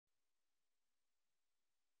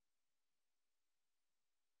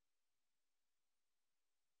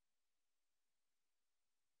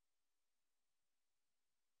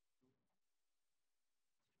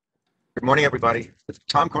Good morning, everybody. It's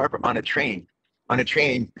Tom Carper on a train. On a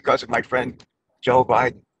train because of my friend Joe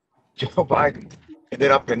Biden. Joe Biden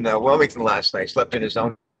ended up in Wilmington last night, slept in his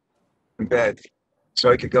own bed,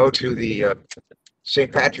 so he could go to the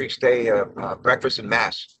St. Patrick's Day breakfast and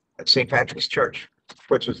mass at St. Patrick's Church,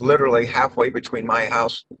 which was literally halfway between my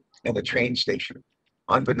house and the train station.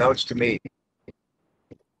 Unbeknownst to me,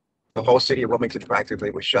 the whole city of Wilmington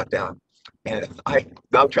practically was shut down, and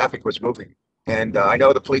no traffic was moving. And I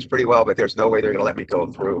know the police pretty well, but there's no way they're going to let me go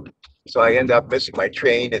through. So I end up missing my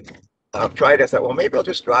train and tried. I thought, well, maybe I'll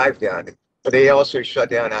just drive down. But they also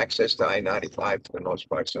shut down access to I-95 for the most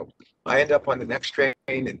part. So I end up on the next train,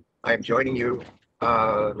 and I'm joining you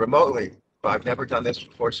remotely. I've never done this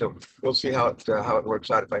before, so we'll see how it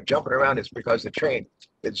works out. If I'm jumping around, it's because the train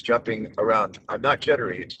is jumping around. I'm not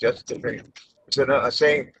jittery. It's just the train. It's a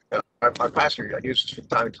saying. Our pastor, I use this from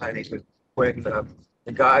time to time. He says, when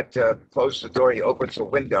God closes the door, he opens a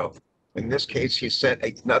window. In this case, he sent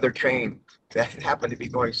another train that happened to be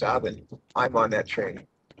going south, and I'm on that train.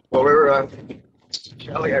 Well,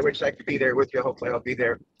 Shelley, I wish I could be there with you. Hopefully, I'll be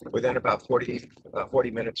there within about 40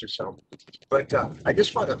 minutes or so. But I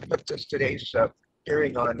just want to put today's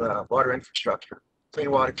hearing on water infrastructure, clean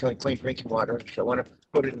water, clean drinking water. I want to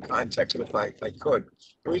put it in context if I could.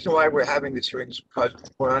 The reason why we're having this hearing is because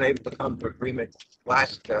we're unable to come to agreement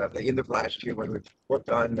the end of last year when we worked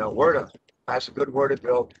on WRDA. Passed a good WRDA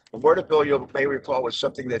bill. The WRDA bill, you may recall, was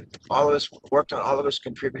something that all of us worked on, all of us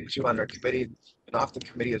contributed to on our committee and off the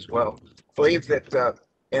committee as well. I believe that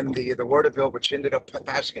in the WRDA bill, which ended up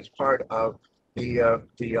passing as part of the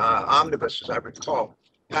omnibus, as I recall,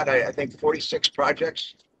 had I think 46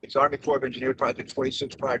 projects. It's Army Corps of Engineers projects,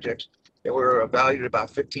 46 projects. They were valued at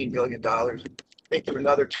about $15 billion. I think there were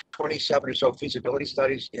another 27 or so feasibility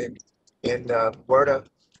studies in WRDA.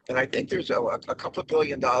 And I think there's a couple of $1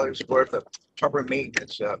 billion worth of harbor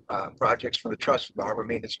maintenance projects from the Harbor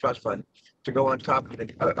Maintenance Trust Fund to go on top of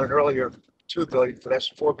an earlier $2 billion. So that's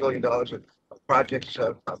 $4 billion of projects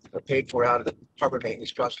paid for out of the Harbor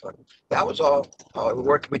Maintenance Trust Fund. That was all the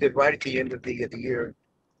work we did right at the end of the year,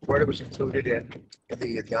 where it was included in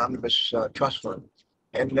the Omnibus Trust Fund.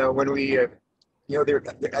 And when we,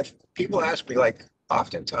 people ask me, like,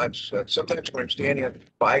 oftentimes, sometimes when I'm standing at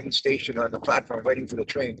Biden Station on the platform waiting for the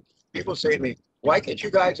train, people say to me, "Why can't you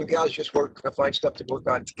guys and gals just find stuff to work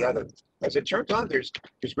on together?" As it turns out, there's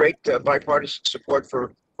great bipartisan support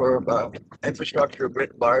for infrastructure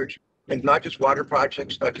writ large, and not just water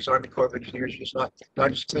projects, not just Army Corps of Engineers, just not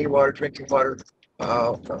just clean water, drinking water,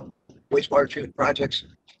 wastewater treatment projects,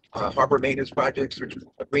 harbor maintenance projects. There's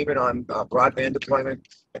agreement on broadband deployment.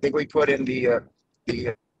 I think we put in the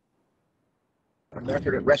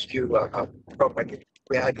American Rescue program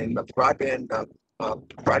we had in broadband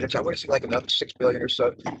projects. I want to say like another 6 billion or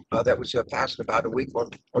so that was passed about a week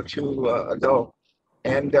or two ago,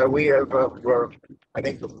 and we we're, I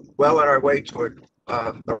think, well on our way toward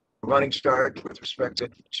a running start with respect to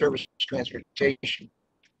service transportation.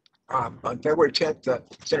 On February 10th,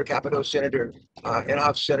 Senator Capito,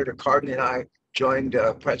 in-house Senator Cardin, and I joined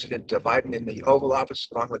President Biden in the Oval Office,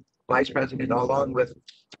 along with Vice President, along with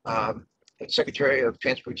Secretary of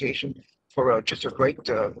Transportation, for just a great,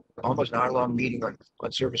 almost an hour-long meeting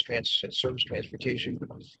on service transportation.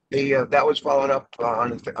 That was followed up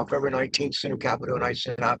on February 19th. Senator Capito and I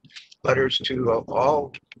sent out letters to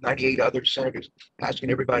all 98 other senators,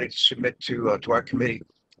 asking everybody to submit to our committee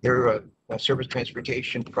their service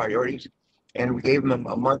transportation priorities. And we gave them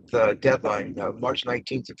a month deadline, March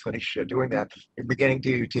 19th, to finish doing that. We're beginning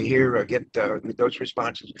to hear, get those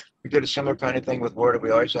responses. We did a similar kind of thing with WRDA. We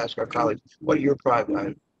always ask our colleagues, what are your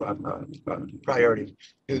priorities?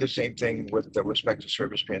 Do the same thing with respect to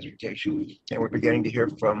service transportation. And we're beginning to hear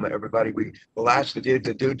from everybody.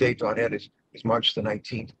 The due date on it is March the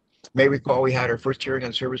 19th. You may recall we had our first hearing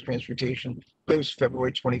on service transportation. It was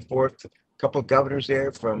February 24th. A couple of governors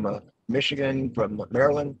there from Michigan, from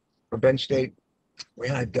Maryland, from Penn State. We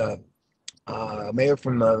had a mayor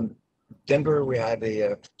from Denver. We had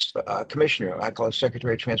a commissioner, I call it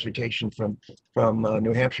Secretary of Transportation from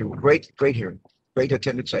New Hampshire. Great hearing, great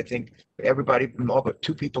attendance. I think everybody, all but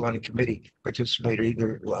two people on the committee, participated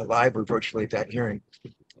either live or virtually at that hearing.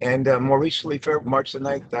 And more recently, March the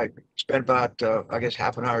 9th, I spent about, I guess,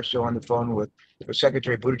 half an hour or so on the phone with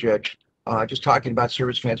Secretary Buttigieg, just talking about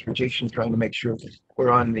service transportation, trying to make sure we're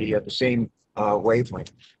on the same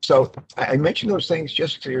wavelength. So I mentioned those things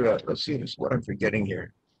just to, let's see, this is what I'm forgetting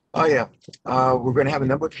here. Oh yeah, we're going to have a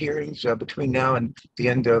number of hearings between now and the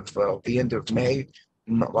end of May.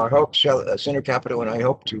 I hope Senator Capito and I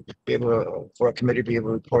hope to be for a committee to be able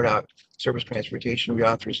to report out service transportation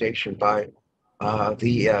reauthorization by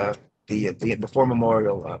the before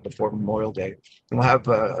Memorial Day. And we'll have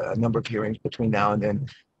a number of hearings between now and then.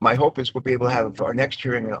 My hope is we'll be able to have our next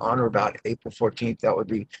hearing on or about April 14th. That would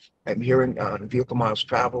be a hearing on vehicle miles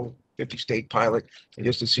traveled, 50-state pilot, and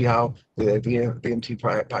just to see how the VMT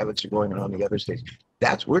pilots are going on the other states.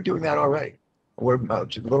 We're doing that already. We're a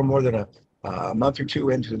little more than a month or two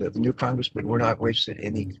into the new Congress, but we're not wasting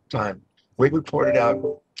any time. We reported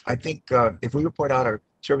out, I think if we report out our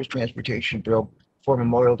service transportation bill for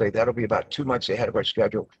Memorial Day, that'll be about 2 months ahead of our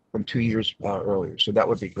schedule from 2 years earlier. So that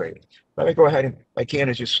would be great. Let me go ahead and, if I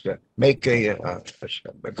can, just make go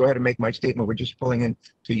ahead and make my statement. We're just pulling in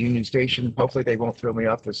to Union Station. Hopefully they won't throw me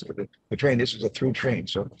off the train. This is a through train.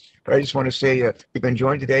 So but I just want to say we've been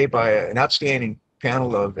joined today by an outstanding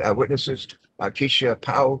panel of witnesses, Keisha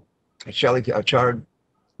Powell, Shelley Chard,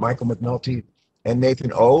 Michael McNulty, and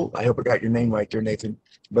Nathan O. I hope I got your name right there, Nathan.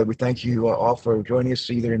 But we thank you all for joining us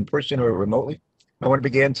either in person or remotely. I want to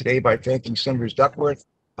begin today by thanking Senators Duckworth,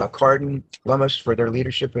 Cardin, Lummis for their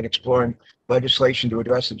leadership in exploring legislation to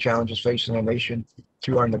address the challenges facing our nation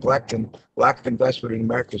through our neglect and lack of investment in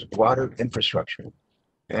America's water infrastructure.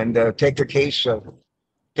 And take the case.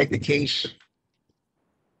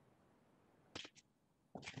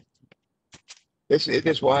 It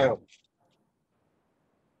is wild.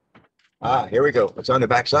 Here we go. It's on the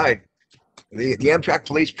backside. The Amtrak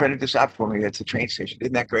police printed this out for me. It's a train station.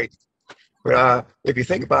 Isn't that great? But if you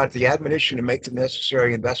think about it, the admonition to make the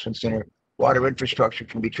necessary investments in our water infrastructure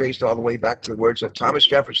can be traced all the way back to the words of Thomas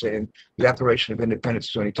Jefferson in the Declaration of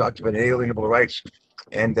Independence when he talked about inalienable rights,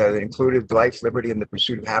 and that included life, liberty, and the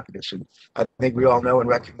pursuit of happiness. And I think we all know and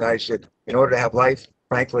recognize that in order to have life,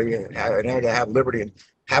 frankly, in order to have liberty and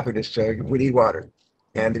happiness, we need water.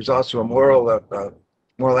 And there's also a moral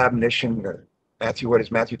admonition. Matthew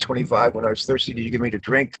 25, when I was thirsty, did you give me to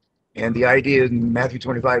drink? And the idea in Matthew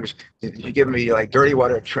 25 is, you give me like dirty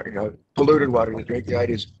water, polluted water to drink. The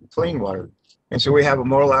idea is clean water. And so we have a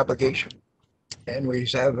moral obligation. And we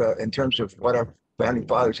have, in terms of what our founding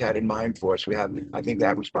fathers had in mind for us, we have, I think,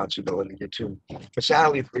 that responsibility too. But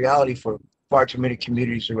sadly, the reality for far too many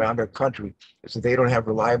communities around our country is that they don't have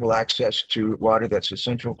reliable access to water that's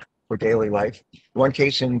essential for daily life. One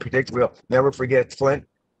case in particular, we'll never forget Flint,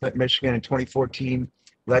 Michigan in 2014,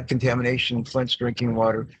 lead contamination in Flint's drinking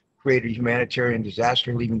water created a humanitarian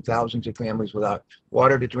disaster, leaving thousands of families without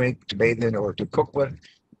water to drink, to bathe in, or to cook with.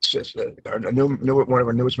 One of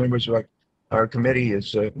our newest members of our committee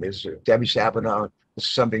is Debbie Sabinow. This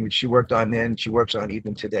is something that she worked on then, she works on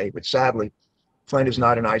even today. But sadly, Flint is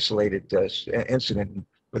not an isolated incident.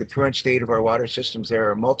 With the current state of our water systems,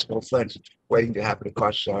 there are multiple Flints waiting to happen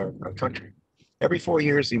across our country. Every 4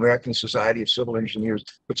 years, the American Society of Civil Engineers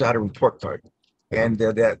puts out a report card. And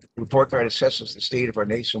that report card assesses the state of our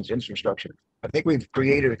nation's infrastructure. I think we've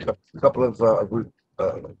created a couple of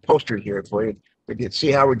posters here for you. We can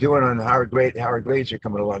see how we're doing on how our grades are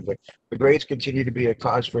coming along. But the grades continue to be a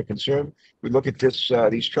cause for concern. We look at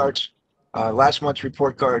these charts. Last month's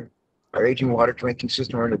report card, our aging water drinking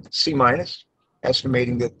system are in a C-,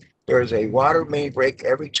 estimating that there is a water main break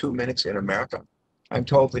every 2 minutes in America. I'm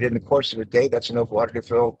told that in the course of a day, that's enough water to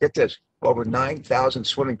fill, get this, over 9,000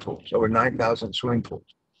 swimming pools, over 9,000 swimming pools.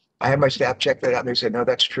 I had my staff check that out, and they said, no,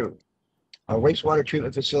 that's true. Our wastewater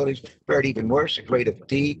treatment facilities fared even worse, a grade of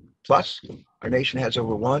D+. Our nation has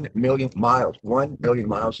over 1 million miles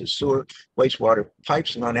of sewer, wastewater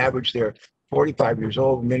pipes, and on average, they're 45 years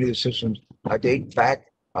old. Many of the systems date back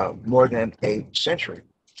more than a century.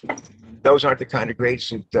 Those aren't the kind of grades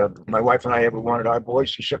that my wife and I ever wanted our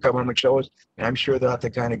boys to shook up on and show us, and I'm sure they're not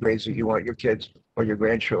the kind of grades that you want your kids or your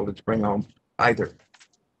grandchildren to bring home either.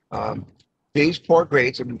 These poor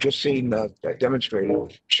grades that we've just seen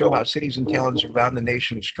demonstrated show how cities and towns around the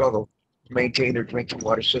nation struggle to maintain their drinking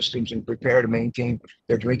water systems and prepare to maintain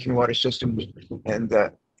their drinking water systems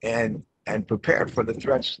and prepare for the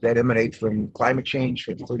threats that emanate from climate change,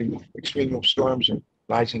 including extreme storms and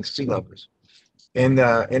rising sea levels. In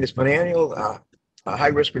its biennial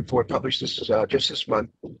high-risk report published just this month,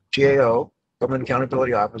 GAO, Government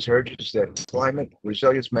Accountability Office, urges that climate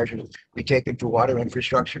resilience measures be taken for water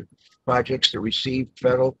infrastructure projects that receive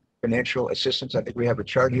federal financial assistance. I think we have a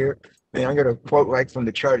chart here. And I'm going to quote right from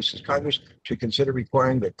the chart. It says, Congress should consider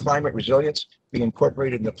requiring that climate resilience be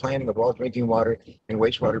incorporated in the planning of all drinking water and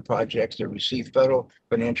wastewater projects that receive federal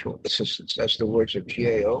financial assistance. That's the words of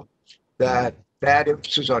GAO. That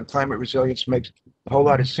emphasis on climate resilience makes a whole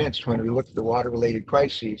lot of sense when we look at the water-related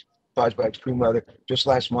crises caused by extreme weather just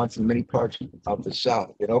last month in many parts of the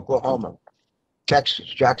South. In Oklahoma, Texas,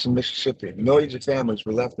 Jackson, Mississippi, millions of families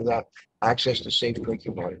were left without access to safe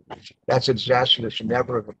drinking water. That's a disaster that should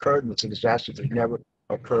never have occurred, and it's a disaster that never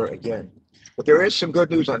occur again. But there is some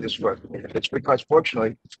good news on this front. It's because,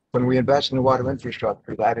 fortunately, when we invest in the water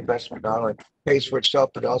infrastructure, that investment not only pays for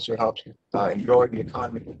itself, but also helps in growing the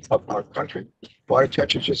economy of our country. Water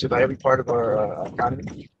touches just about every part of our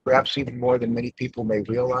economy, perhaps even more than many people may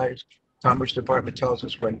realize. Commerce Department tells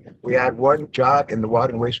us when we add one job in the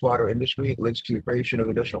water and wastewater industry, it leads to the creation of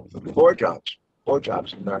additional four jobs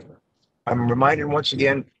in America. I'm reminded once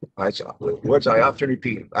again, words I often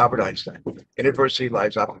repeat, Albert Einstein, in adversity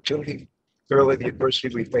lies opportunity. Clearly, the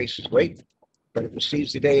adversity we face is great, but if we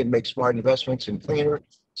seize the day and make smart investments in cleaner,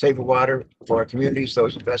 safer water for our communities,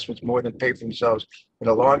 those investments more than pay for themselves in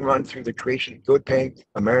the long run through the creation of good paying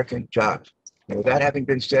American jobs. And with that having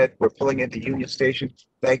been said, we're pulling into Union Station.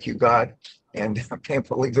 Thank you, God. And I can't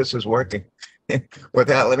believe this is working. With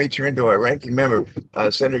that, let me turn to our ranking member,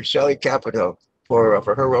 Senator Shelley Capito, for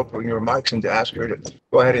her opening remarks and to ask her to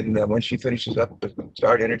go ahead and when she finishes up,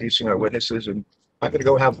 start introducing our witnesses. And I'm going to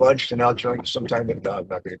go have lunch and I'll join you sometime. But no, I'm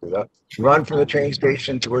not going to do that. Run from the train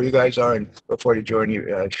station to where you guys are and look forward to joining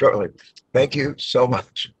you shortly. Thank you so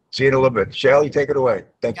much. See you in a little bit. Shelley, take it away.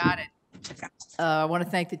 Thank you. Got it. I want to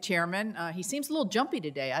thank the chairman. He seems a little jumpy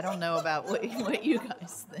today. I don't know about what you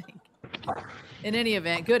guys think. In any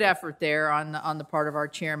event, good effort there on the part of our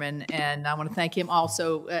chairman, and I want to thank him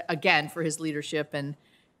also again for his leadership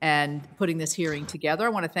and putting this hearing together. I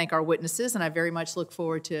want to thank our witnesses, and I very much look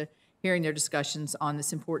forward to hearing their discussions on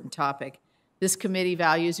this important topic. This committee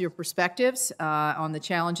values your perspectives on the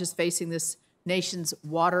challenges facing this nation's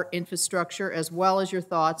water infrastructure, as well as your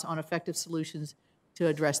thoughts on effective solutions to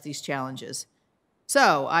address these challenges.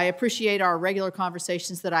 So I appreciate our regular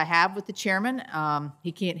conversations that I have with the chairman.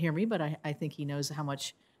 He can't hear me, but I think he knows how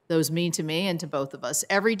much those mean to me and to both of us.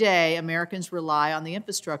 Every day, Americans rely on the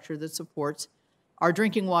infrastructure that supports our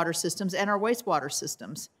drinking water systems and our wastewater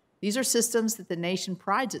systems. These are systems that the nation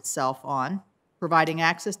prides itself on, providing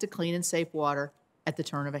access to clean and safe water at the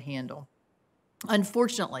turn of a handle.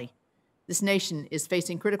 Unfortunately, this nation is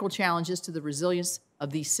facing critical challenges to the resilience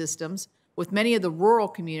of these systems, with many of the rural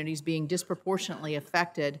communities being disproportionately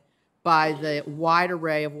affected by the wide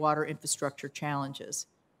array of water infrastructure challenges.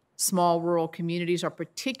 Small rural communities are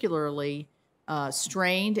particularly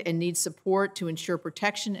strained and need support to ensure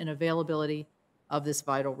protection and availability of this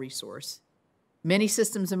vital resource. Many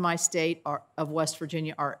systems in my state of West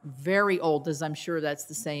Virginia are very old, as I'm sure that's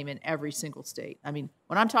the same in every single state. I mean,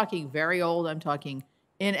 when I'm talking very old, I'm talking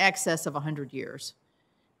in excess of 100 years.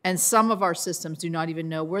 And some of our systems do not even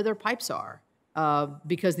know where their pipes are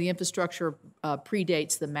because the infrastructure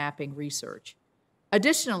predates the mapping research.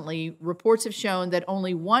 Additionally, reports have shown that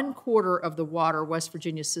only 1/4 of the water West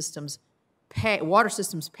Virginia water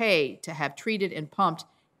systems pay to have treated and pumped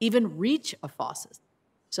even reach a faucet.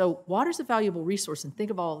 So water's a valuable resource, and think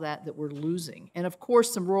of all of that we're losing. And of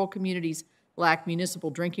course, some rural communities lack municipal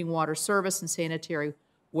drinking water service and sanitary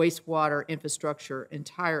wastewater infrastructure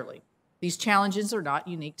entirely. These challenges are not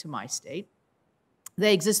unique to my state.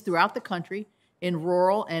 They exist throughout the country in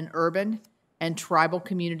rural and urban and tribal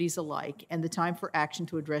communities alike, and the time for action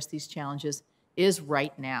to address these challenges is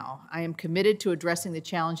right now. I am committed to addressing the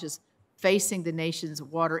challenges facing the nation's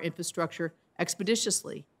water infrastructure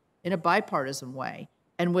expeditiously in a bipartisan way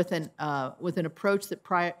and with an approach that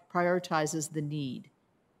prioritizes the need.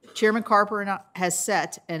 Chairman Carper has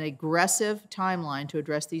set an aggressive timeline to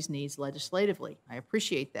address these needs legislatively. I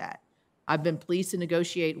appreciate that. I've been pleased to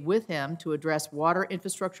negotiate with him to address water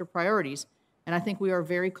infrastructure priorities, and I think we are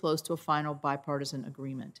very close to a final bipartisan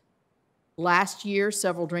agreement. Last year,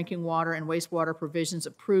 several drinking water and wastewater provisions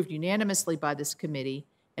approved unanimously by this committee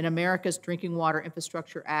in America's Drinking Water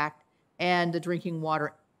Infrastructure Act and the Drinking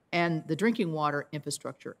Water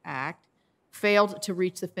Infrastructure Act failed to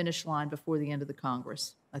reach the finish line before the end of the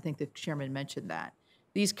Congress. I think the chairman mentioned that.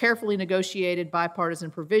 These carefully negotiated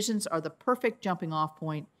bipartisan provisions are the perfect jumping off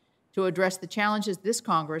point to address the challenges this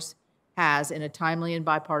Congress has in a timely and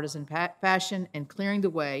bipartisan fashion and clearing the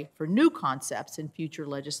way for new concepts in future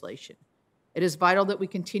legislation. It is vital that we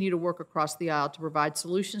continue to work across the aisle to provide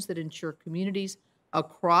solutions that ensure communities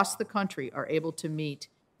across the country are able to meet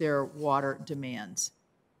their water demands.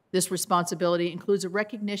 This responsibility includes a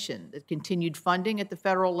recognition that continued funding at the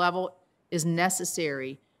federal level is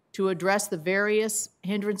necessary to address the various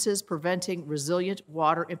hindrances preventing resilient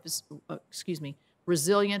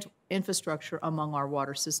infrastructure among our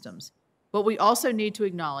water systems. But we also need to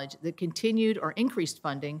acknowledge that continued or increased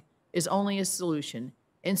funding is only a solution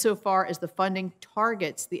insofar as the funding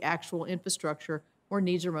targets the actual infrastructure where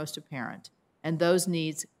needs are most apparent, and those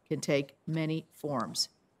needs can take many forms.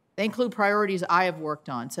 They include priorities I have worked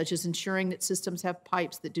on, such as ensuring that systems have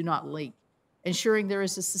pipes that do not leak, ensuring there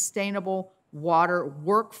is a sustainable water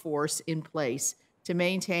workforce in place to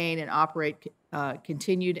maintain and operate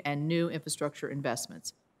continued and new infrastructure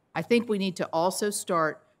investments. I think we need to also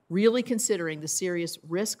start really considering the serious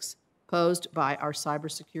risks posed by our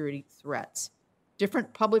cybersecurity threats.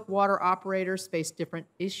 Different public water operators face different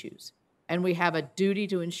issues, and we have a duty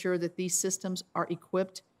to ensure that these systems are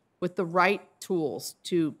equipped with the right tools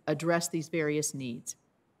to address these various needs.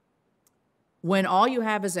 When all you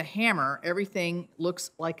have is a hammer, everything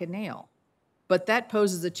looks like a nail. But that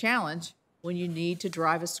poses a challenge when you need to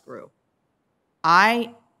drive a screw.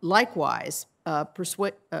 I likewise,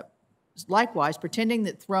 pretending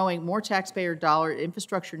that throwing more taxpayer dollar at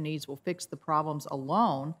infrastructure needs will fix the problems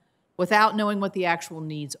alone without knowing what the actual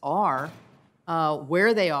needs are,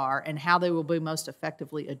 where they are, and how they will be most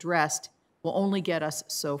effectively addressed will only get us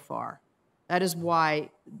so far. That is why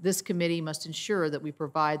this committee must ensure that we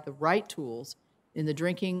provide the right tools in the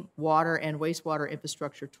drinking water and wastewater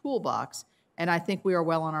infrastructure toolbox, and I think we are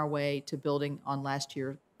well on our way to building on last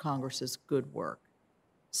year Congress's good work.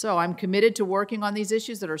 So I'm committed to working on these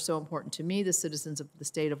issues that are so important to me, the citizens of the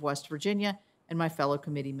state of West Virginia, and my fellow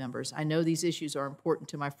committee members. I know these issues are important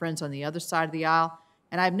to my friends on the other side of the aisle,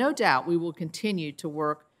 and I have no doubt we will continue to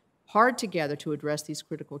work hard together to address these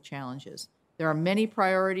critical challenges. There are many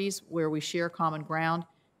priorities where we share common ground,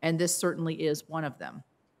 and this certainly is one of them.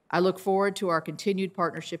 I look forward to our continued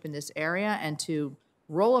partnership in this area and to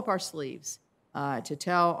roll up our sleeves to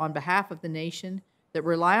tell on behalf of the nation that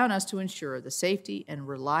rely on us to ensure the safety and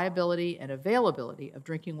reliability and availability of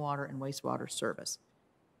drinking water and wastewater service.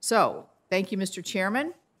 So, thank you, Mr.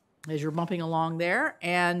 Chairman, as you're bumping along there.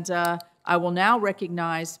 And I will now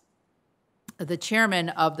recognize the chairman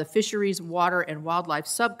of the Fisheries, Water, and Wildlife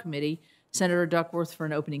Subcommittee, Senator Duckworth, for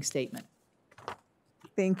an opening statement.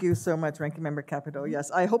 Thank you so much, Ranking Member Capito.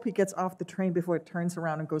 Yes, I hope he gets off the train before it turns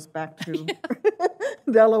around and goes back to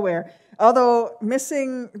Delaware. Although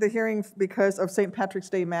missing the hearing because of St. Patrick's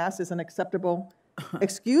Day Mass is an acceptable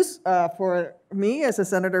excuse for me as a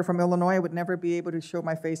senator from Illinois. I would never be able to show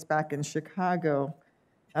my face back in Chicago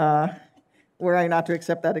were I not to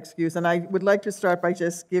accept that excuse. And I would like to start by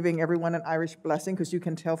just giving everyone an Irish blessing, because you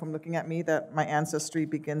can tell from looking at me that my ancestry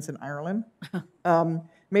begins in Ireland.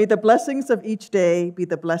 May the blessings of each day be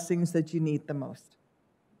the blessings that you need the most.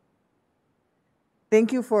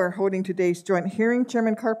 Thank you for holding today's joint hearing,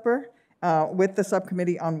 Chairman Carper, with the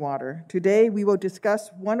Subcommittee on Water. Today, we will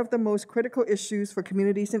discuss one of the most critical issues for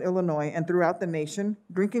communities in Illinois and throughout the nation,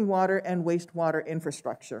 drinking water and wastewater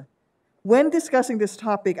infrastructure. When discussing this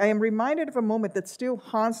topic, I am reminded of a moment that still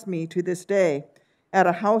haunts me to this day at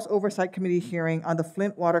a House Oversight Committee hearing on the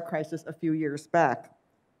Flint water crisis a few years back.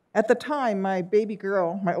 At the time, my baby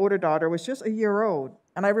girl, my older daughter, was just a year old,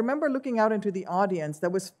 and I remember looking out into the audience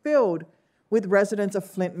that was filled with residents of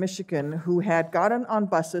Flint, Michigan, who had gotten on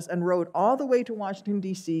buses and rode all the way to Washington,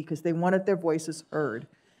 D.C. because they wanted their voices heard.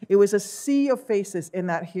 It was a sea of faces in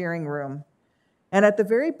that hearing room. And at the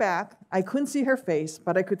very back, I couldn't see her face,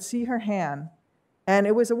 but I could see her hand. And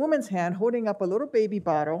it was a woman's hand holding up a little baby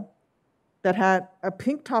bottle that had a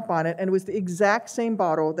pink top on it, and it was the exact same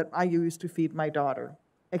bottle that I used to feed my daughter,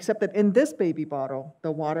 except that in this baby bottle,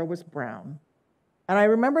 the water was brown. And I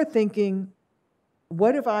remember thinking,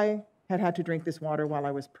 what if I had to drink this water while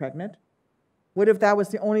I was pregnant? What if that was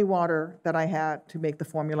the only water that I had to make the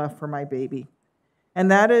formula for my baby?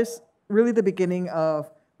 And that is really the beginning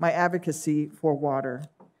of my advocacy for water.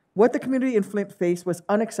 What the community in Flint faced was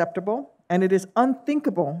unacceptable, and it is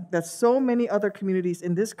unthinkable that so many other communities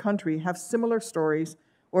in this country have similar stories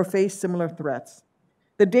or face similar threats.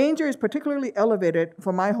 The danger is particularly elevated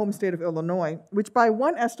for my home state of Illinois, which by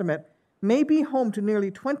one estimate may be home to nearly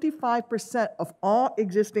 25% of all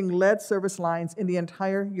existing lead service lines in the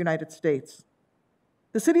entire United States.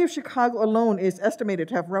 The city of Chicago alone is estimated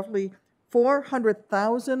to have roughly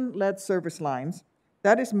 400,000 lead service lines.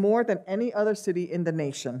 That is more than any other city in the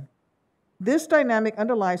nation. This dynamic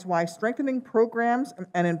underlies why strengthening programs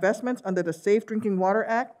and investments under the Safe Drinking Water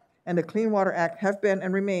Act and the Clean Water Act have been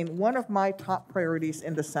and remain one of my top priorities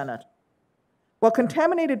in the Senate. While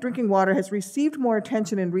contaminated drinking water has received more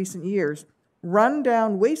attention in recent years,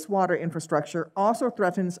 run-down wastewater infrastructure also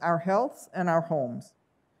threatens our health and our homes.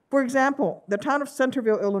 For example, the town of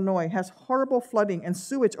Centerville, Illinois, has horrible flooding and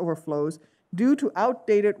sewage overflows due to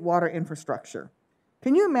outdated water infrastructure.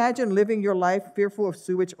 Can you imagine living your life fearful of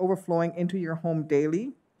sewage overflowing into your home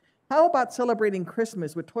daily? How about celebrating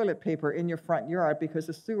Christmas with toilet paper in your front yard because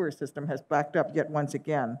the sewer system has backed up yet once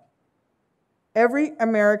again? Every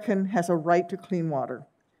American has a right to clean water,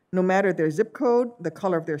 no matter their zip code, the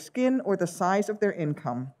color of their skin, or the size of their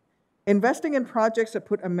income. Investing in projects that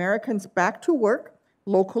put Americans back to work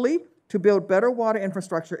locally to build better water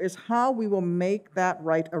infrastructure is how we will make that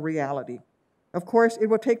right a reality. Of course, it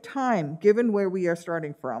will take time given where we are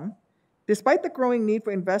starting from. Despite the growing need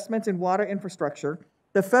for investments in water infrastructure,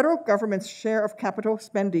 the federal government's share of capital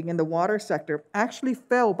spending in the water sector actually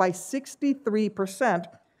fell by 63%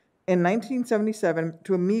 in 1977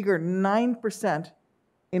 to a meager 9%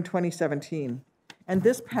 in 2017. And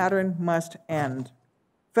this pattern must end.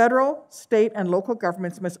 Federal, state, and local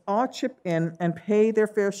governments must all chip in and pay their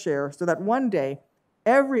fair share so that one day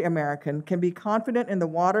every American can be confident in the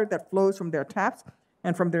water that flows from their taps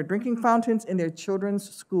and from their drinking fountains in their children's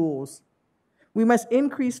schools. We must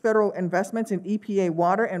increase federal investments in EPA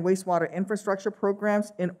water and wastewater infrastructure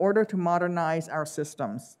programs in order to modernize our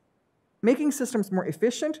systems. Making systems more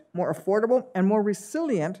efficient, more affordable, and more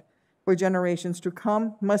resilient for generations to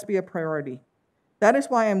come must be a priority. That is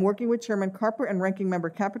why I'm working with Chairman Carper and Ranking Member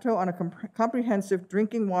Capito on a comprehensive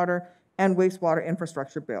drinking water and wastewater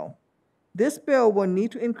infrastructure bill. This bill will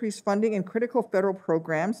need to increase funding in critical federal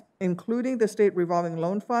programs, including the State Revolving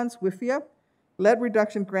Loan Funds, WIFIA, lead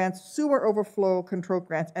reduction grants, sewer overflow control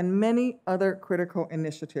grants, and many other critical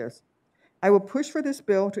initiatives. I will push for this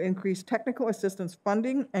bill to increase technical assistance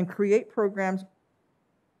funding and create programs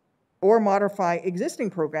or modify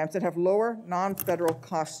existing programs that have lower non-federal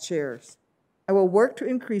cost shares. I will work to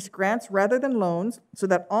increase grants rather than loans so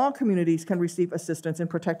that all communities can receive assistance in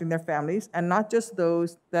protecting their families and not just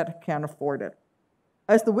those that can afford it.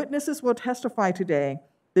 As the witnesses will testify today,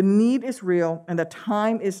 the need is real and the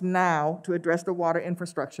time is now to address the water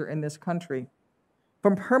infrastructure in this country.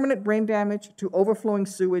 From permanent brain damage to overflowing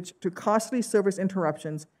sewage to costly service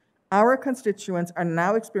interruptions, our constituents are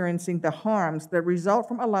now experiencing the harms that result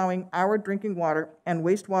from allowing our drinking water and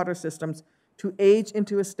wastewater systems to age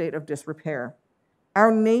into a state of disrepair.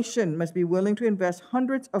 Our nation must be willing to invest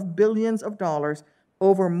hundreds of billions of dollars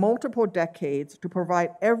over multiple decades to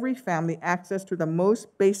provide every family access to the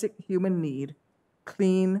most basic human need,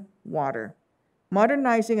 clean water.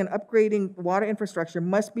 Modernizing and upgrading water infrastructure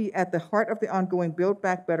must be at the heart of the ongoing Build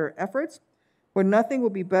Back Better efforts, where nothing will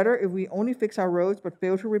be better if we only fix our roads but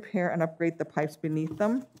fail to repair and upgrade the pipes beneath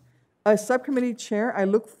them. As subcommittee chair, I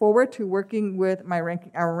look forward to working with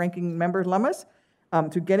our ranking member Lummis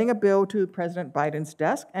to getting a bill to President Biden's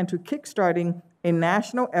desk and to kickstarting a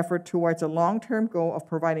national effort towards a long-term goal of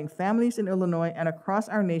providing families in Illinois and across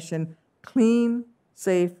our nation clean,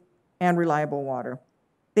 safe, and reliable water.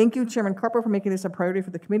 Thank you, Chairman Carper, for making this a priority for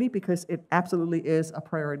the committee because it absolutely is a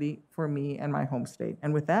priority for me and my home state.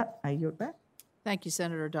 And with that, I yield back. Thank you,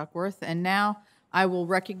 Senator Duckworth. And now I will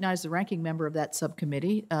recognize the ranking member of that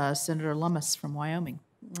subcommittee, Senator Lummis from Wyoming.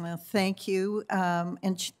 Well, thank you.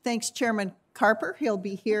 Thanks, Chairman Carper. He'll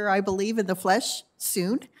be here, I believe, in the flesh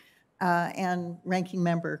soon. And Ranking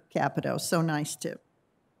Member Capito, so nice to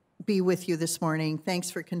be with you this morning. Thanks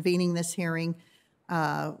for convening this hearing.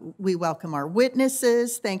 We welcome our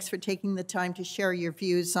witnesses. Thanks for taking the time to share your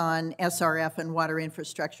views on SRF and water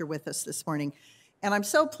infrastructure with us this morning. And I'm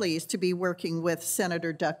so pleased to be working with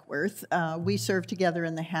Senator Duckworth. We served together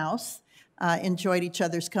in the House, enjoyed each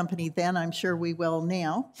other's company then. I'm sure we will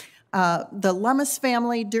now. The Lummis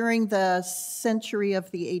family during the century of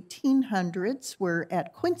the 1800s were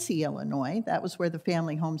at Quincy, Illinois. That was where the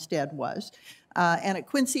family homestead was. And at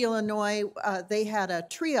Quincy, Illinois, they had a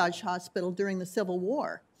triage hospital during the Civil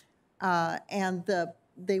War. And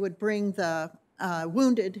they would bring the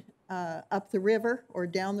wounded up the river or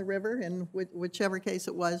down the river, in whichever case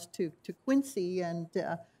it was, to Quincy. And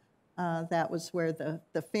that was where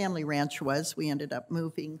the family ranch was. We ended up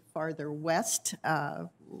moving farther west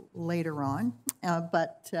later on.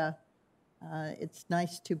 But it's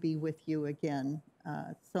nice to be with you again.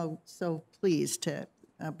 So pleased to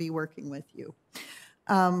be working with you.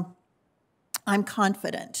 I'm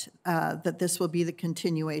confident that this will be the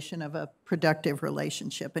continuation of a productive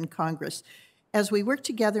relationship in Congress as we work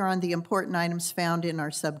together on the important items found in our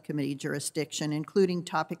subcommittee jurisdiction, including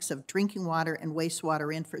topics of drinking water and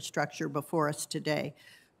wastewater infrastructure before us today.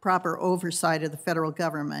 Proper oversight of the federal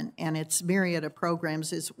government and its myriad of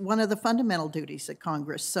programs is one of the fundamental duties of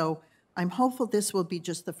Congress, so I'm hopeful this will be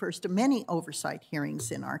just the first of many oversight hearings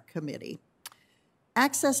in our committee.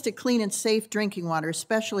 Access to clean and safe drinking water,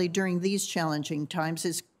 especially during these challenging times,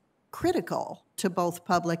 is critical to both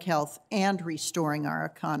public health and restoring our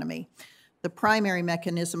economy. The primary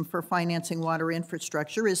mechanism for financing water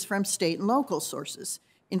infrastructure is from state and local sources,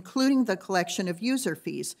 including the collection of user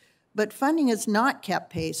fees, but funding has not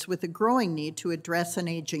kept pace with the growing need to address an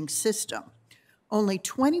aging system. Only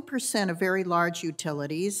 20% of very large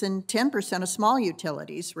utilities and 10% of small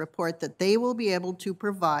utilities report that they will be able to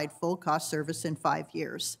provide full cost service in 5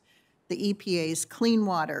 years. The EPA's Clean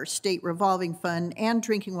Water State Revolving Fund and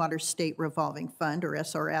Drinking Water State Revolving Fund, or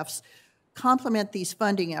SRFs, complement these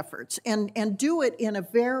funding efforts and do it in a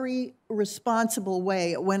very responsible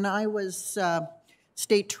way. When I was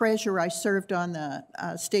state treasurer, I served on the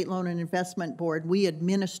State Loan and Investment Board. We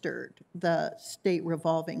administered the state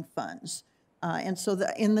revolving funds. And so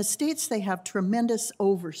in the states, they have tremendous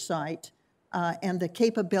oversight and the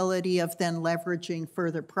capability of then leveraging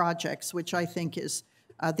further projects, which I think is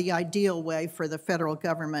the ideal way for the federal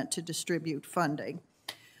government to distribute funding.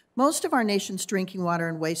 Most of our nation's drinking water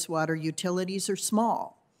and wastewater utilities are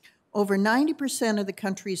small. Over 90% of the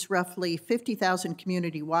country's roughly 50,000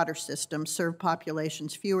 community water systems serve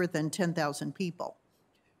populations fewer than 10,000 people.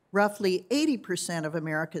 Roughly 80% of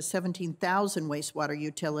America's 17,000 wastewater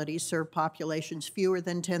utilities serve populations fewer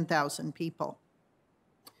than 10,000 people.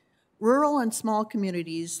 Rural and small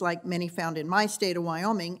communities, like many found in my state of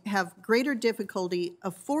Wyoming, have greater difficulty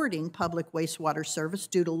affording public wastewater service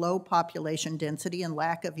due to low population density and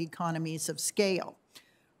lack of economies of scale.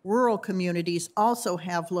 Rural communities also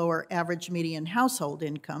have lower average median household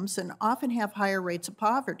incomes and often have higher rates of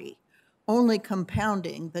poverty, only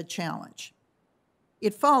compounding the challenge.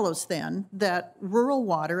 It follows, then, that rural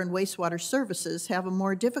water and wastewater services have a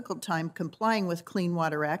more difficult time complying with Clean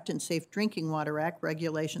Water Act and Safe Drinking Water Act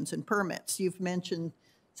regulations and permits. You've mentioned,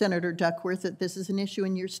 Senator Duckworth, that this is an issue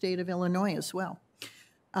in your state of Illinois as well.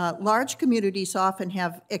 Large communities often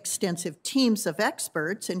have extensive teams of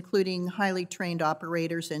experts, including highly trained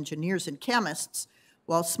operators, engineers, and chemists,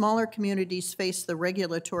 while smaller communities face the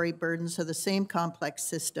regulatory burdens of the same complex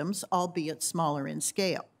systems, albeit smaller in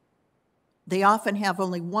scale. They often have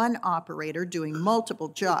only one operator doing multiple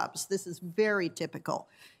jobs. This is very typical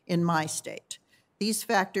in my state. These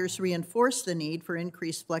factors reinforce the need for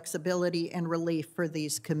increased flexibility and relief for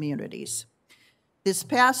these communities. This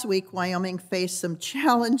past week, Wyoming faced some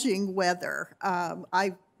challenging weather.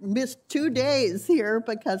 I missed 2 days here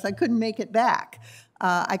because I couldn't make it back.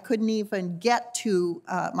 I couldn't even get to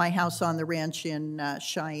my house on the ranch in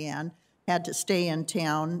Cheyenne. Had to stay in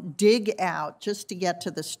town, dig out just to get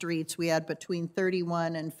to the streets. We had between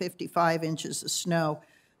 31 and 55 inches of snow,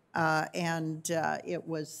 and it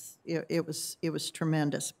was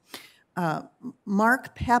tremendous.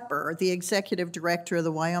 Mark Pepper, the executive director of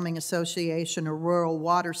the Wyoming Association of Rural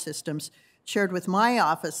Water Systems, shared with my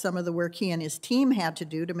office some of the work he and his team had to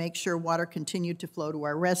do to make sure water continued to flow to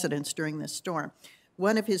our residents during this storm.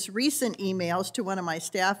 One of his recent emails to one of my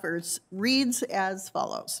staffers reads as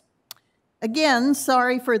follows. Again,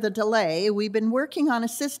 sorry for the delay. We've been working on a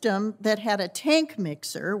system that had a tank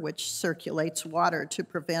mixer, which circulates water to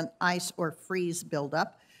prevent ice or freeze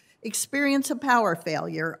buildup, experience a power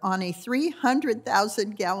failure on a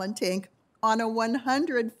 300,000-gallon tank on a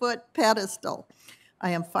 100-foot pedestal. I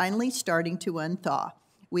am finally starting to unthaw.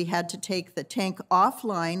 We had to take the tank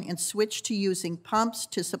offline and switch to using pumps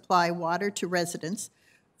to supply water to residents.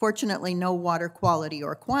 Fortunately, no water quality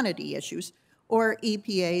or quantity issues, or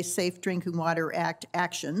EPA Safe Drinking Water Act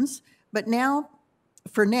actions, but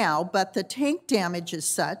the tank damage is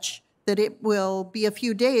such that it will be a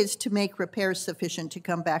few days to make repairs sufficient to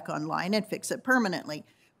come back online and fix it permanently.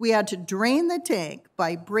 We had to drain the tank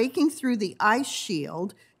by breaking through the ice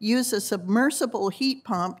shield, use a submersible heat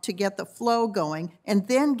pump to get the flow going, and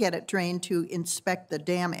then get it drained to inspect the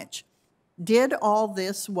damage. Did all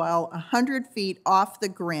this while 100 feet off the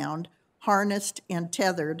ground, harnessed and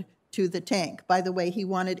tethered to the tank. By the way, he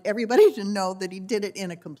wanted everybody to know that he did it in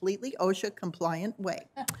a completely OSHA-compliant way.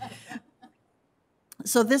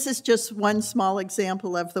 So this is just one small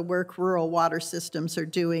example of the work rural water systems are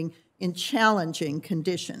doing in challenging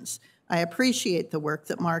conditions. I appreciate the work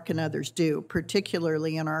that Mark and others do,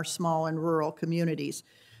 particularly in our small and rural communities,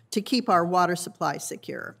 to keep our water supply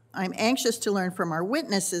secure. I'm anxious to learn from our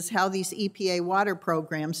witnesses how these EPA water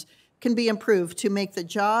programs can be improved to make the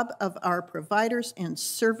job of our providers and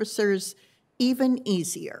servicers even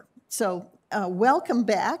easier. So welcome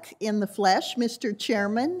back in the flesh, Mr.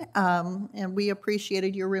 Chairman, and we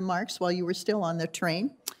appreciated your remarks while you were still on the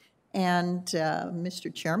train. And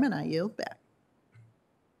Mr. Chairman, I yield back.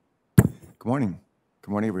 Good morning. Good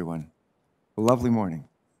morning, everyone. A lovely morning.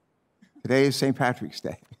 Today is St. Patrick's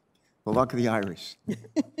Day, the luck of the Irish.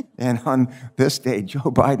 And on this day, Joe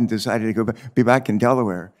Biden decided to be back in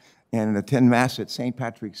Delaware and attend Mass at St.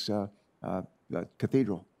 Patrick's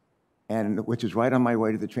Cathedral, which is right on my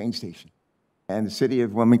way to the train station. And the city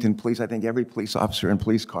of Wilmington Police, I think every police officer and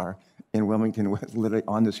police car in Wilmington was literally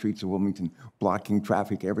on the streets of Wilmington, blocking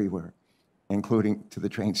traffic everywhere, including to the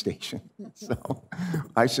train station. So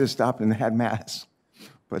I should have stopped and had Mass.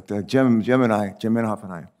 But Jim Inhofe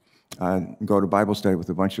and I go to Bible study with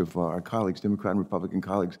a bunch of our colleagues, Democrat and Republican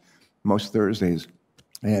colleagues, most Thursdays.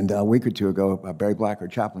 And a week or two ago, Barry Black, our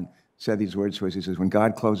chaplain, said these words to us. He says, when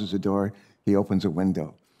God closes a door, he opens a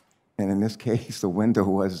window. And in this case, the window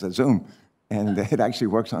was a Zoom. And it actually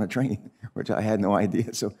works on a train, which I had no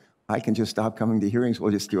idea. So I can just stop coming to hearings.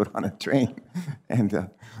 We'll just do it on a train.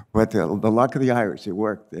 But the luck of the Irish, it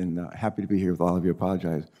worked. And happy to be here with all of you.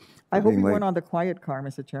 Apologize. I hope you late. weren't on the quiet car,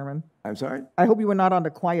 Mr. Chairman. I'm sorry? I hope you were not on the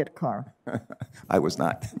quiet car. I was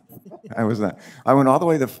not. I was not. I went all the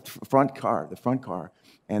way to the front car,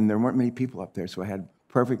 and there weren't many people up there, so I had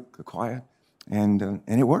perfect quiet, and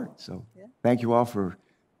it worked. So thank you all for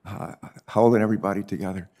holding everybody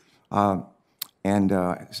together.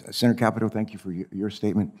 Senator Capito, thank you for your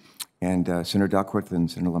statement, and Senator Duckworth and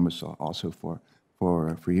Senator Lummis also for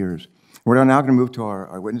years. We're now going to move to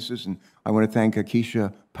our witnesses, and I want to thank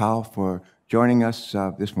Keisha Powell for joining us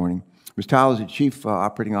this morning. Ms. Powell is the Chief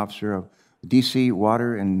Operating Officer of DC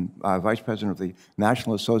Water and Vice President of the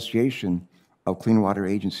National Association of Clean Water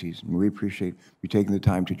Agencies. And we appreciate you taking the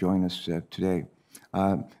time to join us today.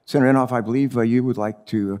 Senator Inhofe, I believe you would like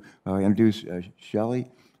to introduce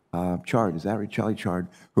Shelley Chard. Is that right? Shelley Chard,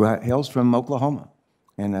 who hails from Oklahoma.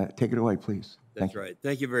 And take it away, please. That's right.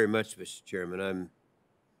 Thank you very much, Mr. Chairman. I'm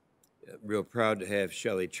real proud to have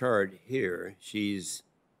Shelley Chard here. She's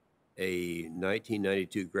a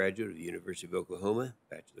 1992 graduate of the University of Oklahoma,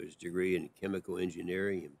 bachelor's degree in chemical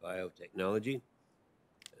engineering and biotechnology.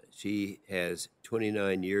 She has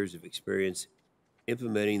 29 years of experience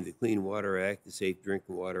implementing the Clean Water Act, the Safe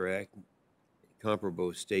Drinking Water Act,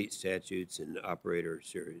 comparable state statutes and operator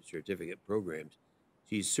certificate programs.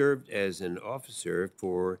 She served as an officer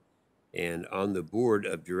for and on the board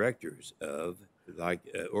of directors of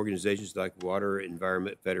organizations like Water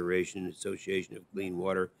Environment Federation, Association of Clean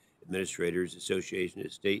Water Administrators, Association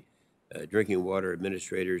of State Drinking Water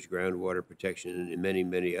Administrators, Groundwater Protection, and many,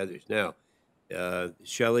 many others. Now,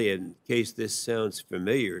 Shelley, in case this sounds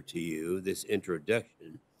familiar to you, this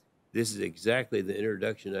introduction, this is exactly the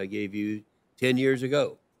introduction I gave you 10 years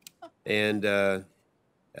ago, and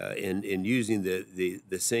in using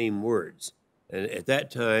the same words. And at that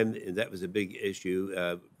time, and that was a big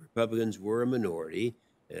issue, Republicans were a minority.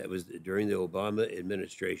 That was during the Obama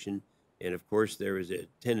administration. And of course, there was a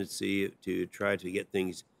tendency to try to get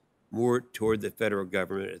things more toward the federal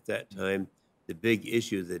government. At that time, the big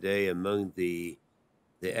issue of the day among the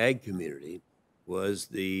ag community was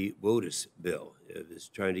the WOTUS bill. It was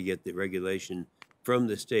trying to get the regulation from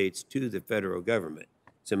the states to the federal government,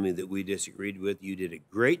 something that we disagreed with. You did a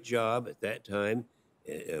great job at that time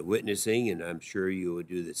witnessing, and I'm sure you will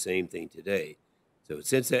do the same thing today. So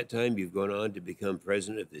since that time, you've gone on to become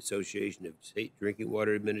president of the Association of State Drinking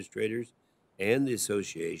Water Administrators and the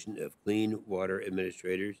Association of Clean Water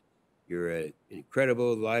Administrators. You're an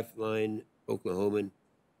incredible lifelong Oklahoman,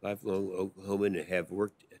 and have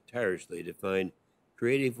worked tirelessly to find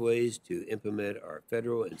creative ways to implement our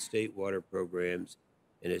federal and state water programs.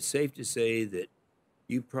 And it's safe to say that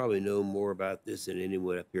you probably know more about this than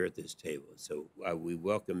anyone up here at this table. So we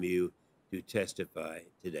welcome you to testify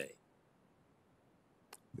today.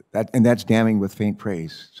 That's damning with faint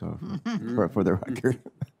praise, so for the record.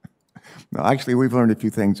 No, actually, we've learned a few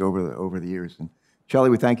things over the years. And Shelley,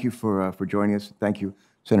 we thank you for joining us. Thank you,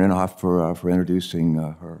 Senator Inhofe, for introducing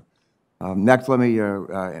her. Next, let me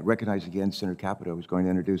recognize again Senator Capito, who's going to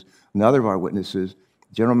introduce another of our witnesses,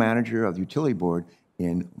 General Manager of the Utility Board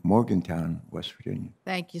in Morgantown, West Virginia.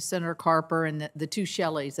 Thank you, Senator Carper, and the two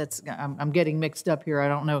Shelleys. I'm getting mixed up here. I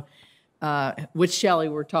don't know which Shelley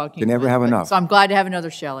we're talking. You never have enough. So I'm glad to have another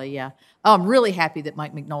Shelley. Yeah, I'm really happy that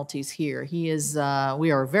Mike McNulty's here. He is.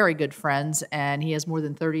 We are very good friends, and he has more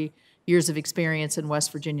than 30 years of experience in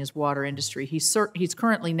West Virginia's water industry. He's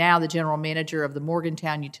currently now the general manager of the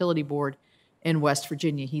Morgantown Utility Board in West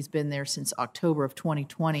Virginia. He's been there since October of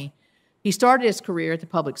 2020. He started his career at the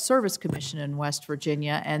Public Service Commission in West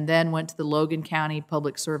Virginia and then went to the Logan County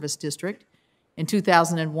Public Service District. In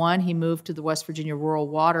 2001, he moved to the West Virginia Rural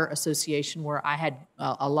Water Association, where I had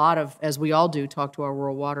a lot of, as we all do, talk to our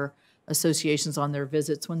rural water associations on their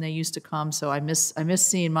visits when they used to come. So I miss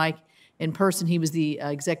seeing Mike in person. He was the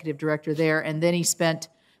executive director there, and then he spent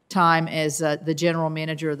time as the general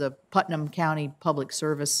manager of the Putnam County Public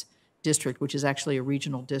Service District, which is actually a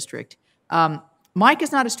regional district. Mike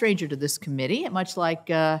is not a stranger to this committee, much like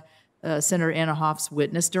Senator Inhofe's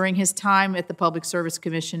witness. During his time at the Public Service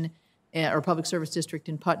Commission or Public Service District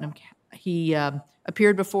in Putnam, he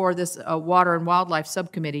appeared before this Water and Wildlife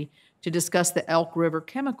Subcommittee to discuss the Elk River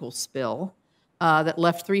chemical spill that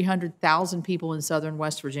left 300,000 people in southern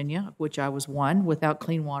West Virginia, of which I was one, without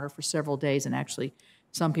clean water for several days, and actually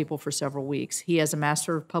some people for several weeks. He has a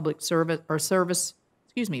Master of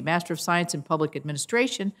Science in Public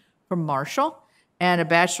Administration from Marshall, and a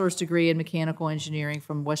bachelor's degree in mechanical engineering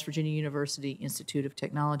from West Virginia University Institute of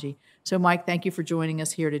Technology. So Mike, thank you for joining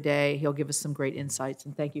us here today. He'll give us some great insights,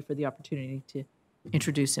 and thank you for the opportunity to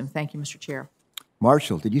introduce him. Thank you, Mr. Chair.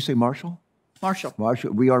 Marshall, did you say Marshall? Marshall.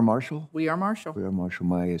 Marshall, we are Marshall? We are Marshall. We are Marshall.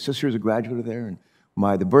 My sister is a graduate there, and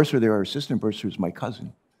the bursar there, our assistant bursar, is my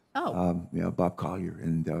cousin. Oh. Bob Collier.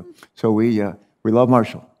 And so we love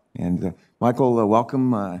Marshall. And Michael,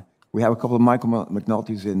 welcome. We have a couple of Michael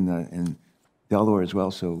McNulty's in Delaware as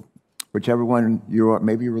well, so whichever one you are,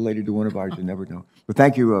 maybe you're related to one of ours, you never know. But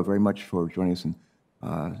thank you very much for joining us.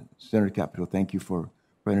 And Senator Capito, thank you for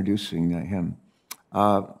introducing him.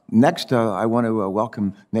 Next, I want to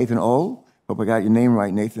welcome Nathan O. Hope I got your name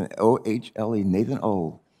right, Nathan, O-H-L-E, Nathan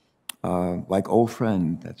O. Like old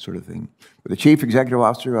friend, that sort of thing. The Chief Executive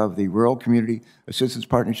Officer of the Rural Community Assistance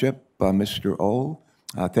Partnership, Mr. O.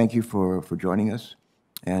 Thank you for joining us.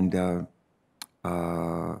 And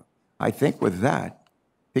I think with that,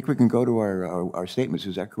 we can go to our statements.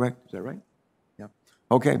 Is that correct? Is that right? Yeah.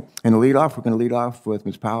 Okay. And to lead off, we're going to lead off with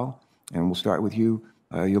Ms. Powell, and we'll start with you.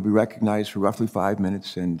 You'll be recognized for roughly 5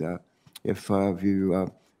 minutes, and if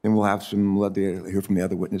you, then we'll have some, love to hear from the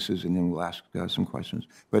other witnesses, and then we'll ask some questions.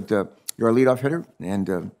 But you're our leadoff hitter,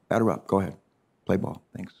 and batter up. Go ahead. Play ball.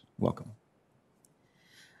 Thanks. Welcome.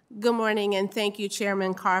 Good morning, and thank you,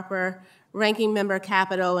 Chairman Carper, Ranking Member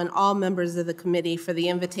Capito, and all members of the committee for the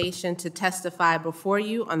invitation to testify before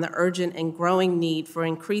you on the urgent and growing need for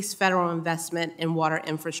increased federal investment in water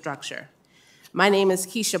infrastructure. My name is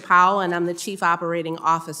Keisha Powell, and I'm the Chief Operating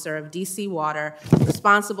Officer of DC Water,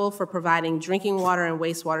 responsible for providing drinking water and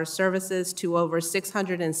wastewater services to over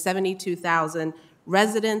 672,000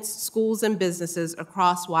 residents, schools, and businesses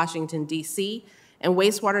across Washington, D.C., and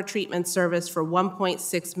wastewater treatment service for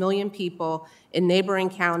 1.6 million people in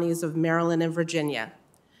neighboring counties of Maryland and Virginia.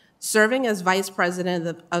 Serving as Vice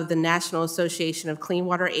President of the National Association of Clean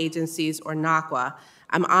Water Agencies, or NACWA,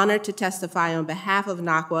 I'm honored to testify on behalf of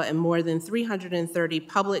NACWA and more than 330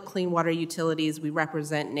 public clean water utilities we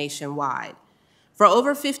represent nationwide. For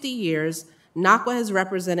over 50 years, NACWA has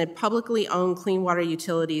represented publicly owned clean water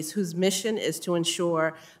utilities whose mission is to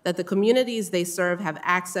ensure that the communities they serve have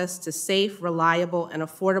access to safe, reliable, and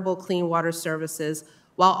affordable clean water services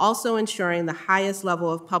while also ensuring the highest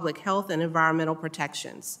level of public health and environmental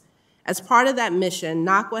protections. As part of that mission,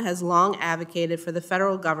 NACWA has long advocated for the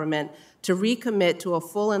federal government to recommit to a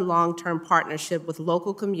full and long-term partnership with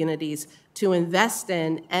local communities to invest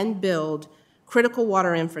in and build critical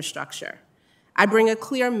water infrastructure. I bring a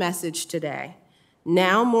clear message today.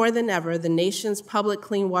 Now more than ever, the nation's public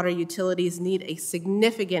clean water utilities need a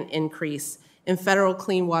significant increase in federal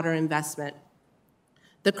clean water investment.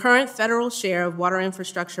 The current federal share of water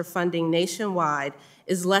infrastructure funding nationwide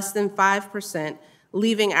is less than 5%,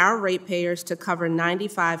 leaving our ratepayers to cover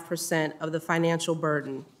 95% of the financial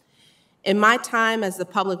burden. In my time as the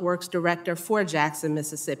Public Works Director for Jackson,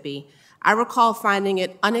 Mississippi, I recall finding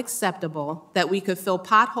it unacceptable that we could fill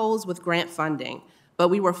potholes with grant funding, but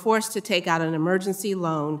we were forced to take out an emergency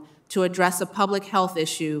loan to address a public health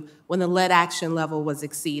issue when the lead action level was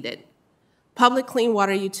exceeded. Public clean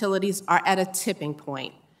water utilities are at a tipping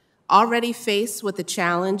point, already faced with the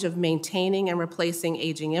challenge of maintaining and replacing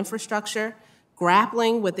aging infrastructure,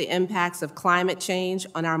 grappling with the impacts of climate change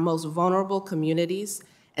on our most vulnerable communities,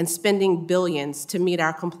 and spending billions to meet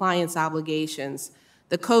our compliance obligations.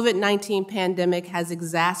 The COVID-19 pandemic has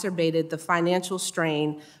exacerbated the financial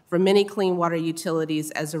strain for many clean water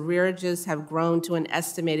utilities as arrearages have grown to an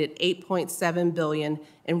estimated $8.7 billion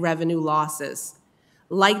in revenue losses.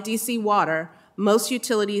 Like DC Water, most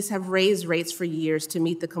utilities have raised rates for years to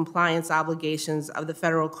meet the compliance obligations of the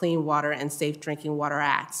Federal Clean Water and Safe Drinking Water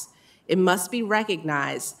Acts. It must be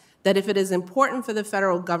recognized that if it is important for the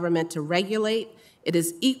federal government to regulate, it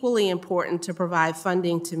is equally important to provide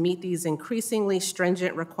funding to meet these increasingly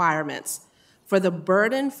stringent requirements, for the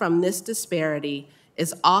burden from this disparity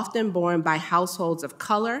is often borne by households of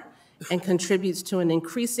color and contributes to an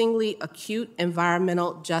increasingly acute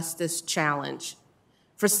environmental justice challenge.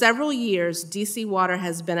 For several years, DC Water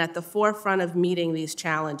has been at the forefront of meeting these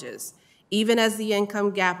challenges. Even as the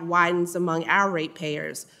income gap widens among our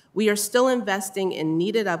ratepayers, we are still investing in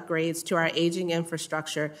needed upgrades to our aging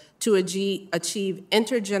infrastructure to achieve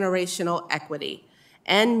intergenerational equity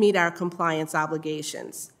and meet our compliance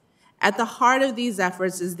obligations. At the heart of these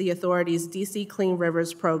efforts is the authority's DC Clean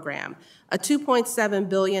Rivers program, a $2.7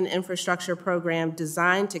 billion infrastructure program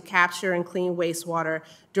designed to capture and clean wastewater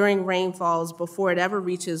during rainfalls before it ever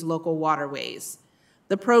reaches local waterways.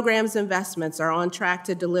 The program's investments are on track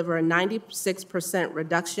to deliver a 96%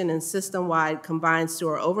 reduction in system-wide combined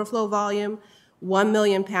sewer overflow volume, 1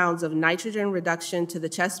 million pounds of nitrogen reduction to the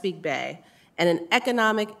Chesapeake Bay, and an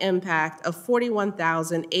economic impact of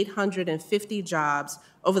 41,850 jobs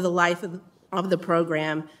over the life of the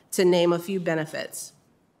program, to name a few benefits.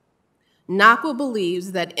 NACWA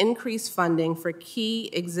believes that increased funding for key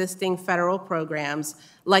existing federal programs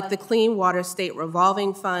like the Clean Water State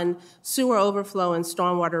Revolving Fund, Sewer Overflow and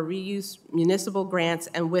Stormwater Reuse, municipal grants,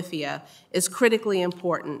 and WIFIA is critically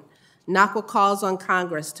important. NACWA calls on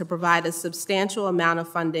Congress to provide a substantial amount of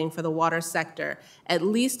funding for the water sector, at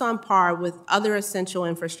least on par with other essential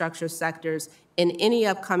infrastructure sectors in any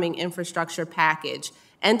upcoming infrastructure package,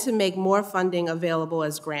 and to make more funding available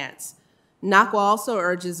as grants. NACWA also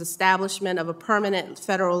urges establishment of a permanent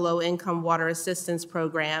federal low-income water assistance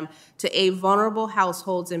program to aid vulnerable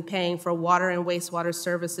households in paying for water and wastewater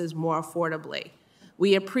services more affordably.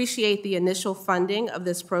 We appreciate the initial funding of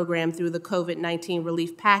this program through the COVID-19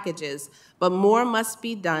 relief packages, but more must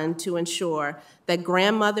be done to ensure that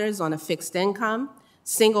grandmothers on a fixed income,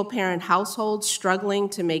 single-parent households struggling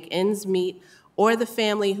to make ends meet, or the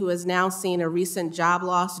family who has now seen a recent job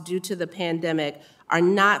loss due to the pandemic are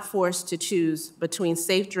not forced to choose between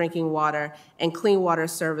safe drinking water and clean water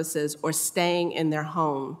services or staying in their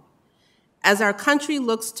home. As our country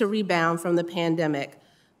looks to rebound from the pandemic,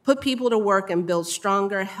 put people to work and build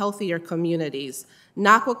stronger, healthier communities,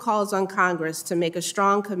 NACWA calls on Congress to make a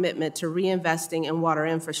strong commitment to reinvesting in water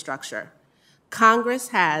infrastructure. Congress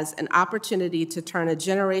has an opportunity to turn a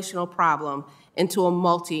generational problem into a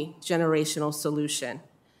multi-generational solution.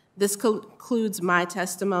 This concludes my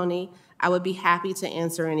testimony. I would be happy to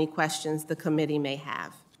answer any questions the committee may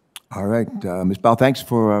have. All right, Ms. Bell, thanks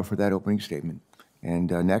for that opening statement. And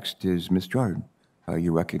next is Ms. Jard.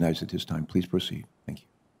 You're recognized at this time. Please proceed. Thank you.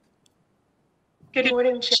 Good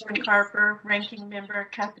morning, Chairman Carper, Ranking Member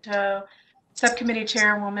Capito, Subcommittee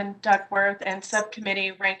Chairwoman Duckworth, and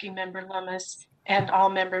Subcommittee Ranking Member Lummis, and all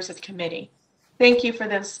members of the committee. Thank you for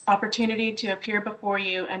this opportunity to appear before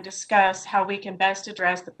you and discuss how we can best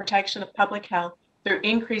address the protection of public health through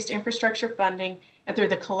increased infrastructure funding and through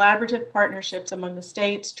the collaborative partnerships among the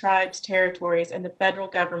states, tribes, territories, and the federal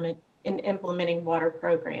government in implementing water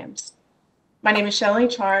programs. My name is Shelley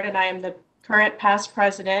Chard, and I am the current past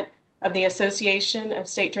president of the Association of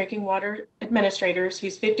State Drinking Water Administrators,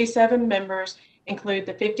 whose 57 members include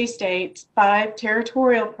the 50 states, 5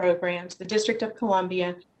 territorial programs, the District of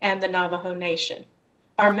Columbia, and the Navajo Nation.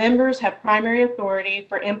 Our members have primary authority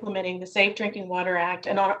for implementing the Safe Drinking Water Act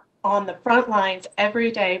and are on the front lines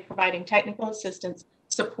every day providing technical assistance,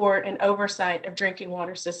 support, and oversight of drinking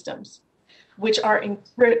water systems, which are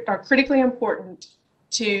critically important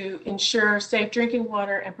to ensure safe drinking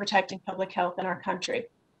water and protecting public health in our country.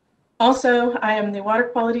 Also, I am the Water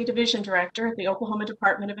Quality Division Director at the Oklahoma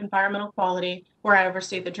Department of Environmental Quality, where I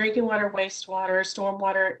oversee the drinking water, wastewater,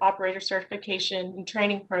 stormwater operator certification and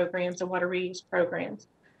training programs and water reuse programs.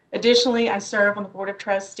 Additionally, I serve on the Board of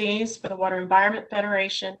Trustees for the Water Environment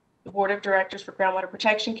Federation, the Board of Directors for Groundwater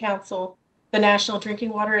Protection Council, the National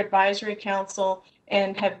Drinking Water Advisory Council,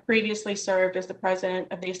 and have previously served as the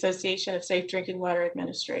president of the Association of Safe Drinking Water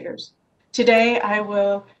Administrators. Today, I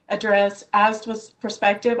will address ASDWA's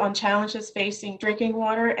perspective on challenges facing drinking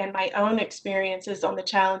water and my own experiences on the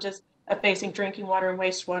challenges of facing drinking water and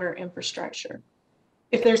wastewater infrastructure.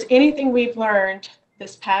 If there's anything we've learned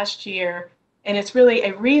this past year, and it's really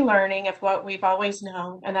a relearning of what we've always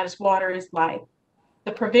known, and that is water is life.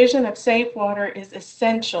 The provision of safe water is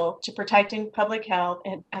essential to protecting public health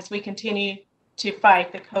and as we continue to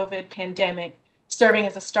fight the COVID pandemic, serving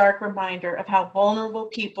as a stark reminder of how vulnerable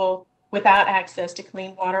people without access to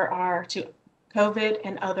clean water are to COVID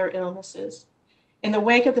and other illnesses. In the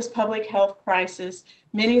wake of this public health crisis,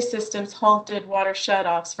 many systems halted water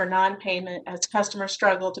shutoffs for non-payment as customers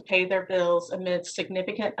struggled to pay their bills amid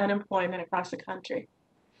significant unemployment across the country.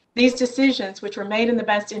 These decisions, which were made in the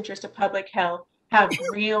best interest of public health, have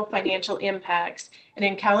real financial impacts. And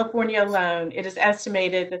in California alone, it is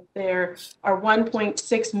estimated that there are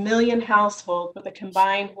 1.6 million households with a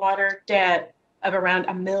combined water debt of around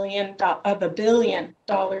 $1 billion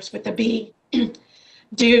with a B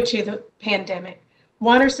due to the pandemic.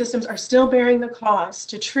 Water systems are still bearing the cost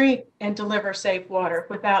to treat and deliver safe water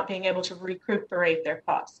without being able to recuperate their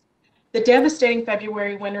costs. The devastating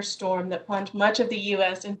February winter storm that plunged much of the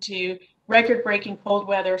U.S. into record-breaking cold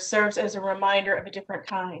weather serves as a reminder of a different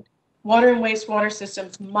kind. Water and wastewater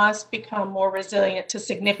systems must become more resilient to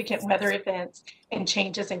significant weather events and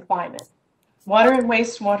changes in climate. Water and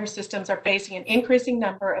wastewater systems are facing an increasing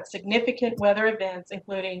number of significant weather events,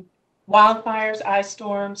 including wildfires, ice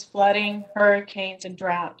storms, flooding, hurricanes, and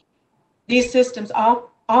drought. These systems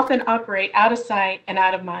often operate out of sight and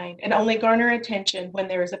out of mind and only garner attention when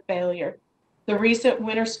there is a failure. The recent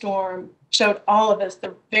winter storm showed all of us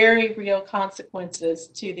the very real consequences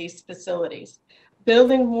to these facilities.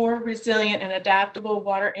 Building more resilient and adaptable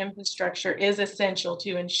water infrastructure is essential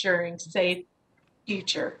to ensuring safe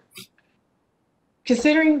future.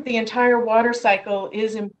 Considering the entire water cycle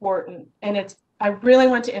is important, and I really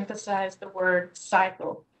want to emphasize the word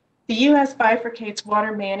cycle. The U.S. bifurcates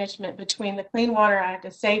water management between the Clean Water Act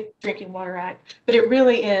and Safe Drinking Water Act, but it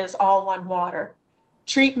really is all one water.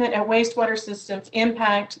 Treatment and wastewater systems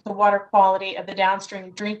impact the water quality of the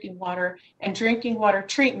downstream drinking water, and drinking water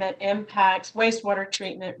treatment impacts wastewater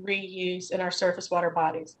treatment reuse in our surface water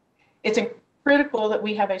bodies. It's critical that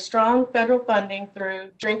we have a strong federal funding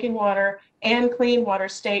through drinking water and clean water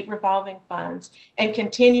state revolving funds, and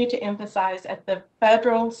continue to emphasize at the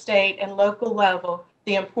federal, state, and local level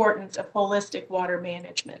the importance of holistic water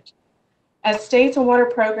management. As states and water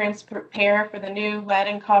programs prepare for the new lead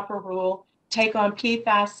and copper rule, take on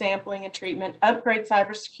PFAS sampling and treatment, upgrade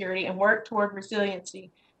cybersecurity, and work toward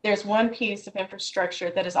resiliency, there's one piece of infrastructure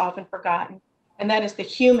that is often forgotten, and that is the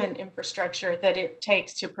human infrastructure that it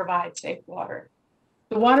takes to provide safe water.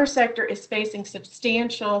 The water sector is facing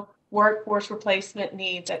substantial workforce replacement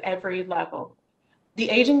needs at every level. The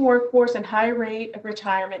aging workforce and high rate of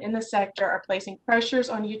retirement in the sector are placing pressures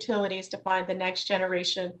on utilities to find the next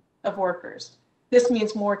generation of workers. This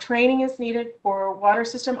means more training is needed for water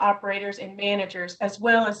system operators and managers, as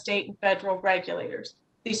well as state and federal regulators.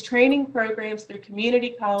 These training programs through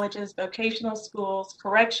community colleges, vocational schools,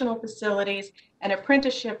 correctional facilities, and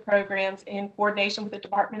apprenticeship programs in coordination with the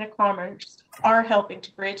Department of Commerce are helping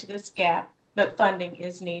to bridge this gap, but funding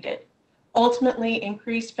is needed. Ultimately,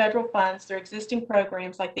 increased federal funds through existing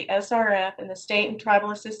programs like the SRF and the state and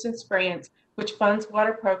tribal assistance grants, which funds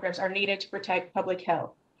water programs, are needed to protect public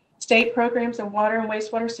health. State programs and water and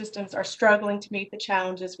wastewater systems are struggling to meet the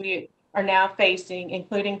challenges we are now facing,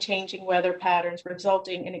 including changing weather patterns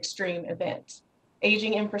resulting in extreme events,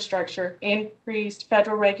 aging infrastructure, increased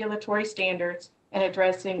federal regulatory standards, and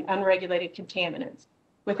addressing unregulated contaminants.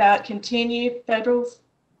 Without continued federal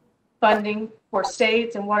funding for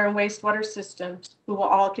states and water and wastewater systems, we will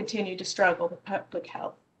all continue to struggle with public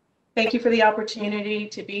health. Thank you for the opportunity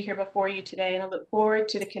to be here before you today, and I look forward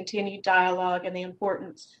to the continued dialogue and the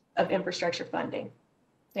importance of infrastructure funding.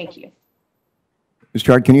 Thank you. Ms.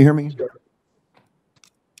 Chard, can you hear me?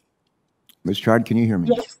 Ms. Chard, can you hear me?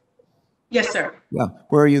 Yes. Yes, sir. Yeah.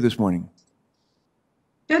 Where are you this morning?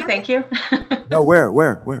 Good, thank you. No, where?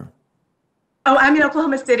 Oh, I'm in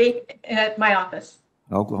Oklahoma City at my office.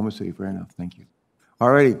 Oklahoma City, fair enough. Thank you.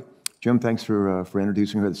 All righty. Jim, thanks for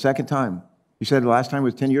introducing her. The second time. You said the last time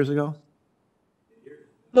was 10 years ago?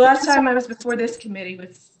 The last time I was before this committee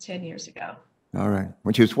was 10 years ago. All right.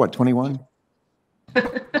 When she was what, 21?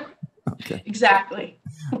 Okay. Exactly.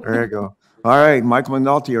 There you go. All right. Michael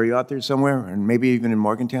McNulty, are you out there somewhere? And maybe even in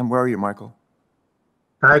Morgantown? Where are you, Michael?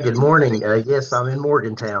 Hi, good morning. Yes, I'm in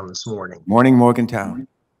Morgantown this morning. Morning, Morgantown.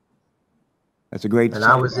 That's a great And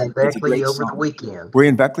song. I was in Beckley over the weekend. Were you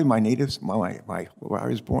in Beckley? My natives, where I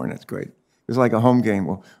was born. That's great. It's like a home game.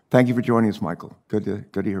 Well, thank you for joining us, Michael. Good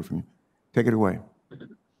to hear from you. Take it away.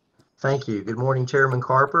 Thank you. Good morning, Chairman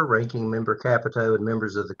Carper, Ranking Member Capito, and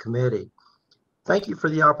members of the committee. Thank you for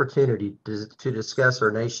the opportunity to discuss our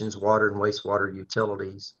nation's water and wastewater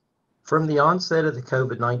utilities. From the onset of the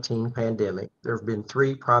COVID-19 pandemic, there have been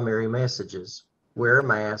three primary messages: wear a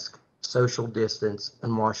mask, social distance,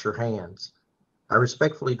 and wash your hands. I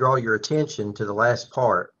respectfully draw your attention to the last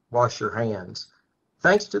part, wash your hands.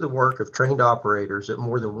 Thanks to the work of trained operators at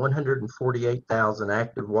more than 148,000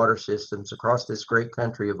 active water systems across this great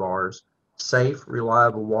country of ours, safe,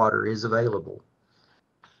 reliable water is available.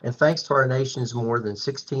 And thanks to our nation's more than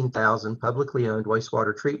 16,000 publicly owned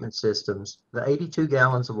wastewater treatment systems, the 82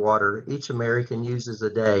 gallons of water each American uses a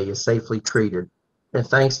day is safely treated. And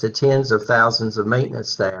thanks to tens of thousands of maintenance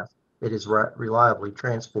staff, it is reliably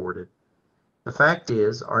transported. The fact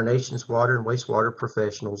is, our nation's water and wastewater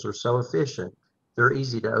professionals are so efficient, they're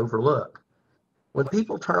easy to overlook. When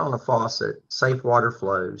people turn on a faucet, safe water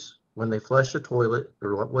flows. When they flush a toilet,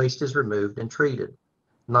 their waste is removed and treated.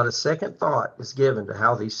 Not a second thought is given to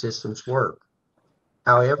how these systems work.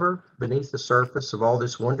 However, beneath the surface of all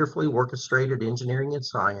this wonderfully orchestrated engineering and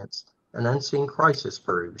science, an unseen crisis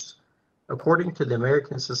brews. According to the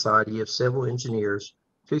American Society of Civil Engineers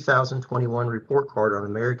 2021 report card on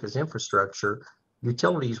America's infrastructure,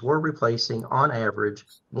 utilities were replacing, on average,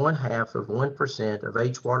 0.5% of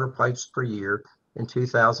aged water pipes per year in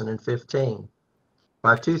 2015.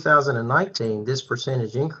 By 2019, this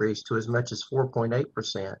percentage increased to as much as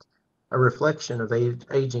 4.8%, a reflection of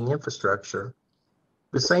aging infrastructure.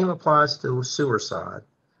 The same applies to the sewer side.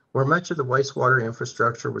 where much of the wastewater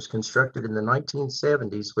infrastructure was constructed in the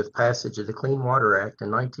 1970s with passage of the Clean Water Act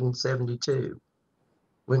in 1972.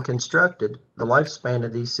 When constructed, the lifespan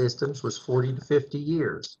of these systems was 40 to 50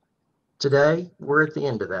 years. Today, we're at the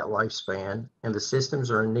end of that lifespan, and the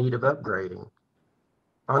systems are in need of upgrading.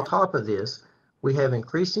 On top of this, we have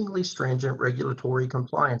increasingly stringent regulatory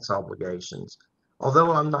compliance obligations.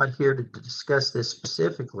 Although I'm not here to discuss this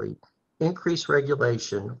specifically, increased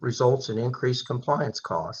regulation results in increased compliance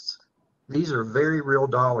costs. These are very real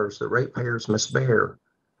dollars that ratepayers must bear.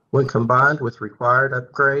 When combined with required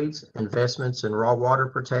upgrades, investments in raw water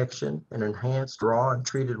protection, and enhanced raw and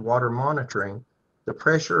treated water monitoring, the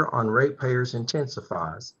pressure on ratepayers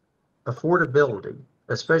intensifies. Affordability,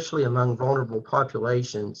 especially among vulnerable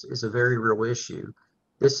populations, is a very real issue.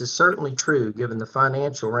 This is certainly true given the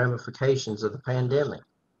financial ramifications of the pandemic.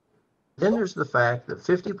 Then there's the fact that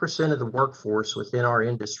 50% of the workforce within our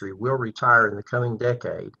industry will retire in the coming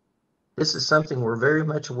decade. This is something we're very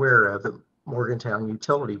much aware of at Morgantown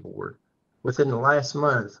Utility Board. Within the last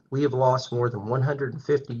month, we have lost more than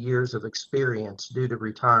 150 years of experience due to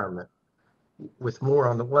retirement, with more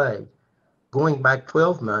on the way. Going back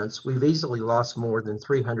 12 months, we've easily lost more than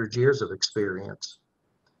 300 years of experience.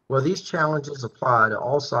 While these challenges apply to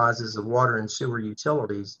all sizes of water and sewer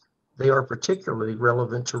utilities, they are particularly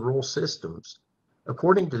relevant to rural systems.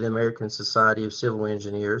 According to the American Society of Civil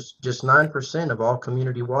Engineers, just 9% of all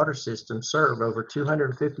community water systems serve over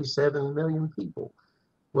 257 million people,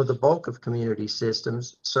 while the bulk of community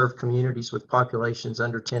systems serve communities with populations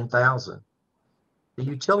under 10,000. The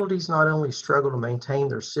utilities not only struggle to maintain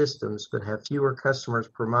their systems, but have fewer customers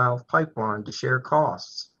per mile of pipeline to share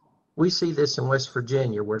costs. We see this in West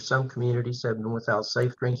Virginia, where some communities have been without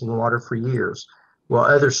safe drinking water for years, while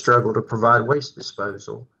others struggle to provide waste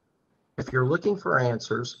disposal. If you're looking for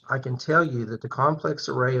answers, I can tell you that the complex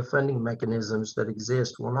array of funding mechanisms that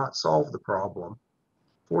exist will not solve the problem.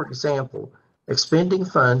 For example, expending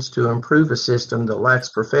funds to improve a system that lacks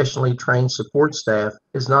professionally trained support staff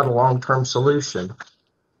is not a long-term solution.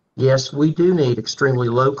 Yes, we do need extremely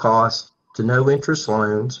low cost to no interest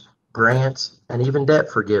loans, grants, and even debt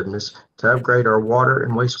forgiveness to upgrade our water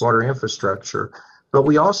and wastewater infrastructure, but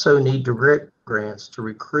we also need direct grants to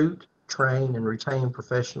recruit, train, and retain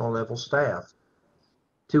professional level staff.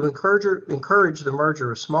 To encourage the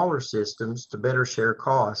merger of smaller systems to better share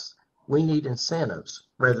costs, we need incentives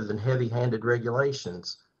rather than heavy-handed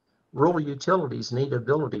regulations. Rural utilities need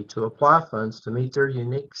ability to apply funds to meet their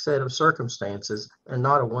unique set of circumstances and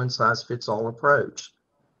not a one-size-fits-all approach.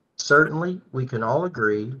 Certainly, we can all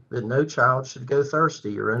agree that no child should go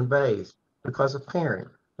thirsty or unbathed because a parent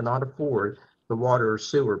cannot afford the water or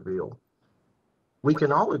sewer bill. We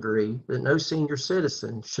can all agree that no senior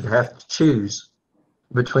citizen should have to choose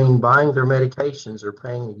between buying their medications or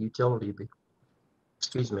paying a utility bill.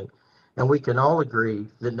 And we can all agree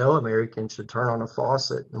that no American should turn on a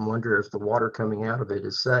faucet and wonder if the water coming out of it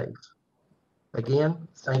is safe. Again,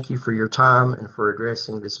 thank you for your time and for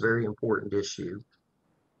addressing this very important issue.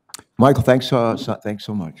 Michael, thanks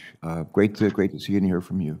so much. Great to see and hear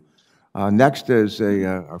from you. Next is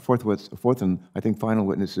our fourth and I think final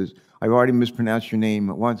witnesses. I've already mispronounced your name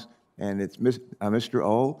once, and it's Mr.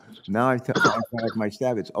 O. Now I like my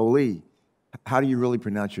staff. It's Oli. How do you really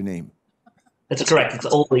pronounce your name? That's correct. It's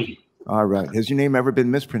Oli. All right. Has your name ever been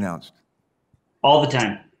mispronounced? All the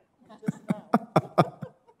time.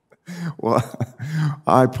 Well,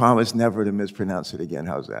 I promise never to mispronounce it again.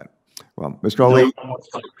 How's that? Well, Mr. Oli,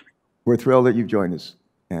 we're thrilled that you've joined us,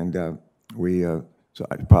 and so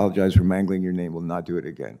I apologize for mangling your name. We'll not do it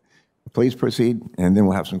again. Please proceed, and then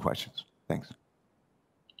we'll have some questions. Thanks.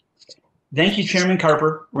 Thank you, Chairman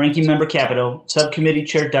Carper, Ranking Member Capito, Subcommittee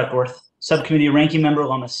Chair Duckworth, Subcommittee Ranking Member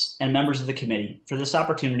Lummis, and members of the committee for this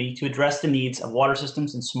opportunity to address the needs of water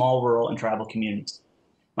systems in small, rural, and tribal communities.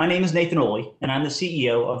 My name is Nathan Oli, and I'm the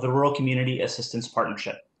CEO of the Rural Community Assistance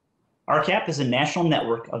Partnership. RCAP is a national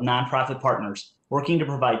network of nonprofit partners working to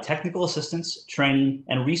provide technical assistance, training,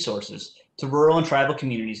 and resources to rural and tribal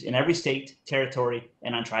communities in every state, territory,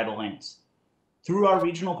 and on tribal lands. Through our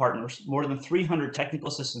regional partners, more than 300 technical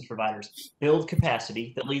assistance providers build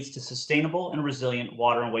capacity that leads to sustainable and resilient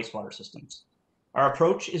water and wastewater systems. Our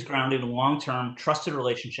approach is grounded in long-term, trusted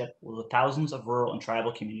relationship with the thousands of rural and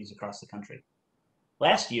tribal communities across the country.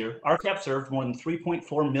 Last year, RCAP served more than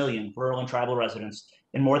 3.4 million rural and tribal residents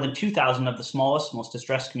in more than 2,000 of the smallest, most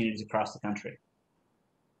distressed communities across the country.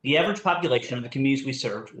 The average population of the communities we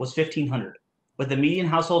served was 1,500, with a median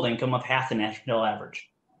household income of half the national average.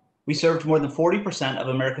 We served more than 40% of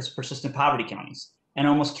America's persistent poverty counties and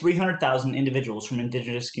almost 300,000 individuals from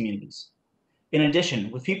indigenous communities. In addition,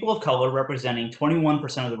 with people of color representing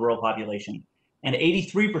 21% of the rural population, and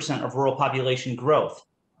 83% of rural population growth,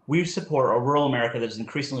 we support a rural America that is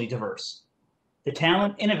increasingly diverse. The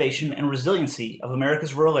talent, innovation, and resiliency of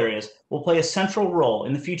America's rural areas will play a central role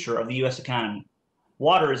in the future of the U.S. economy.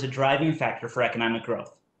 Water is a driving factor for economic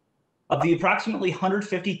growth. Of the approximately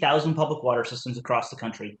 150,000 public water systems across the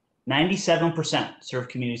country, 97% serve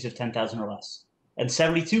communities of 10,000 or less, and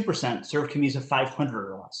 72% serve communities of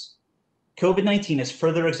 500 or less. COVID-19 has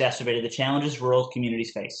further exacerbated the challenges rural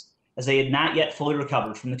communities face, as they had not yet fully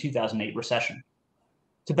recovered from the 2008 recession.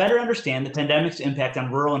 To better understand the pandemic's impact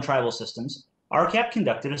on rural and tribal systems, RCAP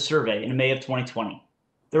conducted a survey in May of 2020.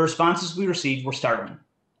 The responses we received were startling.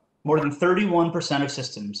 More than 31% of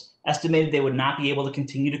systems estimated they would not be able to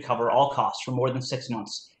continue to cover all costs for more than 6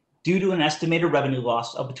 months due to an estimated revenue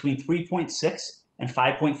loss of between $3.6 and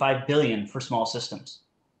 $5.5 billion for small systems.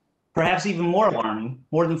 Perhaps even more alarming,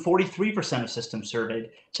 more than 43% of systems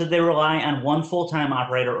surveyed said they rely on one full-time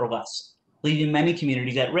operator or less, leaving many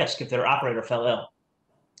communities at risk if their operator fell ill.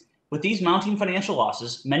 With these mounting financial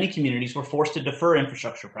losses, many communities were forced to defer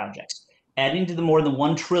infrastructure projects, adding to the more than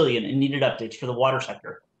 $1 trillion in needed updates for the water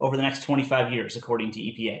sector over the next 25 years, according to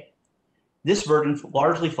EPA. This burden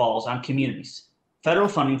largely falls on communities. Federal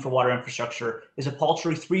funding for water infrastructure is a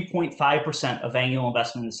paltry 3.5% of annual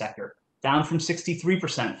investment in the sector, down from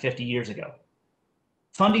 63% 50 years ago.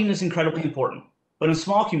 Funding is incredibly important, but in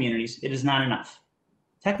small communities, it is not enough.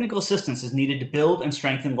 Technical assistance is needed to build and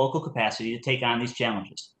strengthen local capacity to take on these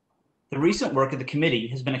challenges. The recent work of the committee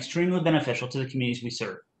has been extremely beneficial to the communities we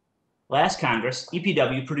serve. Last Congress,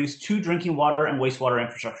 EPW produced 2 drinking water and wastewater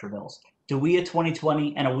infrastructure bills, DWIA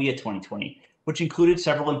 2020 and AWIA 2020, which included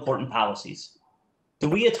several important policies.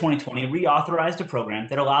 DWIA 2020 reauthorized a program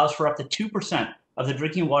that allows for up to 2% of the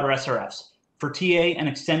drinking water SRFs for TA and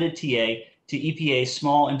extended TA to EPA's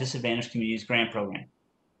Small and Disadvantaged Communities Grant Program.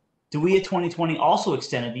 DWIA 2020 also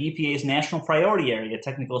extended the EPA's National Priority Area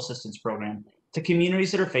Technical Assistance Program to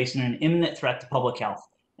communities that are facing an imminent threat to public health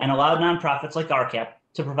and allowed nonprofits like RCAP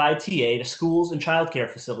to provide TA to schools and child care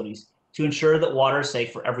facilities to ensure that water is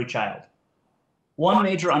safe for every child. One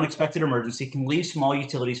major unexpected emergency can leave small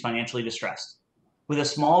utilities financially distressed. With a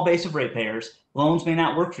small base of ratepayers, loans may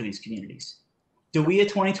not work for these communities. DWIA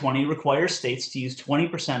 2020 requires states to use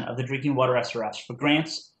 20% of the drinking water SRFs for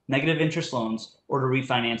grants, negative interest loans, or to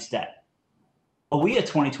refinance debt. AWIA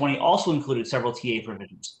 2020 also included several TA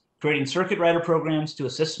provisions, creating circuit rider programs to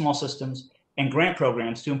assist small systems and grant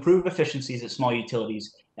programs to improve efficiencies at small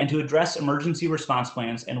utilities and to address emergency response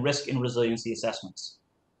plans and risk and resiliency assessments.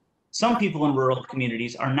 Some people in rural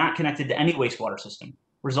communities are not connected to any wastewater system,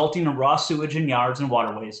 resulting in raw sewage in yards and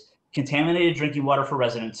waterways, contaminated drinking water for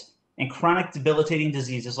residents, and chronic debilitating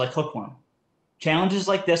diseases like hookworm. Challenges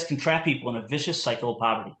like this can trap people in a vicious cycle of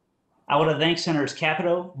poverty. I want to thank Senators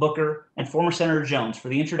Capito, Booker, and former Senator Jones for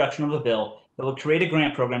the introduction of a bill that will create a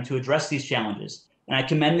grant program to address these challenges, and I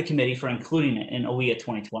commend the committee for including it in AWIA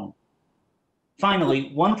 2020.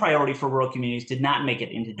 Finally, one priority for rural communities did not make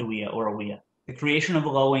it into DWIA or AWIA, the creation of a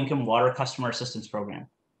low-income water customer assistance program.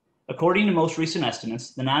 According to most recent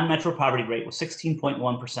estimates, the non-metro poverty rate was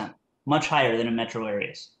 16.1%, much higher than in metro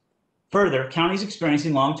areas. Further, counties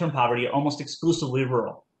experiencing long-term poverty are almost exclusively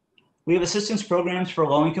rural. We have assistance programs for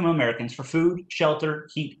low-income Americans for food, shelter,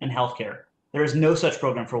 heat, and healthcare. There is no such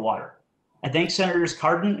program for water. I thank Senators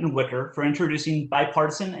Cardin and Wicker for introducing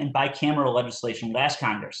bipartisan and bicameral legislation last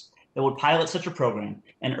Congress that would pilot such a program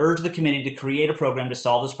and urge the committee to create a program to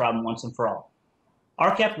solve this problem once and for all.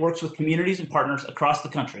 RCAP works with communities and partners across the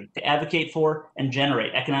country to advocate for and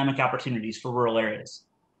generate economic opportunities for rural areas.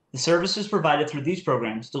 The services provided through these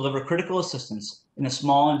programs deliver critical assistance in the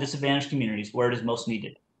small and disadvantaged communities where it is most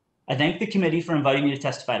needed. I thank the committee for inviting me to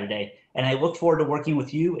testify today, and I look forward to working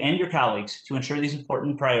with you and your colleagues to ensure these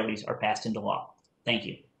important priorities are passed into law. Thank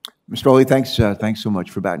you. Mr. Oley, thanks so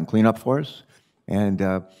much for batting cleanup for us. And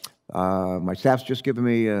my staff's just given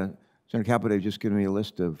me, Senator Capito just given me a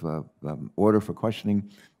list of order for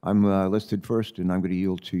questioning. I'm listed first, and I'm going to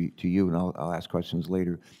yield to you, and I'll ask questions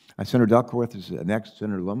later. Senator Duckworth is next.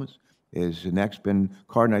 Senator Lummis is next. Ben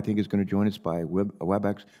Cardin, I think, is going to join us by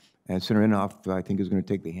WebEx. And Senator Inhofe, I think, is going to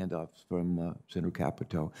take the handoff from Senator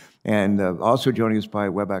Capito. And also joining us by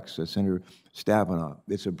WebEx, Senator Stabenow.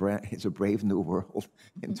 It's a brave new world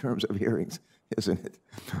in terms of hearings, isn't it?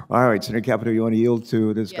 All right, Senator Capito, you want to yield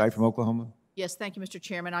to this guy from Oklahoma? Yes, thank you, Mr.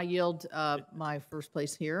 Chairman. I yield my first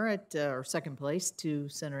place here or second place to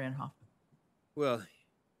Senator Inhofe. Well,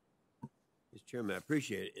 Mr. Chairman, I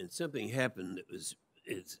appreciate it. And something happened that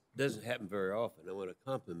it doesn't happen very often. I want to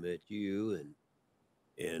compliment you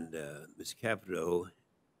and Ms. Capito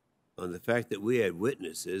on the fact that we had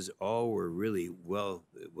witnesses. All were really well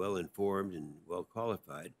informed and well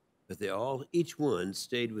qualified, but each one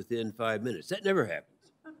stayed within 5 minutes. That never happens.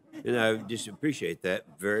 And I just appreciate that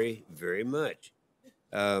very, very much.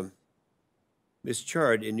 Ms.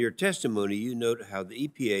 Chard, in your testimony, you note how the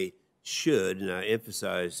EPA should, and I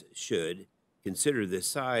emphasize should, consider the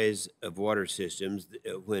size of water systems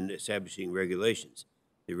when establishing regulations.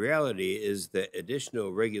 The reality is that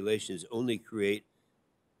additional regulations only create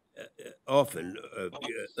often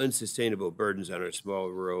unsustainable burdens on our small,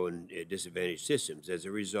 rural, and disadvantaged systems as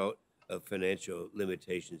a result of financial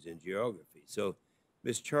limitations in geography. So,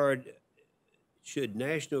 Ms. Chard, should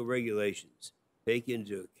national regulations take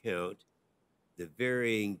into account the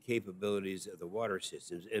varying capabilities of the water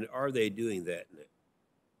systems, and are they doing that now?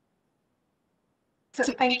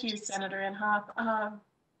 So thank you, Senator Inhofe.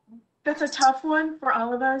 That's a tough one for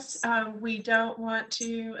all of us. We don't want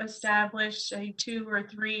to establish a 2 or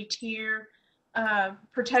 3 tier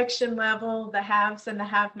protection level, the haves and the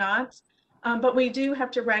have-nots. But we do have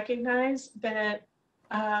to recognize that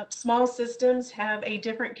small systems have a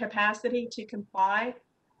different capacity to comply.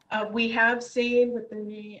 We have seen with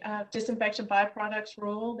the disinfection byproducts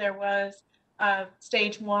rule, there was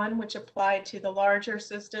stage 1, which applied to the larger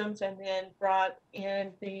systems and then brought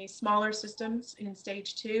in the smaller systems in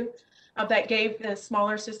stage 2. That gave the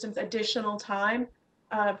smaller systems additional time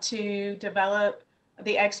to develop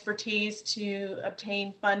the expertise to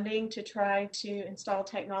obtain funding to try to install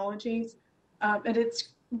technologies. And it's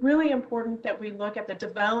really important that we look at the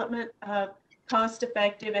development of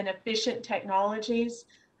cost-effective and efficient technologies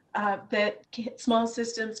that small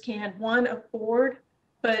systems can, 1, afford,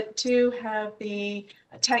 but 2, have the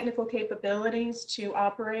technical capabilities to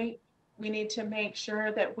operate. We need to make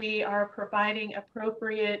sure that we are providing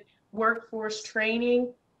appropriate workforce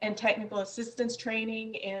training and technical assistance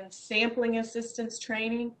training and sampling assistance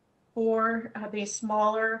training for these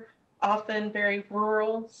smaller, often very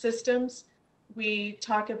rural systems. We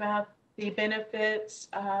talk about the benefits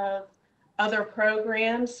of other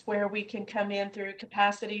programs where we can come in through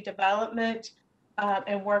capacity development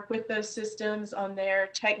and work with those systems on their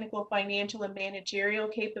technical, financial, and managerial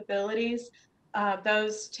capabilities.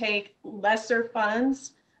 Those take lesser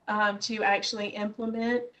funds to actually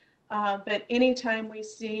implement. But anytime we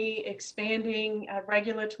see expanding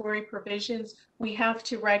regulatory provisions, we have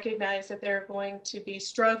to recognize that there are going to be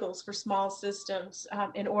struggles for small systems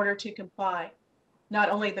in order to comply. Not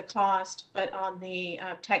only the cost, but on the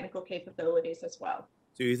technical capabilities as well.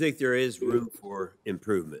 So you think there is room for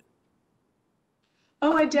improvement?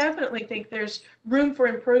 Oh, I definitely think there's room for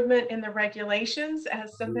improvement in the regulations.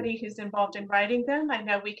 As somebody who's involved in writing them, I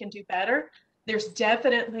know we can do better. There's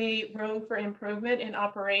definitely room for improvement in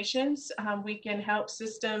operations. We can help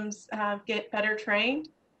systems get better trained.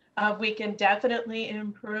 We can definitely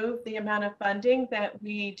improve the amount of funding that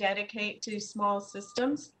we dedicate to small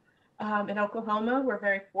systems. In Oklahoma, we're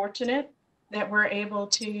very fortunate that we're able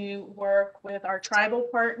to work with our tribal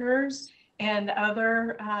partners and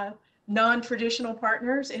other non-traditional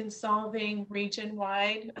partners in solving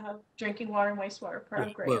region-wide drinking water and wastewater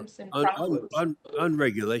programs and problems. On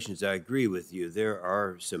regulations, I agree with you. There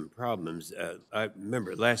are some problems. I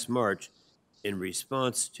remember last March, in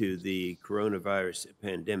response to the coronavirus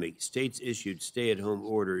pandemic, states issued stay-at-home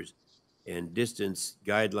orders and distance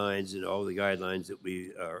guidelines and all the guidelines that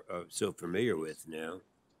we are so familiar with now.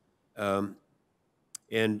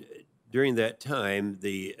 And during that time,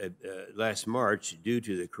 last March, due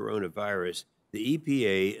to the coronavirus, the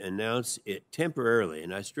EPA announced it temporarily,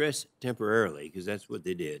 and I stress temporarily because that's what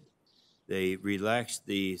they did. They relaxed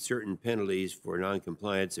the certain penalties for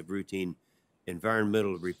noncompliance of routine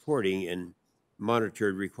environmental reporting and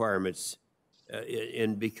monitored requirements.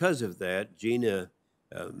 And because of that, Gina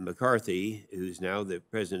McCarthy, who's now the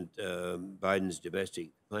President Biden's domestic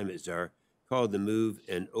climate czar, called the move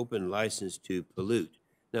an open license to pollute.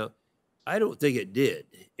 Now, I don't think it did,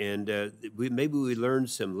 and maybe we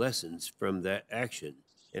learned some lessons from that action.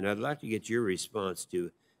 And I'd like to get your response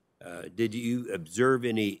to, did you observe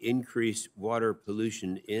any increased water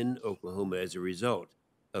pollution in Oklahoma as a result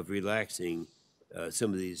of relaxing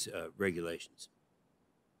some of these regulations?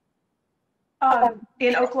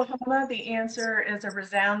 In Oklahoma, the answer is a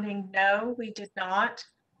resounding no, we did not.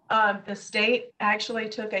 The state actually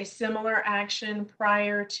took a similar action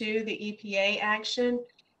prior to the EPA action.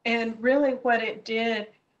 And really what it did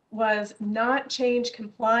was not change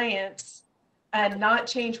compliance and not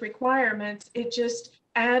change requirements. It just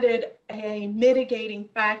added a mitigating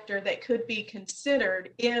factor that could be considered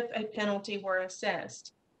if a penalty were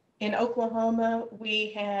assessed. In Oklahoma,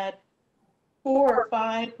 we had 4 or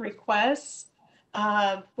 5 requests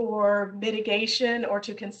for mitigation or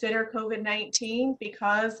to consider COVID-19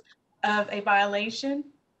 because of a violation.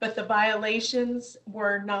 but the violations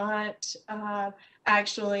were not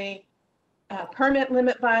actually permit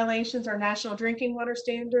limit violations or national drinking water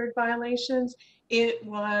standard violations. It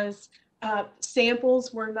was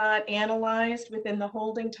samples were not analyzed within the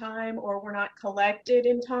holding time or were not collected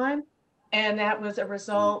in time. And that was a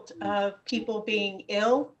result of people being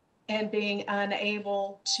ill and being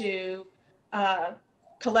unable to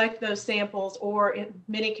collect those samples, or in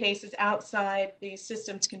many cases outside the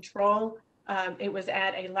system's control. It was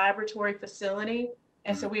at a laboratory facility.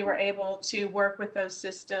 And so we were able to work with those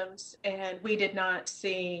systems, and we did not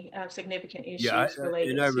see significant issues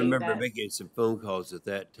related and I to remember that. making some phone calls at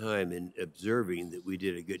that time and observing that we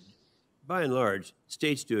did a good, by and large,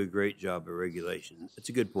 states do a great job of regulation. That's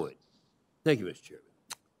a good point. Thank you, Mr. Chairman.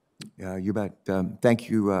 Yeah, you bet. Thank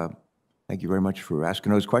you. Thank you very much for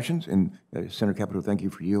asking those questions. And Senator Capito, thank you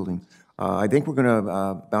for yielding. I think we're going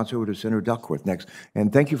to bounce over to Senator Duckworth next.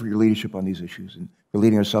 And thank you for your leadership on these issues and for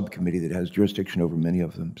leading a subcommittee that has jurisdiction over many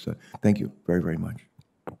of them. So thank you very, very much.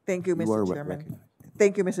 Thank you, You are Mr. Chairman. recognized.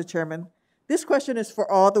 Thank you, Mr. Chairman. This question is for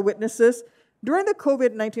all the witnesses. During the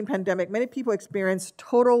COVID-19 pandemic, many people experienced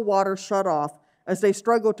total water shutoff as they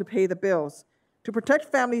struggled to pay the bills. To protect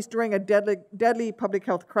families during a deadly public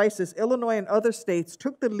health crisis, Illinois and other states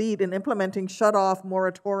took the lead in implementing shutoff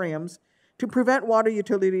moratoriums to prevent water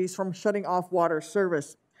utilities from shutting off water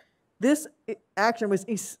service. This action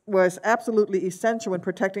was absolutely essential in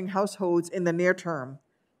protecting households in the near term.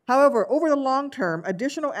 However, over the long term,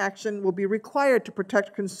 additional action will be required to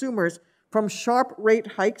protect consumers from sharp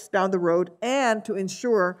rate hikes down the road and to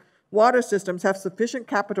ensure water systems have sufficient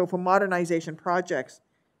capital for modernization projects.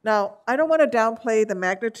 Now, I don't want to downplay the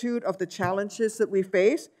magnitude of the challenges that we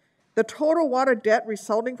face. The total water debt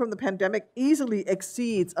resulting from the pandemic easily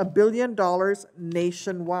exceeds $1 billion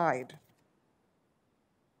nationwide.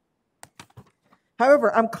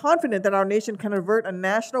 However, I'm confident that our nation can avert a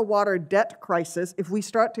national water debt crisis if we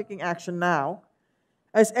start taking action now.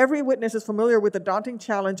 As every witness is familiar with the daunting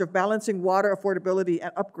challenge of balancing water affordability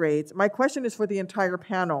and upgrades, my question is for the entire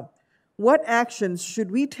panel. What actions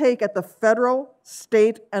should we take at the federal,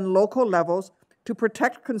 state, and local levels to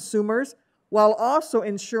protect consumers while also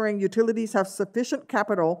ensuring utilities have sufficient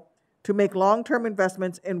capital to make long-term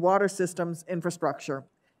investments in water systems infrastructure?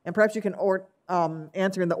 And perhaps you can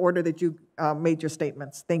answer in the order that you made your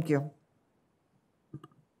statements. Thank you.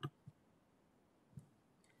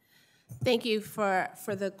 Thank you for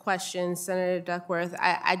the question, Senator Duckworth.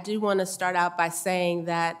 I do want to start out by saying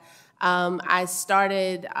that I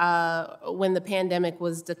started when the pandemic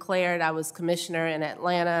was declared. I was commissioner in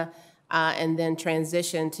Atlanta and then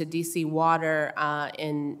transitioned to DC Water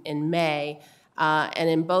in May. And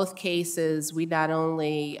in both cases, we not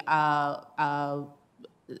only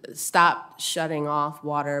stopped shutting off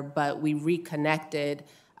water, but we reconnected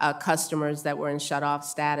customers that were in shut-off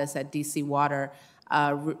status at DC Water,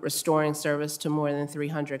 restoring service to more than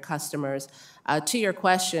 300 customers. To your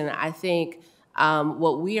question, I think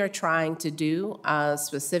what we are trying to do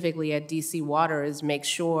specifically at DC Water is make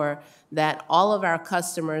sure that all of our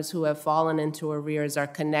customers who have fallen into arrears are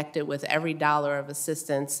connected with every dollar of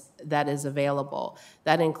assistance that is available.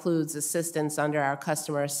 That includes assistance under our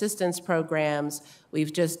customer assistance programs.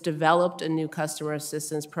 We've just developed a new customer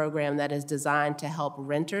assistance program that is designed to help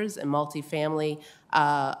renters and multifamily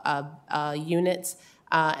units,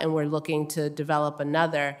 and we're looking to develop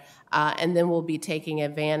another. And then we'll be taking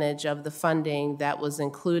advantage of the funding that was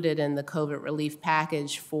included in the COVID relief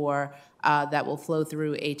package for that will flow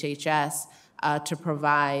through HHS to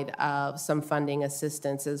provide some funding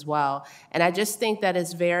assistance as well. And I just think that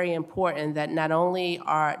it's very important that not only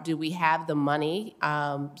do we have the money,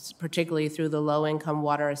 particularly through the Low-Income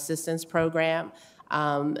Water Assistance Program,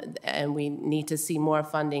 and we need to see more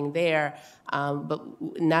funding there. But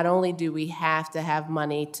not only do we have to have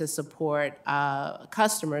money to support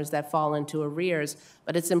customers that fall into arrears,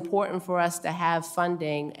 but it's important for us to have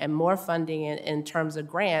funding and more funding in terms of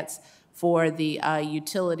grants for the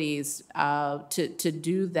utilities to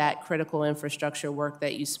do that critical infrastructure work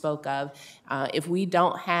that you spoke of. If we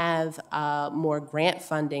don't have more grant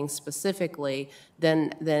funding specifically,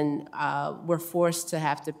 then we're forced to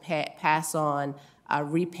have to pass on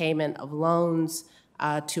repayment of loans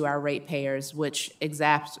to our ratepayers, which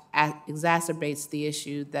exacerbates the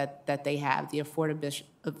issue that they have, the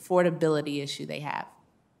affordability issue they have.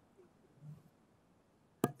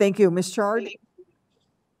 Thank you. Ms. Chard?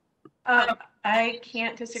 I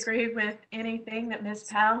can't disagree with anything that Ms.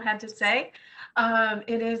 Powell had to say.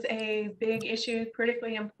 It is a big issue,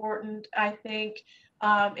 critically important. I think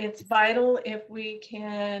it's vital if we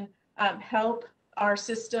can help our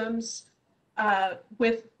systems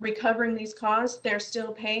with recovering these costs. They're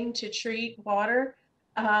still paying to treat water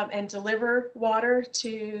and deliver water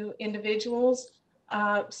to individuals.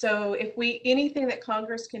 So if anything that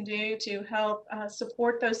Congress can do to help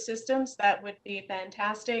support those systems, that would be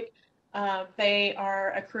fantastic. They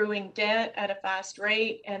are accruing debt at a fast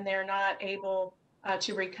rate, and they're not able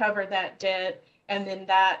to recover that debt. And then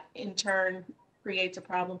that in turn creates a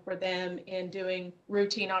problem for them in doing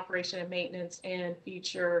routine operation and maintenance and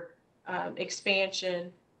future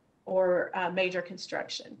expansion or major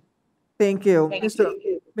construction. Thank you. Thank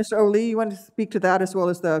Mr. O'Lee, you want to speak to that as well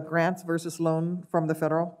as the grants versus loan from the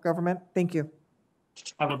federal government? Thank you.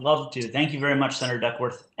 I would love to. Thank you very much, Senator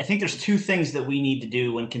Duckworth. I think there's two things that we need to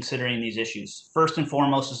do when considering these issues. First and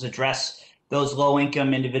foremost is address those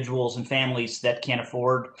low-income individuals and families that can't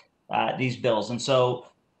afford these bills. And so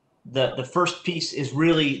the first piece is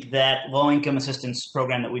really that low-income assistance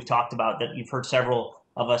program that we've talked about, that you've heard several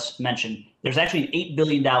of us mention. There's actually an $8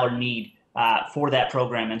 billion need for that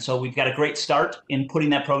program. And so we've got a great start in putting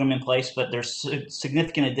that program in place, but there's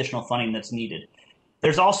significant additional funding that's needed.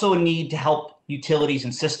 There's also a need to help utilities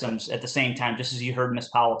and systems at the same time, just as you heard Ms.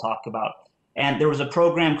 Powell talk about. And there was a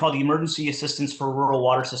program called the Emergency Assistance for Rural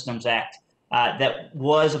Water Systems Act that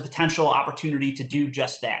was a potential opportunity to do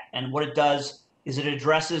just that. And what it does is it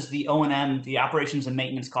addresses the O&M, the operations and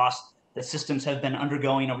maintenance costs that systems have been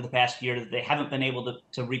undergoing over the past year that they haven't been able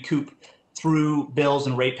to recoup through bills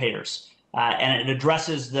and ratepayers. And it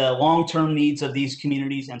addresses the long-term needs of these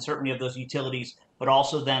communities and certainly of those utilities, but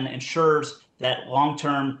also then ensures that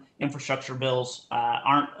long-term infrastructure bills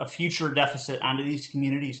aren't a future deficit onto these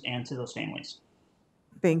communities and to those families.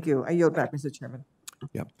 Thank you. I yield back, Mr. Chairman.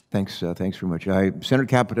 Yep. Thanks. Thanks very much. Senator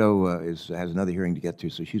Capito has another hearing to get to,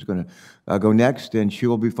 so she's going to go next, and she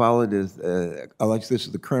will be followed as like this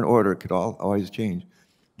is the current order. It could always change.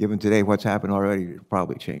 Given today what's happened already, it'll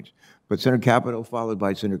probably change. But Senator Capito, followed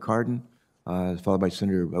by Senator Cardin, followed by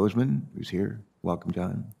Senator Bozeman, who's here. Welcome,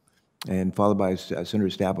 John. And followed by Senator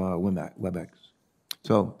Webex.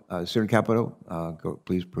 So, Senator Capito,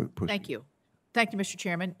 please proceed. Thank you. Thank you, Mr.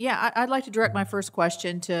 Chairman. Yeah, I'd like to direct my first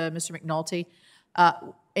question to Mr. McNulty.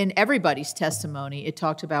 In everybody's testimony, it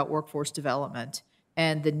talked about workforce development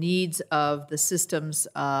and the needs of the systems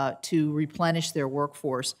to replenish their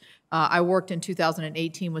workforce. I worked in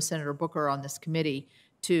 2018 with Senator Booker on this committee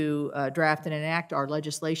to draft and enact our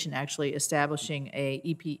legislation actually establishing a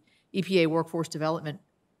EPA workforce development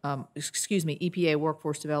EPA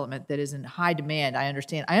workforce development that is in high demand. I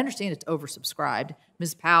understand it's oversubscribed.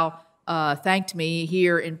 Ms. Powell thanked me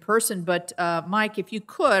here in person, but Mike, if you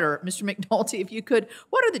could, or Mr. McNulty, if you could,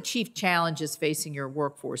 what are the chief challenges facing your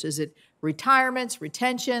workforce? Is it retirements,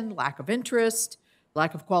 retention, lack of interest,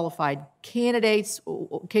 lack of qualified candidates?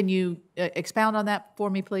 Can you expound on that for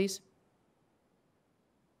me, please?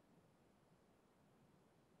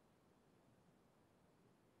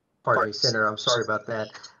 Pardon me, Senator, I'm sorry about that.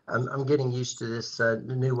 I'm getting used to this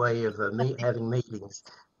new way of having meetings.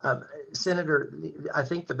 Senator, I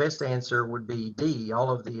think the best answer would be D,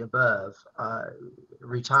 all of the above.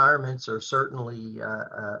 Retirements are certainly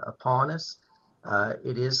upon us.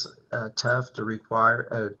 It is tough to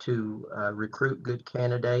recruit good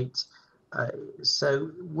candidates.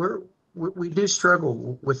 So we do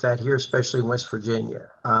struggle with that here, especially in West Virginia.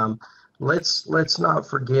 Let's not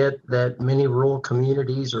forget that many rural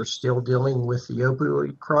communities are still dealing with the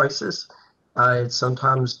opioid crisis. It's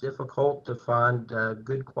sometimes difficult to find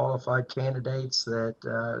good qualified candidates that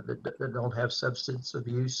don't have substance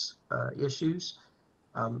abuse issues.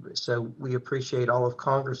 So we appreciate all of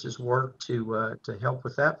Congress's work to help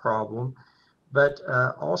with that problem. But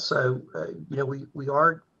also, we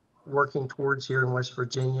are working towards here in West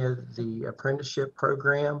Virginia the apprenticeship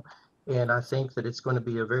program. And I think that it's going to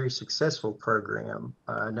be a very successful program.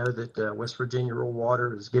 I know that West Virginia Rural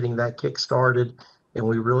Water is getting that kick-started, and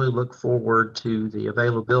we really look forward to the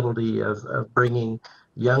availability of bringing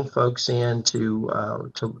young folks in to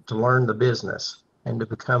learn the business and to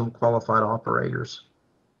become qualified operators.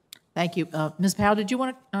 Thank you. Ms. Powell, did you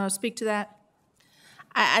want to speak to that?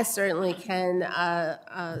 I certainly can,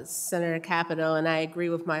 Senator Capito, and I agree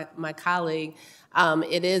with my colleague.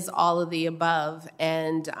 It is all of the above,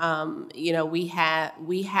 and we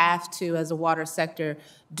have to, as a water sector,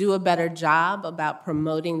 do a better job about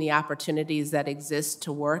promoting the opportunities that exist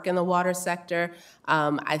to work in the water sector.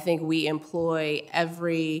 I think we employ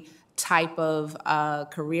every type of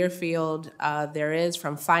career field there is,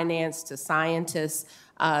 from finance to scientists.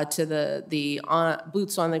 To the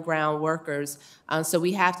boots on the ground workers. So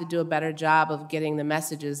we have to do a better job of getting the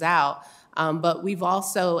messages out. But we've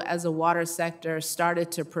also, as a water sector,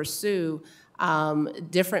 started to pursue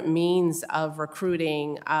different means of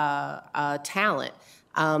recruiting talent.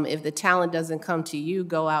 If the talent doesn't come to you,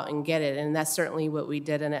 go out and get it. And that's certainly what we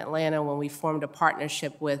did in Atlanta when we formed a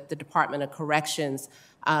partnership with the Department of Corrections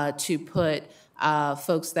to put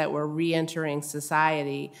folks that were reentering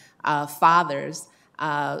society, fathers,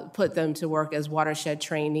 put them to work as watershed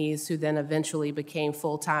trainees who then eventually became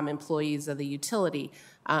full-time employees of the utility.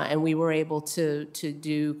 And we were able to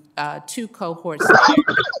do 2 cohorts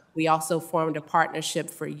there. We also formed a partnership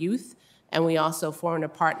for youth, and we also formed a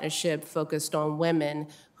partnership focused on women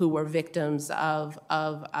who were victims of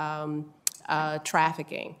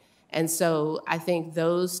trafficking. And so I think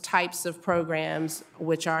those types of programs,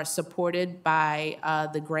 which are supported by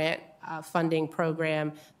the grant funding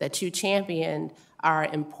program that you championed, are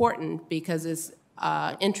important because it's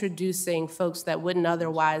introducing folks that wouldn't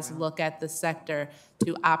otherwise look at the sector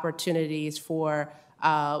to opportunities for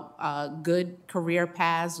good career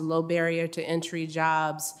paths, low barrier to entry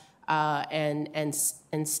jobs, and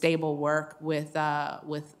stable work with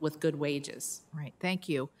good wages. Right, thank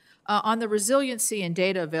you. On the resiliency and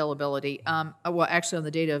data availability, well, actually on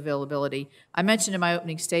the data availability, I mentioned in my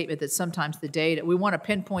opening statement that sometimes the data, we want to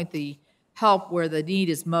pinpoint the help where the need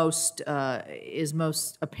is most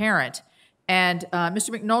apparent. And Mr.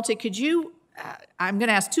 McNulty, could you, I'm going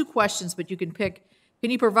to ask 2 questions, but you can pick, can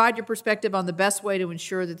you provide your perspective on the best way to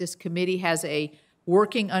ensure that this committee has a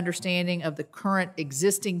working understanding of the current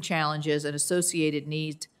existing challenges and associated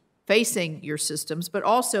needs facing your systems, but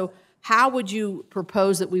also how would you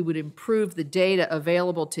propose that we would improve the data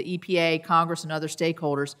available to EPA, Congress, and other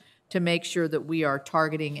stakeholders to make sure that we are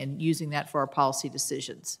targeting and using that for our policy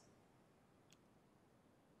decisions?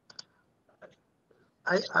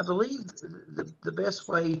 I believe the best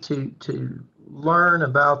way to learn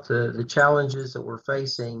about the challenges that we're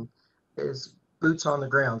facing is boots on the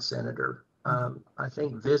ground, Senator. I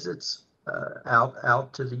think visits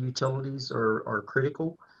out to the utilities are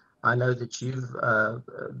critical. I know that you've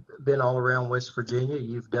been all around West Virginia.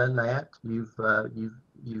 You've done that.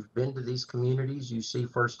 You've been to these communities. You see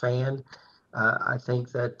firsthand. I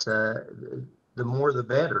think that the more the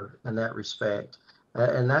better in that respect.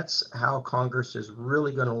 And that's how Congress is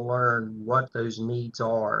really going to learn what those needs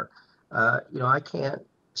are. I can't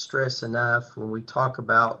stress enough when we talk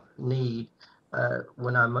about need,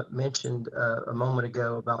 when I mentioned a moment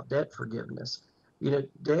ago about debt forgiveness.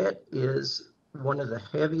 Debt is one of the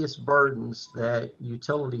heaviest burdens that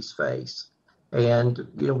utilities face. And,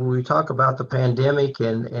 when we talk about the pandemic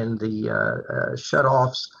and the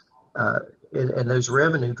shutoffs and those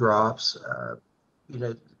revenue drops,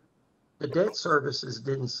 the debt services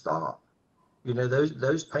didn't stop.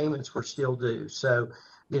 Those payments were still due. So,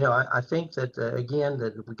 I think that, again,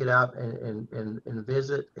 that we get out and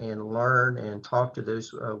visit and learn and talk to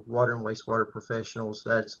those water and wastewater professionals.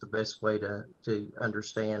 That's the best way to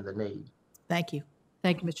understand the need. Thank you.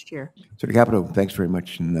 Thank you, Mr. Chair. Senator Capito, thanks very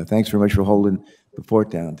much. And thanks very much for holding the fort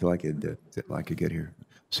down until I could get here.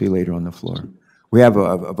 See you later on the floor. We have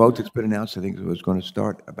a vote that's been announced. I think it was going to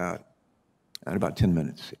start in about 10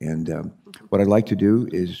 minutes. And what I'd like to do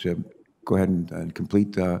is go ahead and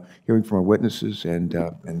complete hearing from our witnesses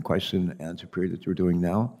and question and answer period that we're doing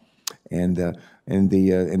now. And in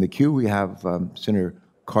the queue, we have Senator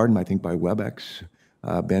Cardin, I think by WebEx.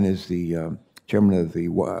 Ben is the chairman of the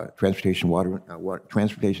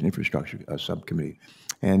Transportation Infrastructure Subcommittee.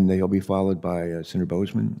 And he'll be followed by Senator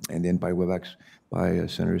Bozeman, and then by WebEx by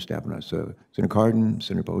Senator Stabenow. So Senator Cardin,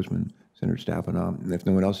 Senator Bozeman, Senator Stabenow. And if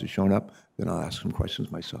no one else has shown up, then I'll ask some questions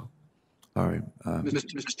myself. All right.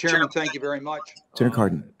 Mr. Chairman, thank you very much. Senator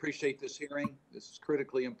Cardin. Appreciate this hearing. This is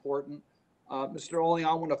critically important. Mr. Olling,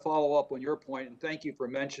 I want to follow up on your point, and thank you for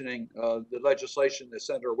mentioning the legislation that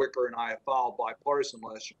Senator Wicker and I have filed, bipartisan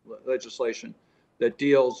legislation that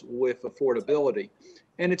deals with affordability.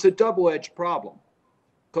 And it's a double-edged problem,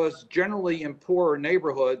 because generally in poorer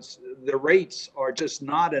neighborhoods, the rates are just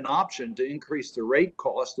not an option to increase the rate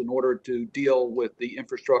cost in order to deal with the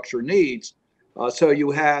infrastructure needs. So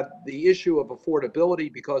you have the issue of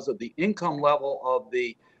affordability because of the income level of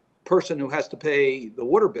the person who has to pay the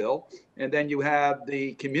water bill, and then you have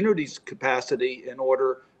the community's capacity in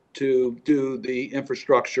order to do the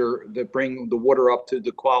infrastructure that bring the water up to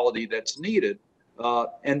the quality that's needed.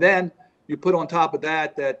 And then you put on top of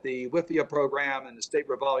that the WIFIA program and the state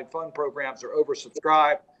revolving fund programs are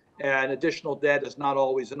oversubscribed, and additional debt is not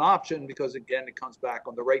always an option because, again, it comes back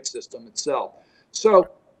on the rate system itself.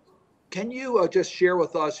 So can you just share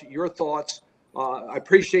with us your thoughts? I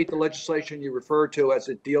appreciate the legislation you referred to as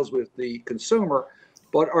it deals with the consumer,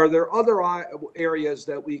 but are there other areas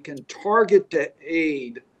that we can target to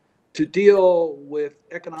aid to deal with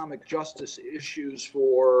economic justice issues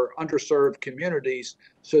for underserved communities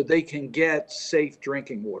so they can get safe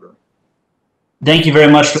drinking water? Thank you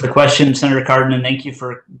very much for the question, Senator Cardin, and thank you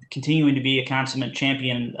for continuing to be a consummate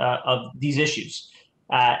champion of these issues.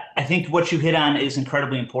 I think what you hit on is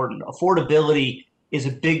incredibly important. Affordability is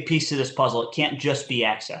a big piece of this puzzle. It can't just be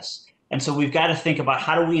access. And so we've got to think about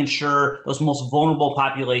how do we ensure those most vulnerable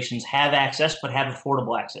populations have access, but have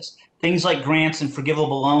affordable access. Things like grants and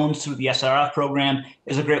forgivable loans through the SRF program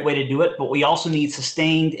is a great way to do it, but we also need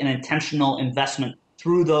sustained and intentional investment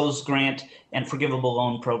through those grant and forgivable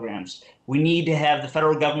loan programs. We need to have the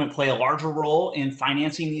federal government play a larger role in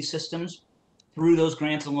financing these systems through those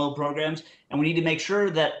grants and loan programs. And we need to make sure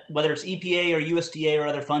that whether it's EPA or USDA or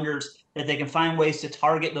other funders, that they can find ways to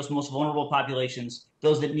target those most vulnerable populations,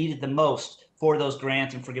 those that need it the most, for those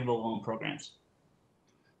grants and forgivable loan programs.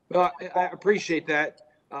 Well, I appreciate that.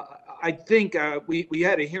 I think we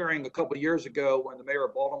had a hearing a couple of years ago when the mayor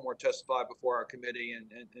of Baltimore testified before our committee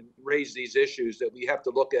and raised these issues that we have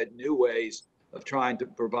to look at new ways of trying to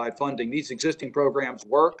provide funding. These existing programs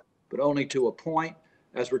work, but only to a point.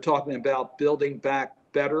 As we're talking about building back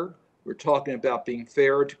better, we're talking about being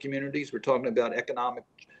fair to communities. We're talking about economic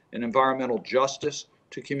and environmental justice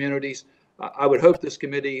to communities. I would hope this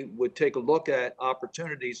committee would take a look at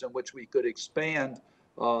opportunities in which we could expand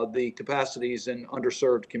the capacities in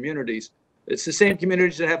underserved communities. It's the same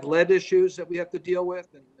communities that have lead issues that we have to deal with,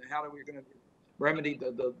 and how are we going to remedy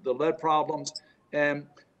the lead problems. And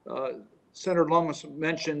Senator Lummis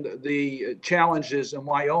mentioned the challenges in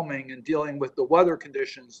Wyoming and dealing with the weather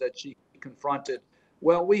conditions that she confronted.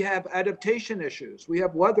 Well, we have adaptation issues. We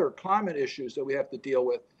have climate issues that we have to deal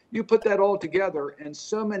with. You put that all together, and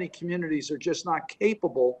so many communities are just not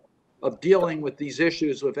capable of dealing with these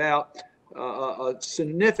issues without a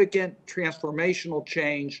significant transformational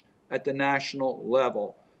change at the national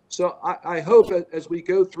level. So I hope as we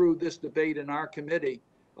go through this debate in our committee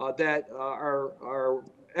that our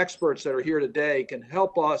experts that are here today can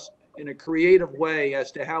help us in a creative way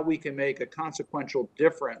as to how we can make a consequential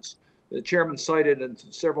difference. The chairman cited, and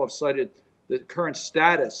several have cited, the current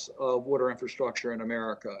status of water infrastructure in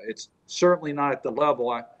America. It's certainly not at the level.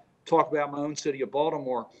 I talk about my own city of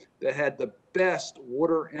Baltimore that had the best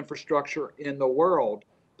water infrastructure in the world.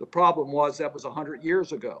 The problem was that was 100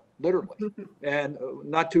 years ago, literally. And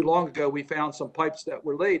not too long ago, we found some pipes that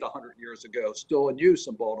were laid 100 years ago, still in use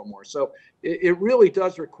in Baltimore. So it really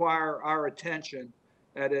does require our attention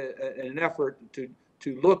at an effort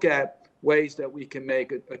to look at ways that we can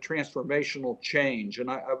make a transformational change. And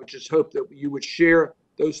I would just hope that you would share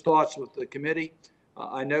those thoughts with the committee.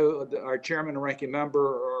 I know that our chairman and ranking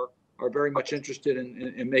member are very much interested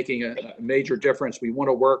in making a major difference. We want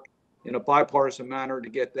to work in a bipartisan manner to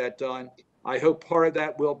get that done. I hope part of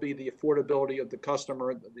that will be the affordability of the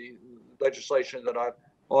customer, the legislation that I've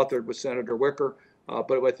authored with Senator Wicker.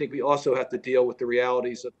 But I think we also have to deal with the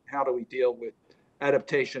realities of how do we deal with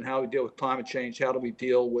adaptation, how do we deal with climate change, how do we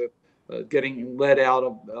deal with getting lead out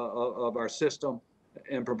of our system,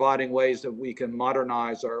 and providing ways that we can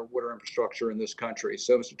modernize our water infrastructure in this country.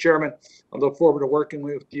 So, Mr. Chairman, I look forward to working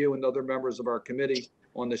with you and other members of our committee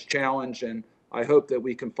on this challenge, and I hope that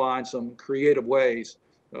we can find some creative ways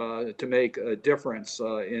to make a difference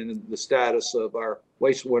in the status of our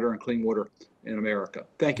wastewater and clean water in America.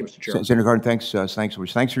 Thank you, Mr. Chairman. Senator Cardin,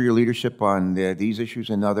 thanks for your leadership on these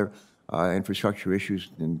issues and other infrastructure issues,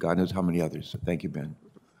 and God knows how many others. So thank you, Ben.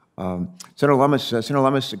 Senator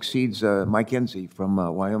Lummis succeeds Mike Enzi from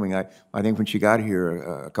Wyoming. I think when she got here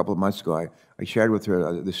a couple of months ago, I shared with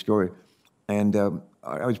her this story. And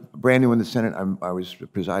I was brand new in the Senate. I was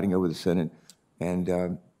presiding over the Senate.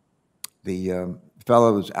 And the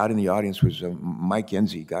fellow who was out in the audience was Mike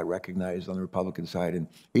Enzi, got recognized on the Republican side. And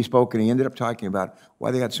he spoke, and he ended up talking about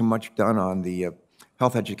why they got so much done on the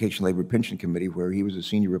Health, Education, Labor, Pension Committee, where he was a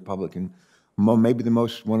senior Republican, maybe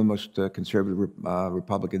one of the most conservative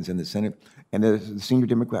Republicans in the Senate, and the senior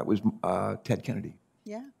Democrat was Ted Kennedy.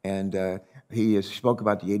 Yeah. And he spoke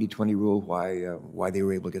about the 80-20 rule, why they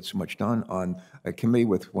were able to get so much done on a committee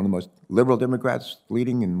with one of the most liberal Democrats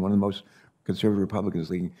leading and one of the most conservative Republicans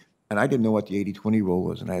leading. And I didn't know what the 80-20 rule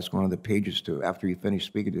was, and I asked one of the pages after he finished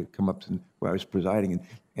speaking, to come up to where I was presiding,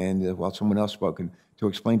 and while someone else spoke, and to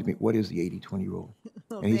explain to me, what is the 80-20 rule?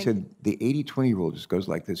 And he said, the 80-20 rule just goes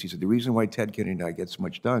like this. He said, the reason why Ted Kennedy and I get so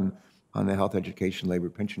much done on the Health, Education, Labor,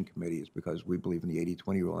 Pension Committee is because we believe in the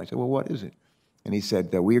 80-20 rule. And I said, well, what is it? And he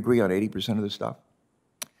said, we agree on 80% of the stuff.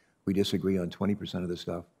 We disagree on 20% of the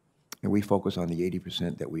stuff. And we focus on the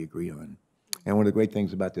 80% that we agree on. And one of the great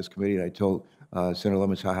things about this committee, and I told Senator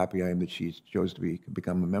Lummis how happy I am that she chose to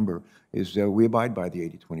become a member, is we abide by the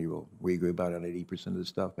 80-20 rule. We agree about on 80% of the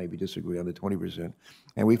stuff, maybe disagree on the 20%.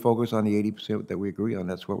 And we focus on the 80% that we agree on.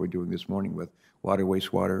 That's what we're doing this morning with water,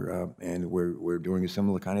 wastewater, and we're doing a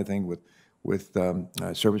similar kind of thing with with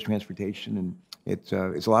service transportation, and it's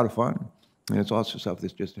a lot of fun. And it's also stuff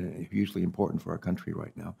that's just hugely important for our country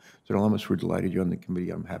right now. So, Lomas, we're delighted you're on the committee.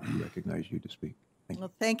 I'm happy to recognize you to speak.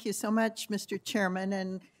 Well, thank you so much, Mr. Chairman.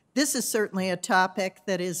 And this is certainly a topic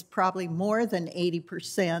that is probably more than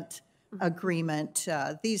 80% agreement.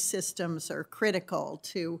 These systems are critical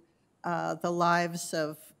to the lives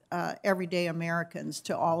of everyday Americans,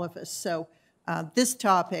 to all of us. So this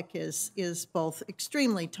topic is both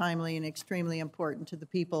extremely timely and extremely important to the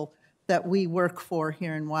people that we work for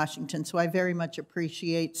here in Washington. So I very much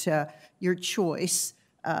appreciate your choice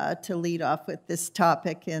to lead off with this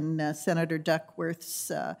topic, and Senator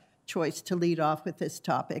Duckworth's choice to lead off with this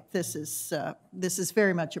topic. This is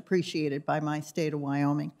very much appreciated by my state of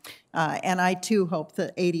Wyoming. And I too hope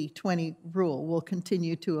the 80-20 rule will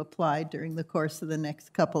continue to apply during the course of the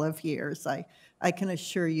next couple of years. I can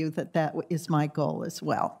assure you that that is my goal as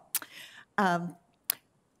well.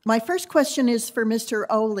 My first question is for Mr.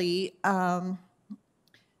 Oley. I'm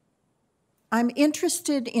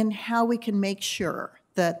interested in how we can make sure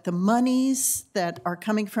that the monies that are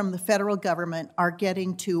coming from the federal government are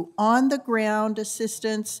getting to on-the-ground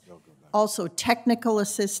assistance, also technical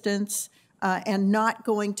assistance, and not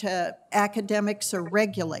going to academics or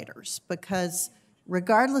regulators, because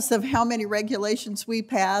regardless of how many regulations we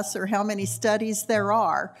pass or how many studies there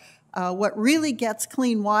are, what really gets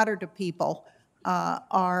clean water to people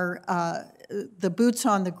are the boots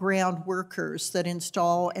on the ground workers that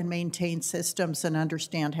install and maintain systems and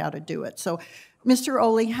understand how to do it. So, Mr.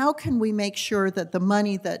 Oley, how can we make sure that the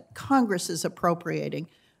money that Congress is appropriating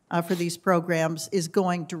for these programs is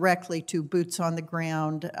going directly to boots on the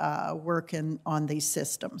ground work on these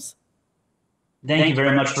systems? Thank you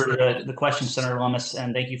very much for the question, Senator Lummis,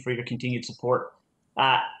 and thank you for your continued support.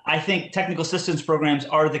 I think technical assistance programs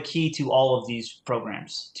are the key to all of these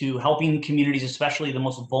programs, to helping communities, especially the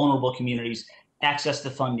most vulnerable communities, access the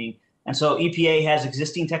funding. And so EPA has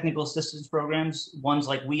existing technical assistance programs, ones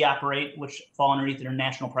like we operate, which fall underneath their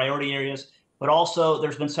national priority areas, but also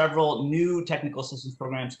there's been several new technical assistance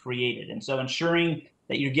programs created. And so ensuring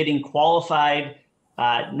that you're getting qualified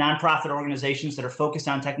nonprofit organizations that are focused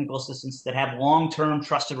on technical assistance, that have long-term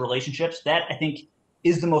trusted relationships, that I think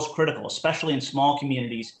is the most critical, especially in small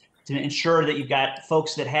communities, to ensure that you've got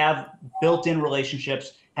folks that have built-in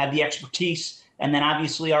relationships, have the expertise, and then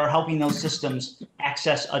obviously are helping those systems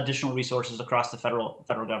access additional resources across the federal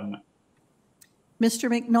government. Mr.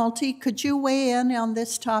 McNulty, could you weigh in on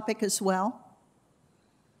this topic as well?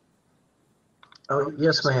 Oh,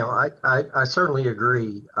 yes, ma'am. I certainly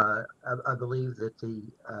agree. I believe that the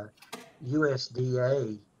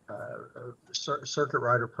USDA Circuit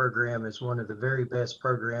Rider program is one of the very best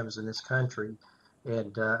programs in this country,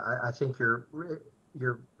 and I think you're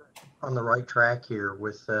on the right track here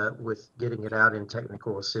with getting it out in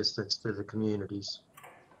technical assistance to the communities.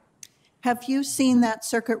 Have you seen that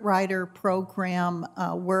Circuit Rider program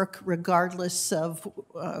work regardless of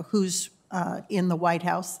who's in the White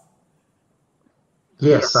House?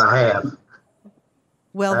 Yes, I have.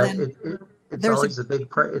 Well, then it's always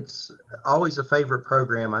it's always a favorite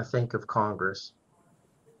program, I think, of Congress.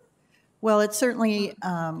 Well, it's certainly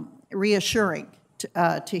reassuring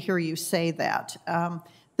to hear you say that.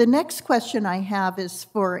 The next question I have is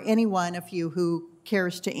for any one of you who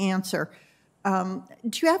cares to answer.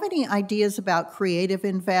 Do you have any ideas about creative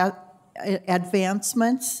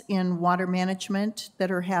advancements in water management that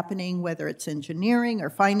are happening, whether it's engineering or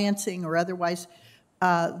financing or otherwise,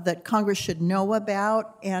 that Congress should know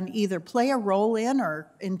about and either play a role in or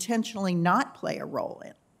intentionally not play a role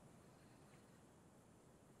in?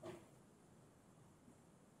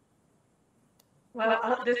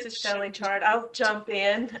 Well, this is Shelley Chard. I'll jump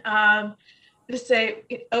in. To say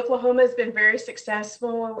Oklahoma has been very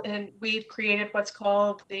successful, and we've created what's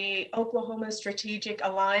called the Oklahoma Strategic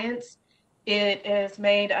Alliance. It is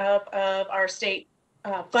made up of our state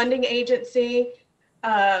funding agency.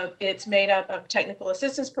 It's made up of technical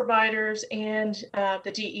assistance providers and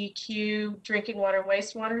the DEQ drinking water and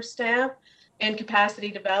wastewater staff and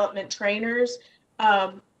capacity development trainers.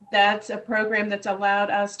 That's a program that's allowed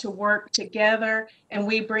us to work together, and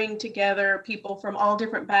we bring together people from all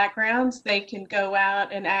different backgrounds. They can go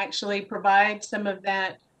out and actually provide some of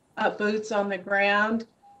that boots on the ground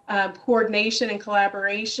coordination and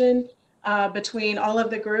collaboration between all of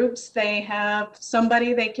the groups. They have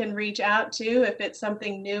somebody they can reach out to if it's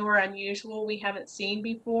something new or unusual we haven't seen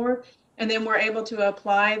before. And then we're able to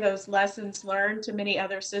apply those lessons learned to many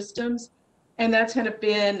other systems. And that's kind of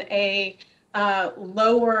been a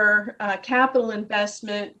lower capital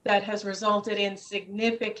investment that has resulted in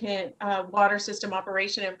significant water system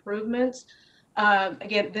operation improvements.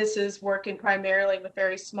 Again, this is working primarily with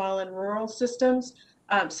very small and rural systems.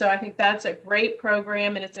 So I think that's a great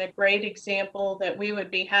program, and it's a great example that we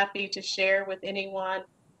would be happy to share with anyone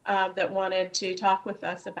that wanted to talk with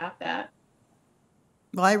us about that.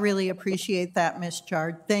 Well, I really appreciate that, Ms.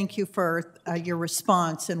 Chard. Thank you for your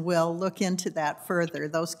response, and we'll look into that further.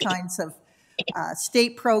 Those kinds of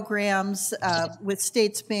state programs, with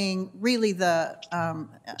states being really the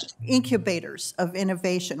incubators of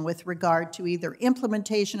innovation with regard to either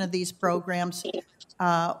implementation of these programs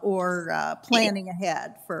or planning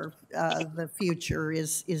ahead for the future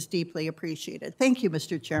is deeply appreciated. Thank you,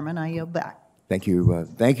 Mr. Chairman. I yield back. Thank you.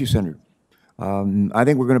 Thank you, Senator. I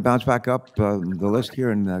think we're going to bounce back up the list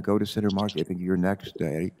here and go to Senator Markey. I think you're next,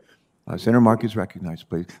 Eddie. Senator Markey is recognized,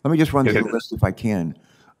 please. Let me just run through the list if I can.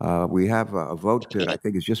 We have a vote that I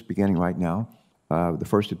think is just beginning right now. The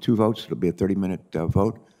first of 2 votes. It'll be a 30-minute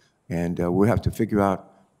vote, and we'll have to figure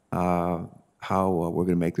out how we're going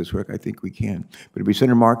to make this work. I think we can. But it'll be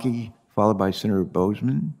Senator Markey, followed by Senator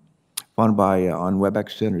Bozeman, followed by on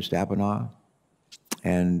WebEx Senator Stabenow,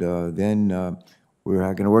 and then we're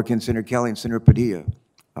going to work in Senator Kelly and Senator Padilla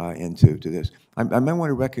into this. I might want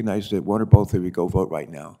to recognize that one or both of you go vote right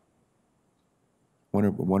now. One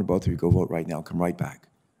or both of you go vote right now. Come right back,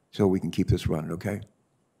 so we can keep this running. Okay?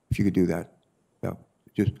 If you could do that, yeah,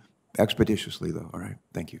 just expeditiously though. All right.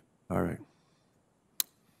 Thank you. All right.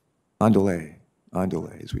 On delay,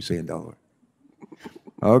 as we say in Delaware.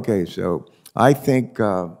 Okay, so I think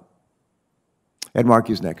Ed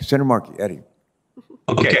Markey is next. Senator Markey, Eddie.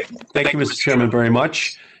 Okay, thank you, Mr. Chairman, very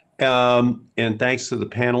much. And thanks to the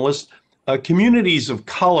panelists. Communities of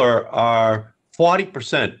color are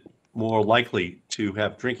 40% more likely to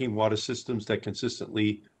have drinking water systems that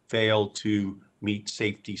consistently fail to meet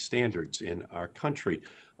safety standards in our country.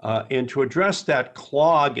 And to address that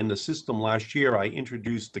clog in the system last year, I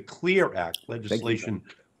introduced the CLEAR Act legislation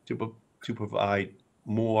to provide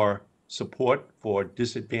more support for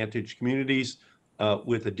disadvantaged communities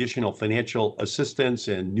with additional financial assistance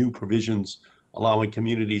and new provisions allowing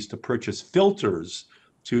communities to purchase filters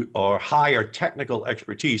or hire technical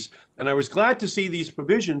expertise. And I was glad to see these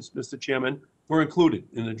provisions, Mr. Chairman, were included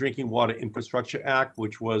in the Drinking Water Infrastructure Act,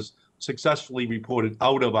 which was successfully reported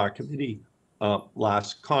out of our committee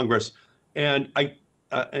last Congress. And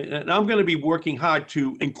I'm going to be working hard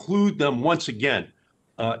to include them once again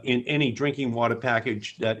in any drinking water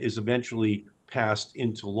package that is eventually passed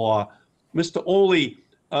into law. Mr. Oley,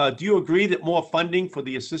 do you agree that more funding for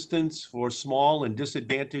the Assistance for Small and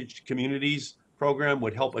Disadvantaged Communities program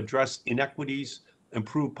would help address inequities,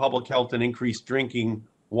 improve public health, and increase drinking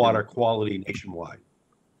water quality nationwide?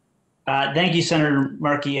 Thank you, Senator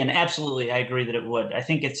Markey, and absolutely, I agree that it would. I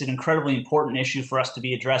think it's an incredibly important issue for us to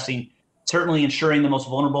be addressing, certainly ensuring the most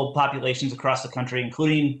vulnerable populations across the country,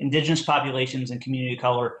 including indigenous populations and community of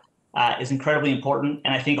color, is incredibly important,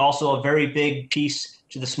 and I think also a very big piece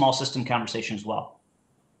to the small system conversation as well.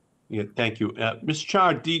 Yeah, thank you. Ms.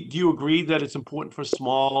 Chard, do you agree that it's important for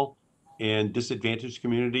small and disadvantaged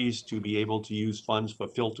communities to be able to use funds for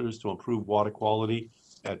filters to improve water quality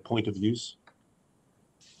at point of use?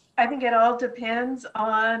 I think it all depends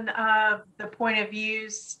on the point of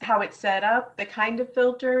use, how it's set up, the kind of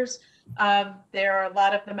filters. There are a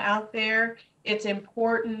lot of them out there. It's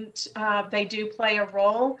important. They do play a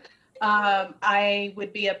role. I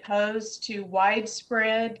would be opposed to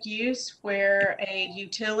widespread use where a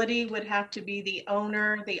utility would have to be the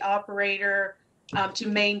owner, the operator, to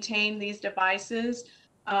maintain these devices.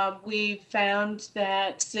 We've found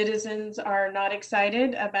that citizens are not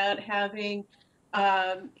excited about having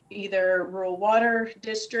either rural water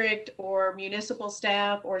district or municipal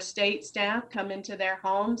staff or state staff come into their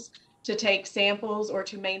homes to take samples or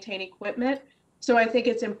to maintain equipment. So I think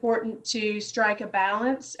it's important to strike a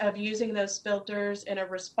balance of using those filters in a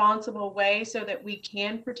responsible way so that we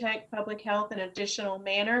can protect public health in an additional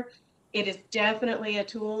manner. It is definitely a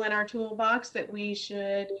tool in our toolbox that we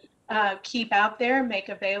should keep out there, make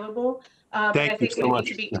available. But I think we need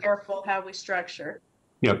to be careful how we structure.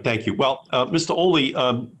 Yeah, thank you. Well, Mr. Oley,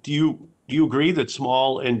 do you agree that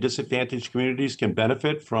small and disadvantaged communities can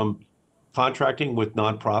benefit from contracting with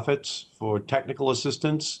nonprofits for technical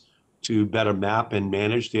assistance to better map and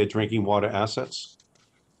manage their drinking water assets?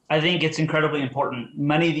 I think it's incredibly important.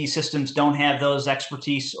 Many of these systems don't have those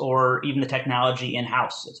expertise or even the technology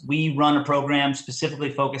in-house. We run a program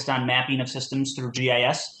specifically focused on mapping of systems through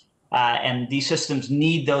GIS, and these systems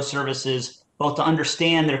need those services both to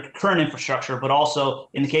understand their current infrastructure, but also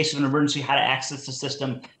in the case of an emergency, how to access the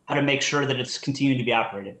system, how to make sure that it's continuing to be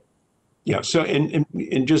operated. Yeah, so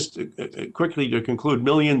and just quickly to conclude,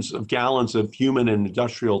 millions of gallons of human and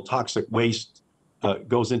industrial toxic waste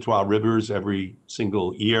goes into our rivers every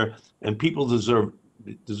single year, and people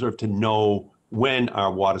deserve to know when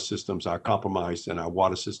our water systems are compromised and our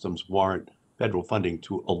water systems warrant federal funding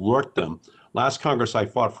to alert them. Last Congress, I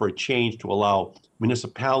fought for a change to allow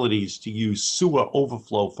municipalities to use sewer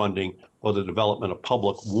overflow funding for the development of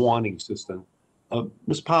public warning systems.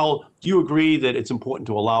 Ms. Powell, do you agree that it's important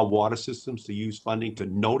to allow water systems to use funding to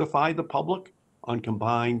notify the public on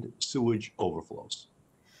combined sewage overflows?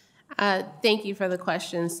 Thank you for the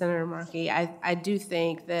question, Senator Markey. I do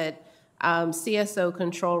think that CSO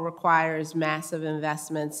control requires massive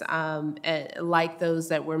investments like those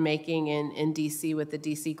that we're making in DC with the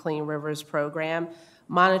DC Clean Rivers program.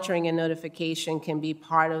 Monitoring and notification can be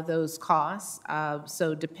part of those costs.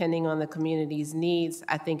 So depending on the community's needs,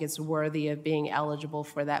 I think it's worthy of being eligible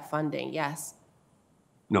for that funding. Yes.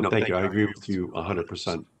 No, thank you. I agree with you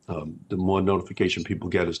 100%. The more notification people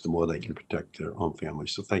get is the more they can protect their own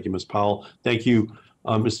families. So thank you, Ms. Powell. Thank you,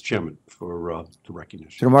 Mr. Chairman, for the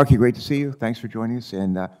recognition. Senator Markey, great to see you. Thanks for joining us.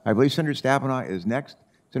 And I believe Senator Stabenow is next.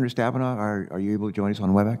 Senator Stabenow, are you able to join us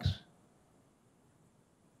on WebEx?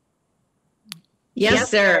 Yes,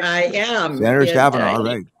 sir, I am. Senator Stabenow, all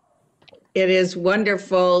right. It is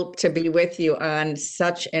wonderful to be with you on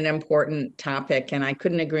such an important topic, and I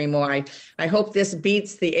couldn't agree more. I hope this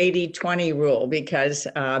beats the 80-20 rule, because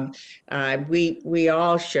we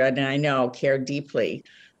all should, and I know, care deeply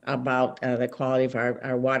about the quality of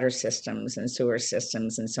our water systems and sewer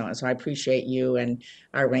systems and so on. So I appreciate you and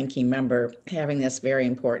our ranking member having this very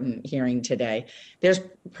important hearing today. There's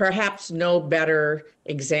perhaps no better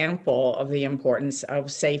example of the importance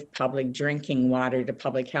of safe public drinking water to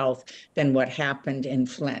public health than what happened in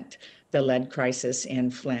Flint, the lead crisis in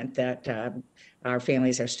Flint that our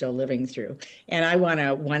families are still living through. And I want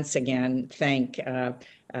to once again thank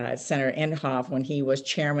Senator Inhofe, when he was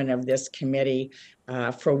chairman of this committee,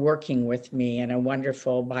 for working with me in a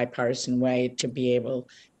wonderful bipartisan way to be able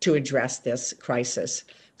to address this crisis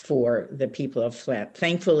for the people of Flint.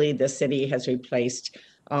 Thankfully, the city has replaced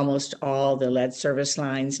almost all the lead service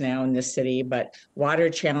lines now in the city, but water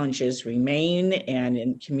challenges remain, and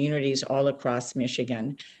in communities all across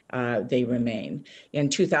Michigan, they remain. In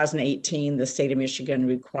 2018, the state of Michigan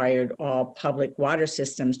required all public water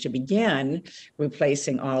systems to begin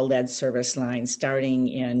replacing all lead service lines starting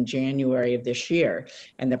in January of this year,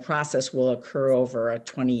 and the process will occur over a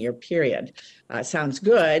 20-year period. Sounds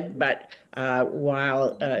good, but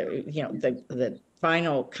while the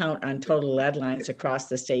final count on total lead lines across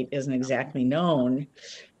the state isn't exactly known,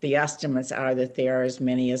 the estimates are that there are as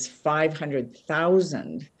many as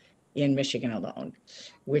 500,000 in Michigan alone,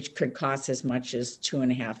 which could cost as much as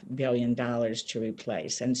 $2.5 billion to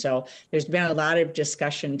replace. And so there's been a lot of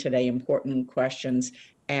discussion today, important questions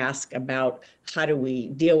asked about how do we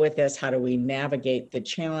deal with this, how do we navigate the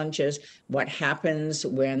challenges, what happens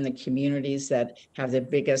when the communities that have the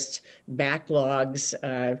biggest backlogs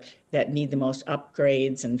that need the most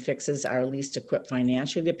upgrades and fixes are least equipped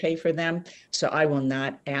financially to pay for them. So I will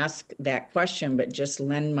not ask that question, but just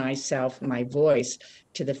lend my voice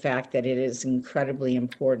to the fact that it is incredibly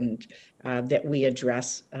important that we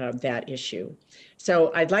address that issue.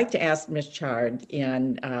 So I'd like to ask Ms. Chard,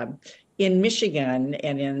 in Michigan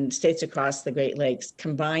and in states across the Great Lakes,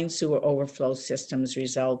 combined sewer overflow systems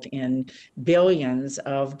result in billions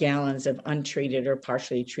of gallons of untreated or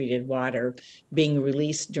partially treated water being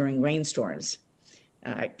released during rainstorms.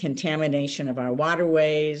 Contamination of our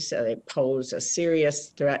waterways, they pose a serious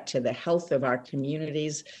threat to the health of our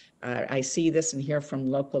communities. I see this and hear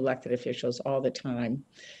from local elected officials all the time.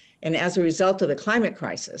 And as a result of the climate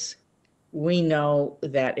crisis, we know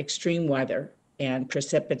that extreme weather and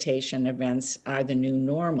precipitation events are the new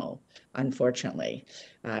normal, unfortunately,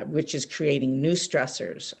 which is creating new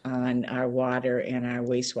stressors on our water and our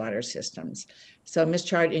wastewater systems. So, Ms.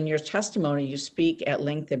 Chard, in your testimony, you speak at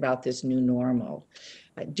length about this new normal.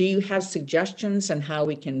 Do you have suggestions on how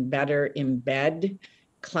we can better embed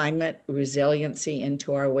climate resiliency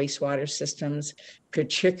into our wastewater systems,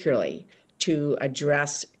 particularly to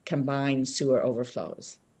address combined sewer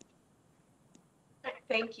overflows?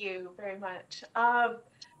 Thank you very much.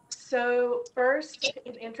 So first,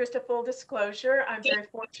 in interest of full disclosure, I'm very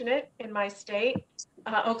fortunate in my state.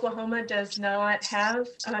 Oklahoma does not have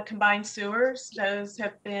combined sewers. Those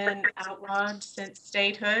have been outlawed since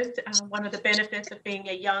statehood, one of the benefits of being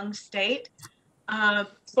a young state.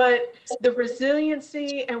 But the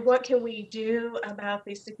resiliency and what can we do about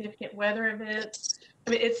these significant weather events,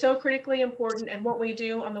 I mean, it's so critically important, and what we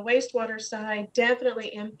do on the wastewater side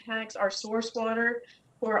definitely impacts our source water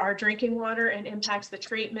for our drinking water and impacts the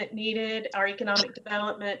treatment needed, our economic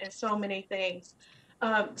development, and so many things.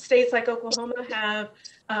 states like Oklahoma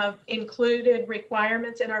have included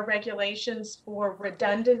requirements in our regulations for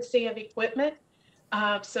redundancy of equipment,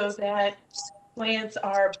 so that plants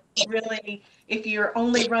are really, if you're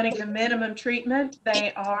only running the minimum treatment,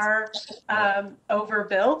 they are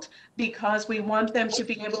overbuilt, because we want them to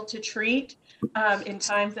be able to treat in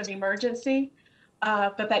times of emergency.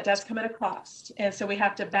 But that does come at a cost. And so we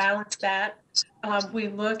have to balance that. We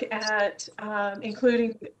look at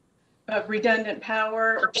including redundant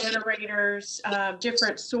power, generators,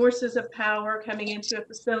 different sources of power coming into a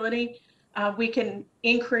facility. We can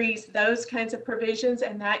increase those kinds of provisions,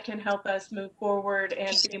 and that can help us move forward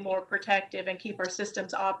and be more protective and keep our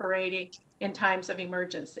systems operating in times of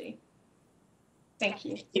emergency. Thank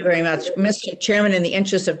you. Thank you very much. Mr. Chairman, in the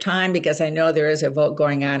interest of time, because I know there is a vote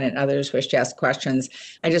going on and others wish to ask questions,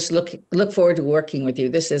 I just look forward to working with you.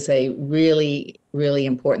 This is a really, really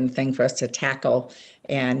important thing for us to tackle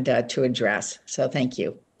and to address. So thank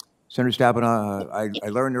you. Senator Stabenow, I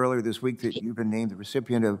learned earlier this week that you've been named the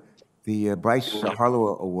recipient of the Bryce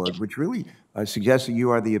Harlow Award, which really suggests that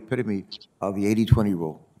you are the epitome of the 80-20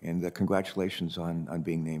 rule. And congratulations on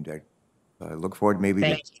being named. I look forward maybe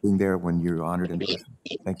to being there when you're honored in person.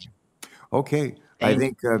 Thank you. Okay, I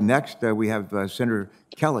think next we have Senator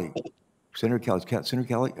Kelly. Senator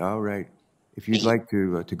Kelly, all right. If you'd like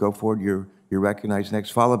to go forward, you're recognized next,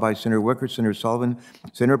 followed by Senator Wicker, Senator Sullivan,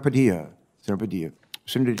 Senator Padilla.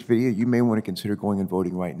 Senator Padilla, you may want to consider going and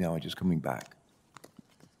voting right now and just coming back.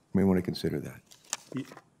 You may want to consider that.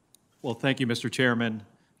 Well, thank you, Mr. Chairman.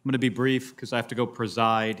 I'm going to be brief because I have to go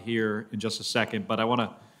preside here in just a second, but I want to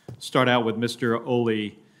start out with Mr.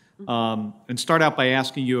 Oley and start out by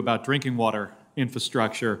asking you about drinking water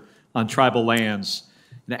infrastructure on tribal lands.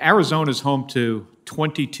 Now, Arizona is home to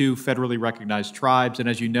 22 federally recognized tribes, and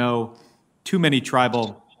as you know, too many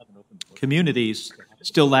tribal communities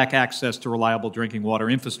still lack access to reliable drinking water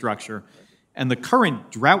infrastructure, and the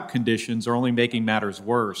current drought conditions are only making matters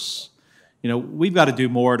worse. You know, we've got to do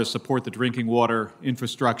more to support the drinking water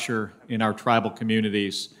infrastructure in our tribal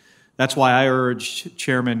communities. That's why I urge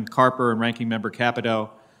Chairman Carper and Ranking Member Capito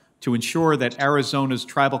to ensure that Arizona's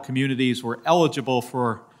tribal communities were eligible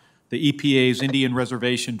for the EPA's Indian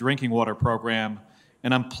Reservation Drinking Water Program.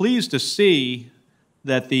 And I'm pleased to see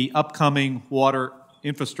that the upcoming water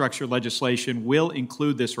infrastructure legislation will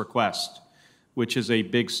include this request, which is a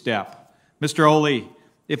big step. Mr. Oley,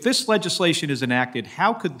 if this legislation is enacted,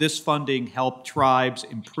 how could this funding help tribes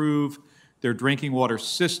improve their drinking water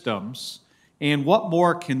systems? And what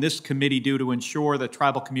more can this committee do to ensure that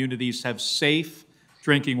tribal communities have safe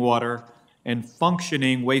drinking water and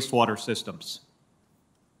functioning wastewater systems?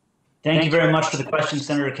 Thank you very much for the question,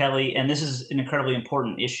 Senator Kelly. And this is an incredibly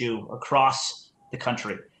important issue across the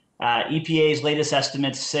country. EPA's latest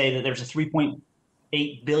estimates say that there's a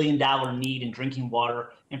 $3.8 billion need in drinking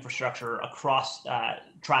water infrastructure across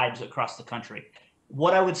tribes across the country.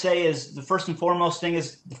 What I would say is the first and foremost thing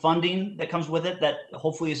is the funding that comes with it, that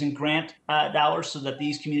hopefully is in grant dollars so that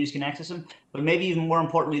these communities can access them, but maybe even more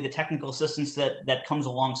importantly, the technical assistance that comes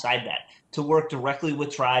alongside that to work directly with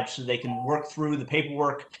tribes so they can work through the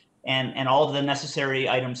paperwork and all of the necessary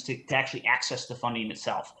items to actually access the funding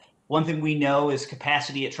itself. One thing we know is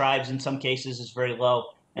capacity at tribes in some cases is very low,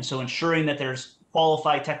 and so ensuring that there's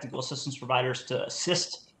qualified technical assistance providers to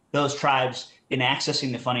assist those tribes in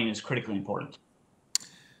accessing the funding is critically important.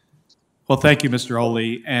 Well, thank you, Mr.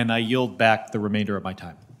 Oley, and I yield back the remainder of my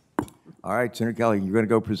time. All right, Senator Kelly, you're going to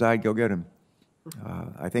go preside. Go get him.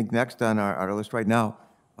 I think next on our list right now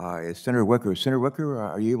is Senator Wicker. Senator Wicker,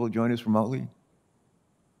 are you able to join us remotely?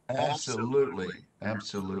 Absolutely.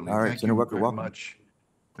 Absolutely. All right, Thank Senator you Wicker, very welcome. much,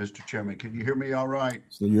 Mr. Chairman. Can you hear me all right?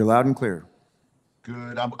 So you're loud and clear.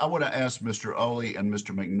 Good. I want to ask Mr. Oley and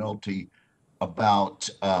Mr. McNulty about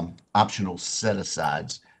optional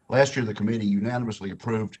set-asides. Last year, the committee unanimously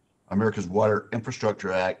approved America's Water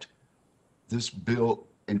Infrastructure Act. This bill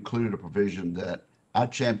included a provision that I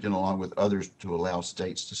championed along with others to allow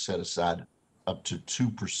states to set aside up to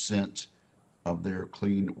 2% of their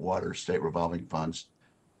clean water state revolving funds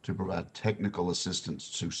to provide technical assistance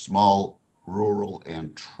to small, rural,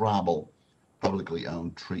 and tribal publicly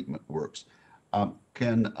owned treatment works.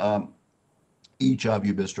 Can each of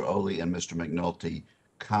you, Mr. Oley and Mr. McNulty,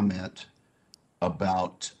 comment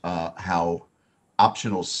about how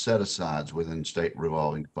optional set-asides within state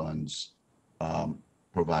revolving funds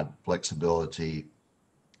provide flexibility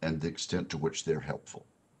and the extent to which they're helpful?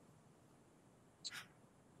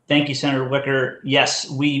 Thank you, Senator Wicker. Yes,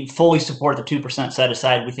 we fully support the 2% set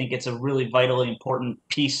aside. We think it's a really vitally important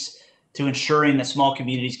piece to ensuring that small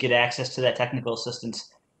communities get access to that technical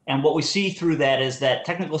assistance. And what we see through that is that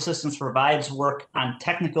technical systems provides work on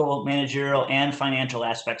technical, managerial, and financial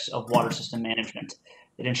aspects of water system management.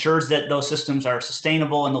 It ensures that those systems are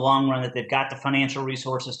sustainable in the long run, that they've got the financial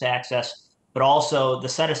resources to access, but also the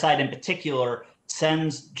set aside in particular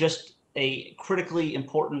sends just a critically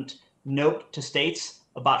important note to states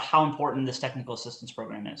about how important this technical assistance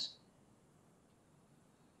program is.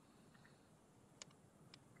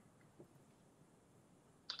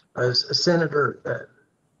 Senator,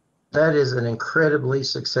 that is an incredibly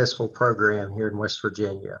successful program here in West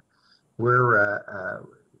Virginia. We're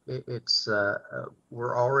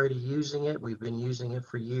already using it. We've been using it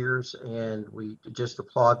for years, and we just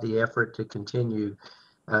applaud the effort to continue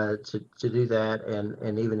to do that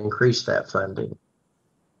and even increase that funding.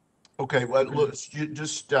 Okay, well, look, let's,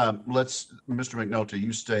 Mr. McNulty,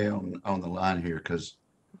 you stay on the line here, because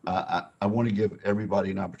I want to give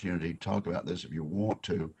everybody an opportunity to talk about this if you want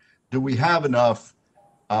to. Do we have enough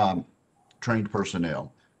trained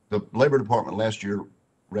personnel? The Labor Department last year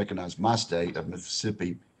recognized my state of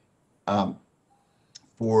Mississippi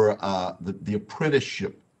for the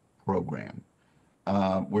apprenticeship program.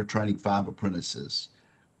 We're training 5 apprentices.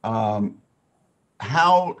 How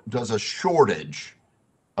does a shortage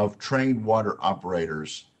of trained water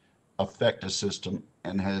operators affect the system?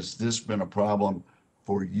 And has this been a problem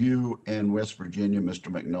for you in West Virginia, Mr.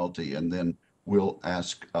 McNulty? And then we'll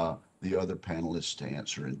ask the other panelists to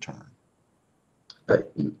answer in turn.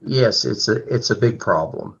 Yes, it's a big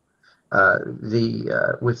problem.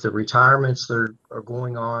 With the retirements that are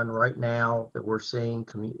going on right now that we're seeing,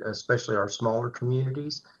 especially our smaller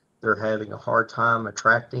communities, they're having a hard time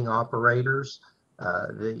attracting operators.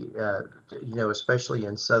 Especially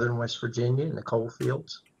in southern West Virginia in the coal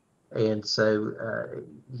fields. And so,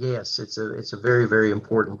 yes, it's a very, very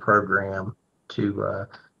important program to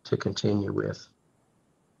continue with.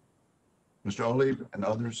 Mr. Olive and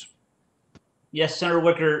others. Yes, Senator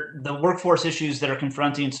Wicker, the workforce issues that are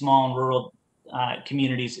confronting small and rural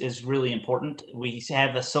communities is really important. We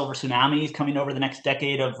have a silver tsunami coming over the next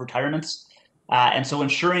decade of retirements. And so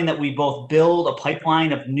ensuring that we both build a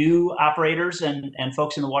pipeline of new operators and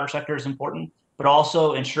folks in the water sector is important, but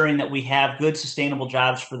also ensuring that we have good sustainable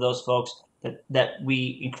jobs for those folks, that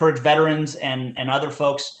we encourage veterans and other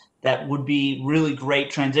folks that would be really great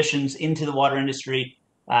transitions into the water industry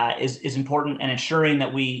is important, and ensuring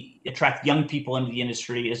that we attract young people into the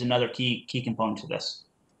industry is another key component to this.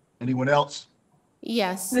 Anyone else?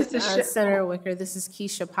 Yes, Senator Wicker, this is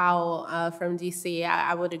Keisha Powell from DC.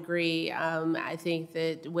 I would agree. I think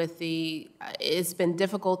that it's been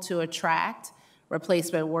difficult to attract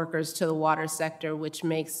replacement workers to the water sector, which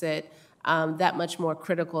makes it that much more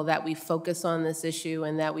critical that we focus on this issue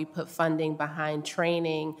and that we put funding behind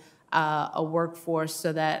training a workforce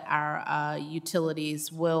so that our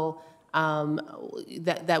utilities will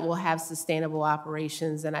that will have sustainable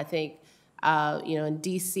operations. And I think in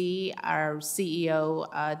DC, our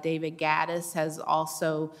CEO, David Gaddis, has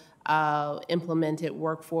also implemented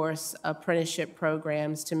workforce apprenticeship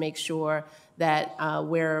programs to make sure that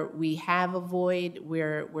where we have a void,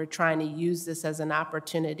 we're trying to use this as an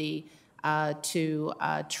opportunity to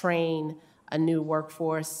train a new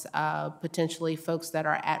workforce, potentially folks that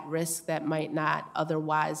are at risk that might not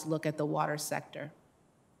otherwise look at the water sector.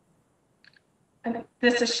 And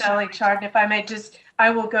this is Shelley Chard. If I may I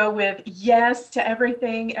will go with yes to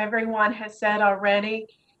everything everyone has said already,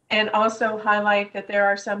 and also highlight that there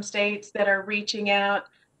are some states that are reaching out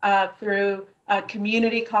through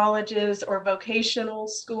community colleges or vocational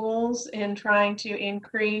schools in trying to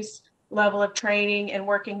increase level of training and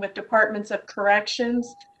working with departments of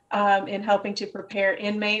corrections in helping to prepare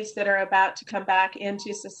inmates that are about to come back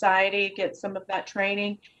into society, get some of that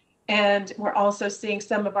training. And we're also seeing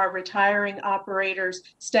some of our retiring operators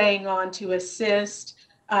staying on to assist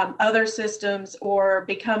other systems or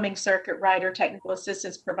becoming circuit rider technical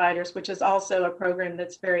assistance providers, which is also a program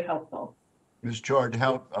that's very helpful. Ms. Chard,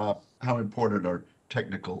 how important are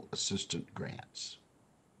technical assistant grants?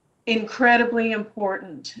 Incredibly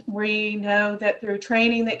important. We know that through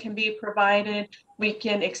training that can be provided, we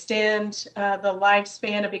can extend the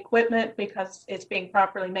lifespan of equipment because it's being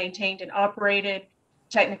properly maintained and operated.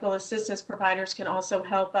 Technical assistance providers can also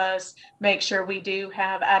help us make sure we do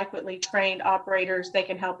have adequately trained operators. They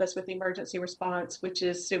can help us with emergency response, which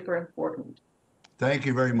is super important. Thank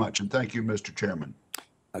you very much, and thank you, Mr. Chairman.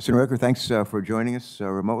 Senator Wicker, thanks for joining us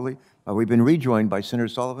remotely. We've been rejoined by Senator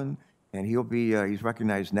Sullivan, and he's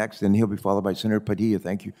recognized next, and he'll be followed by Senator Padilla.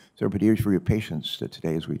 Thank you, Senator Padilla, for your patience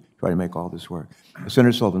today as we try to make all this work.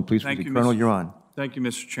 Senator Sullivan, please proceed. Colonel, you're on. Thank you,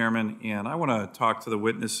 Mr. Chairman, and I want to talk to the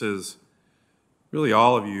witnesses, really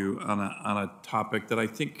all of you, on a topic that I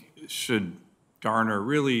think should garner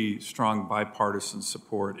really strong bipartisan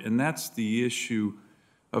support, and that's the issue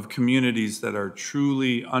of communities that are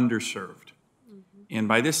truly underserved. And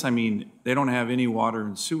by this, I mean they don't have any water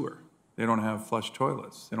and sewer. They don't have flush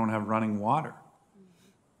toilets. They don't have running water.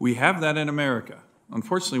 We have that in America.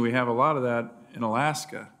 Unfortunately, we have a lot of that in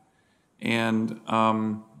Alaska. And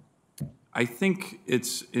I think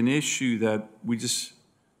it's an issue that we just,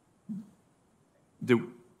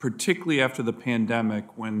 particularly after the pandemic,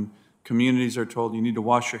 when communities are told you need to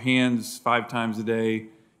wash your hands 5 times a day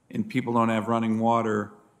and people don't have running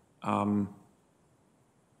water,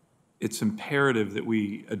 it's imperative that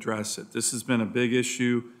we address it. This has been a big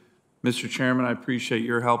issue. Mr. Chairman, I appreciate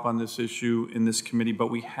your help on this issue in this committee, but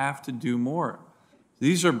we have to do more.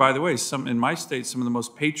 These are, by the way, in my state, some of the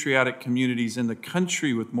most patriotic communities in the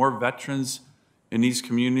country with more veterans in these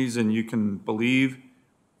communities than you can believe.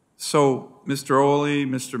 So, Mr. Oley,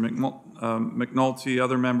 Mr. McNulty,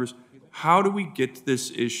 other members, how do we get to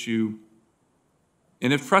this issue?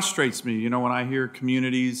 And it frustrates me, you know, when I hear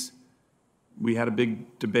communities. We had a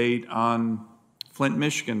big debate on Flint,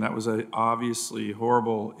 Michigan. That was an obviously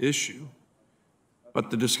horrible issue. But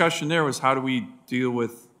the discussion there was, how do we deal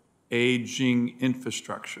with aging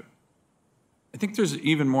infrastructure? I think there's an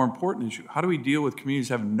even more important issue. How do we deal with communities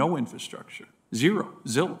that have no infrastructure? Zero,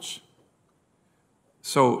 zilch.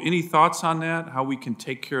 So any thoughts on that? How we can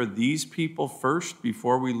take care of these people first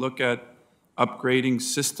before we look at upgrading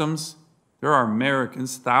systems? There are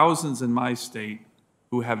Americans, thousands in my state,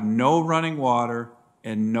 who have no running water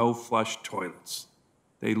and no flush toilets.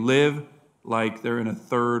 They live like they're in a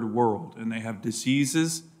third world, and they have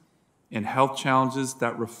diseases and health challenges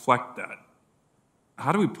that reflect that.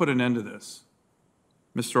 How do we put an end to this?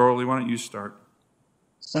 Mr. Orley, why don't you start?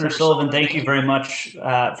 Senator Sullivan, thank you very much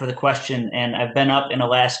for the question. And I've been up in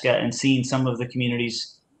Alaska and seen some of the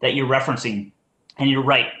communities that you're referencing. And you're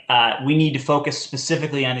right, we need to focus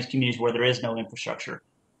specifically on these communities where there is no infrastructure.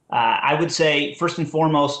 I would say, first and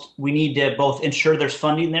foremost, we need to both ensure there's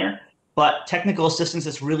funding there, but technical assistance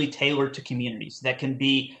that's really tailored to communities that can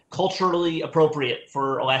be culturally appropriate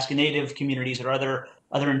for Alaska Native communities or other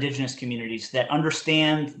indigenous communities that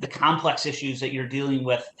understand the complex issues that you're dealing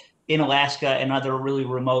with in Alaska and other really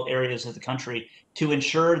remote areas of the country, to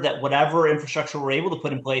ensure that whatever infrastructure we're able to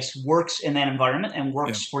put in place works in that environment and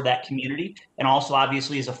works for that community, and also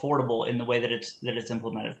obviously is affordable in the way that it's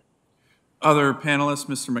implemented. Other panelists,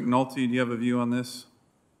 Mr. McNulty, do you have a view on this?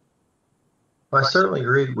 I certainly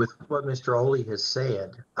agree with what Mr. Oley has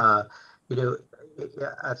said. You know,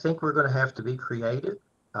 I think we're going to have to be creative.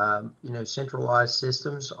 You know, centralized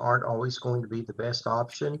systems aren't always going to be the best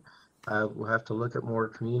option. We'll have to look at more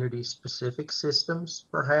community-specific systems,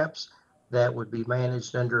 perhaps, that would be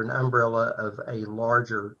managed under an umbrella of a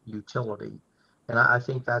larger utility. And I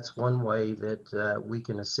think that's one way that we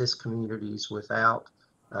can assist communities without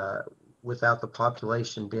the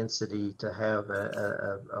population density to have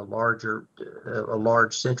a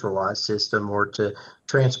large centralized system, or to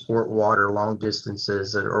transport water long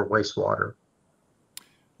distances or wastewater.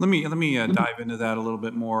 Let me dive into that a little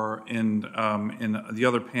bit more, and the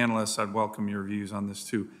other panelists, I'd welcome your views on this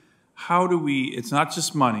too. How do we? It's not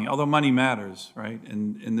just money, although money matters, right?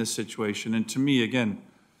 In this situation, and to me, again,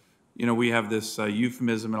 you know, we have this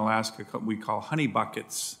euphemism in Alaska we call honey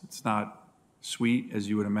buckets. It's not sweet as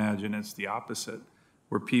you would imagine. It's the opposite,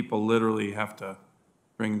 where people literally have to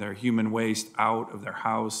bring their human waste out of their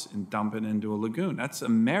house and dump it into a lagoon. That's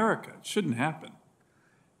America. It shouldn't happen.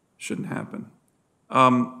 Shouldn't happen.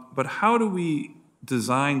 But how do we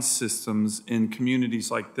design systems in communities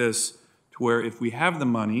like this to where if we have the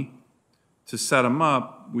money to set them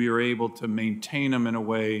up, we are able to maintain them in a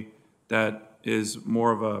way that is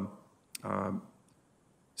more of a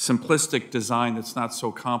simplistic design that's not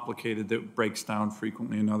so complicated that it breaks down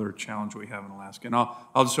frequently, another challenge we have in Alaska. And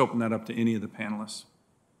I'll just open that up to any of the panelists.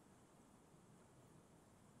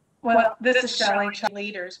 Well, this is Shelley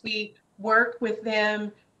Leaders. We work with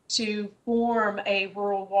them to form a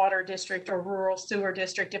rural water district or rural sewer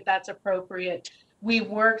district, if that's appropriate. We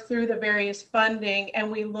work through the various funding,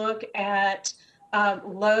 and we look at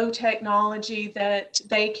low technology that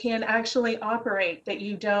they can actually operate, that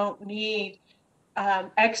you don't need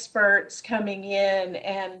experts coming in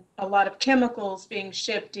and a lot of chemicals being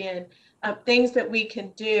shipped in, things that we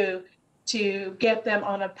can do to get them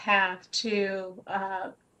on a path to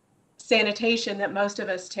sanitation that most of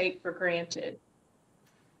us take for granted.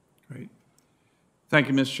 Great. Thank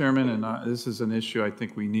you, Ms. Chairman. And this is an issue I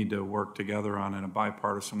think we need to work together on in a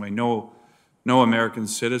bipartisan way. No American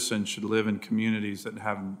citizen should live in communities that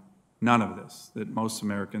have none of this, that most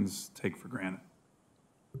Americans take for granted.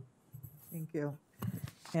 Thank you.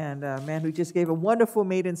 and a man who just gave a wonderful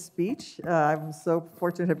maiden speech. I'm so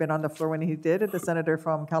fortunate to have been on the floor when he did, the senator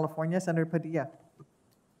from California, Senator Padilla.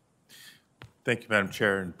 Thank you, Madam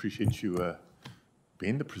Chair, and appreciate you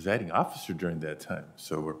being the presiding officer during that time.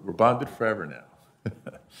 So we're bonded forever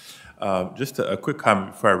now. Just a quick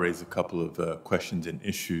comment before I raise a couple of questions and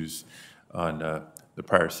issues on the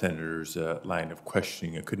prior senator's line of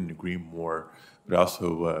questioning. I couldn't agree more, but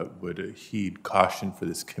also would heed caution for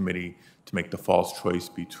this committee to make the false choice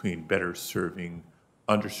between better serving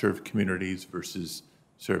underserved communities versus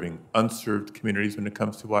serving unserved communities when it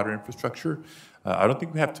comes to water infrastructure. I don't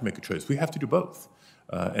think we have to make a choice. We have to do both.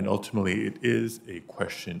 And ultimately, it is a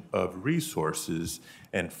question of resources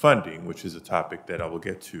and funding, which is a topic that I will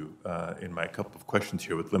get to in my couple of questions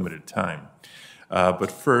here with limited time.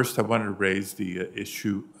 But first, I wanted to raise the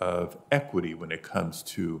issue of equity when it comes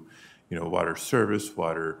to, water service,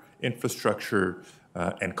 water infrastructure,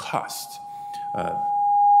 and cost.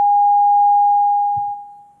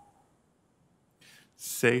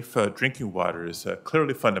 Safe drinking water is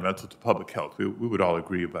clearly fundamental to public health. We would all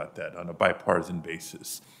agree about that on a bipartisan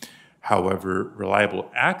basis. However,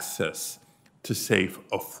 reliable access to safe,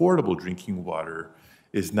 affordable drinking water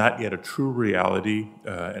is not yet a true reality,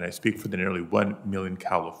 and I speak for the nearly 1 million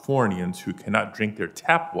Californians who cannot drink their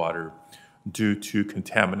tap water due to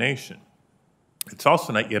contamination. It's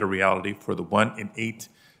also not yet a reality for the 1 in 8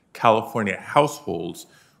 California households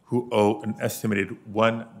who owe an estimated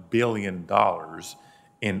 $1 billion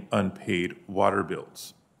in unpaid water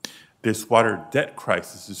bills. This water debt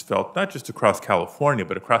crisis is felt not just across California,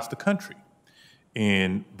 but across the country,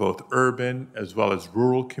 in both urban as well as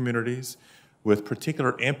rural communities, with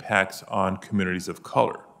particular impacts on communities of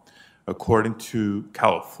color. According to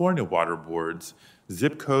California water boards,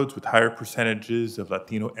 zip codes with higher percentages of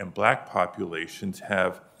Latino and Black populations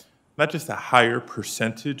have not just a higher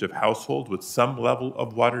percentage of households with some level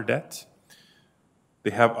of water debt,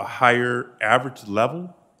 they have a higher average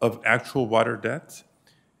level of actual water debt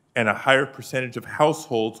and a higher percentage of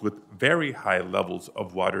households with very high levels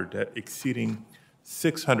of water debt exceeding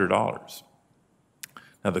 $600.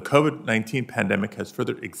 Now, the COVID-19 pandemic has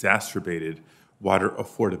further exacerbated water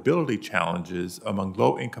affordability challenges among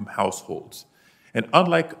low-income households. And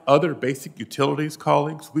unlike other basic utilities,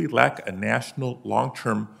 colleagues, we lack a national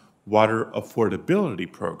long-term water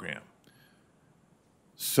affordability program.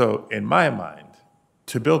 So, in my mind,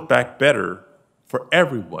 to build back better for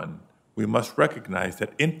everyone, we must recognize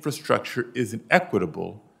that infrastructure isn't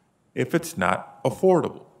equitable if it's not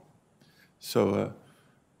affordable. So,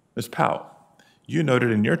 Ms. Powell, you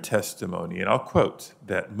noted in your testimony, and I'll quote,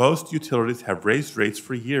 that most utilities have raised rates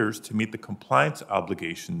for years to meet the compliance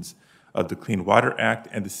obligations of the Clean Water Act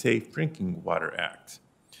and the Safe Drinking Water Act.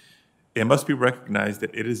 It must be recognized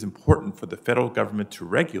that it is important for the federal government to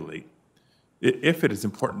regulate. If it is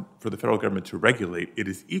important for the federal government to regulate, it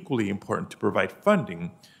is equally important to provide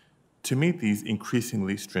funding to meet these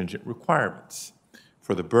increasingly stringent requirements.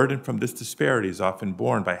 For the burden from this disparity is often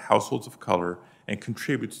borne by households of color and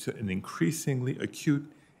contributes to an increasingly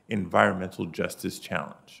acute environmental justice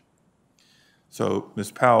challenge. So,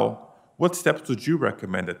 Ms. Powell, what steps would you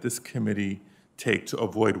recommend that this committee take to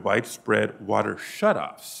avoid widespread water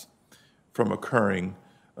shutoffs from occurring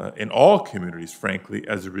in all communities, frankly,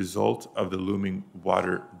 as a result of the looming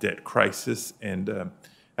water debt crisis? And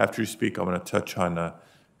after you speak, I want to touch on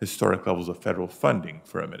historic levels of federal funding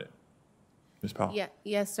for a minute. Ms. Powell.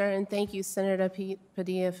 Yes, sir, and thank you, Senator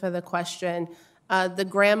Padilla, for the question. The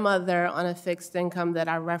grandmother on a fixed income that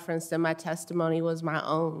I referenced in my testimony was my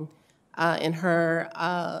own. In her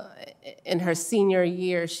senior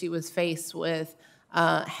year, she was faced with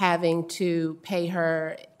having to pay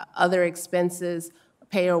her other expenses,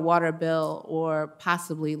 pay her water bill, or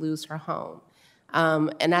possibly lose her home.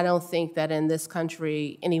 And I don't think that in this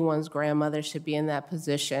country, anyone's grandmother should be in that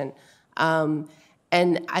position.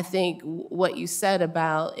 And I think what you said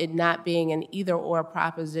about it not being an either-or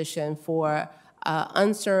proposition for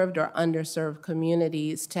unserved or underserved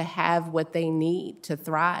communities to have what they need to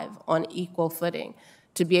thrive on equal footing,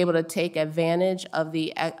 to be able to take advantage of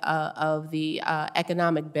the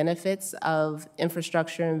economic benefits of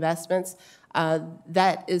infrastructure investments,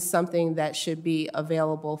 that is something that should be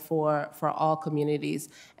available for all communities.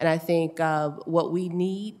 And I think what we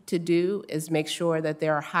need to do is make sure that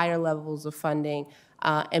there are higher levels of funding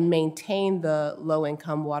and maintain the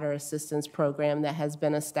low-income water assistance program that has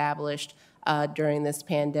been established during this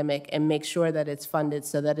pandemic, and make sure that it's funded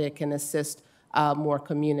so that it can assist more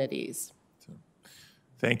communities.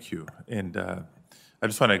 Thank you. And I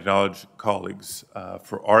just want to acknowledge, colleagues,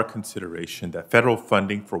 for our consideration that federal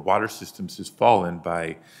funding for water systems has fallen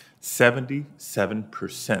by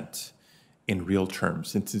 77% in real terms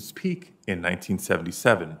since its peak in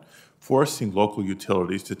 1977, forcing local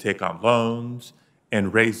utilities to take on loans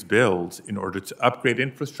and raise bills in order to upgrade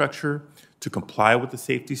infrastructure, to comply with the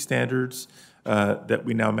safety standards that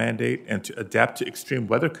we now mandate, and to adapt to extreme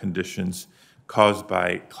weather conditions caused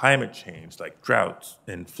by climate change like droughts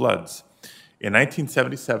and floods. In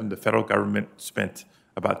 1977, the federal government spent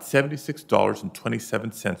about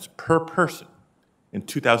 $76.27 per person in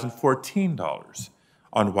 2014 dollars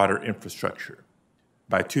on water infrastructure.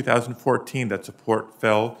 By 2014, that support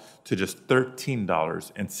fell to just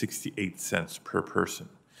 $13.68 per person.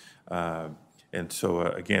 And so,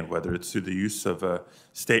 again, whether it's through the use of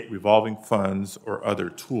state revolving funds or other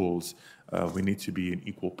tools, we need to be an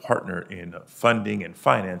equal partner in funding and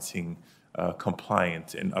financing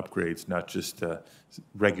compliance and upgrades, not just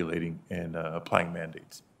regulating and applying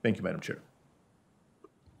mandates. Thank you, Madam Chair.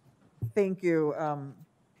 Thank you.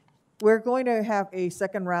 We're going to have a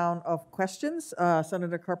second round of questions.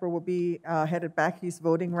 Senator Carper will be headed back. He's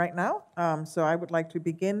voting right now. So I would like to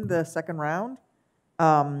begin the second round.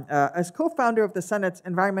 As co-founder of the Senate's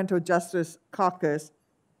Environmental Justice Caucus,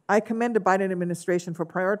 I commend the Biden administration for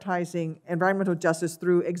prioritizing environmental justice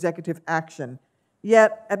through executive action.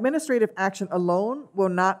 Yet, administrative action alone will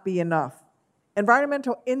not be enough.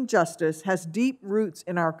 Environmental injustice has deep roots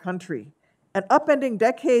in our country, and upending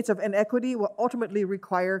decades of inequity will ultimately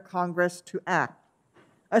require Congress to act.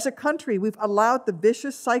 As a country, we've allowed the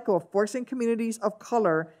vicious cycle of forcing communities of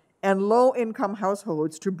color and low-income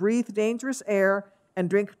households to breathe dangerous air and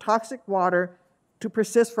drink toxic water to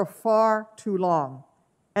persist for far too long.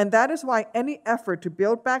 And that is why any effort to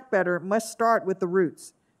build back better must start with the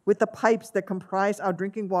roots, with the pipes that comprise our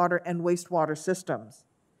drinking water and wastewater systems.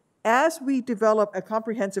 As we develop a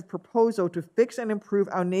comprehensive proposal to fix and improve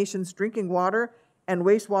our nation's drinking water and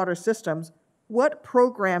wastewater systems, what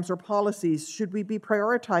programs or policies should we be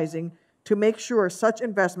prioritizing to make sure such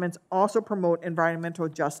investments also promote environmental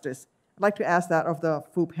justice? I'd like to ask that of the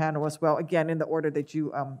full panel as well, again, in the order that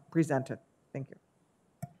you presented. Thank you.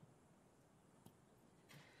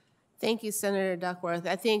 Thank you, Senator Duckworth.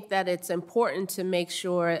 I think that it's important to make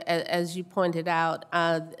sure, as you pointed out,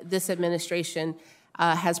 this administration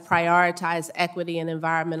has prioritized equity and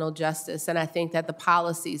environmental justice, and I think that the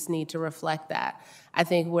policies need to reflect that. I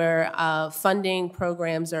think where funding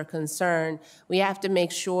programs are concerned, we have to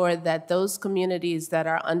make sure that those communities that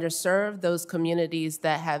are underserved, those communities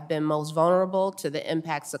that have been most vulnerable to the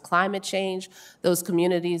impacts of climate change, those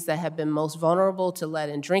communities that have been most vulnerable to lead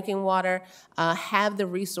in drinking water, have the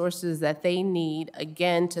resources that they need,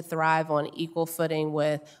 again, to thrive on equal footing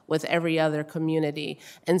with every other community.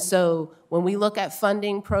 And so when we look at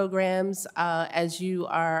funding programs, as you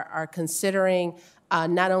are considering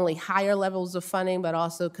not only higher levels of funding, but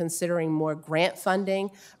also considering more grant funding,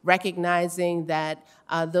 recognizing that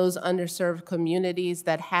those underserved communities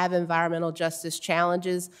that have environmental justice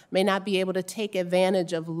challenges may not be able to take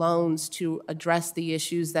advantage of loans to address the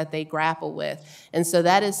issues that they grapple with. And so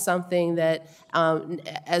that is something that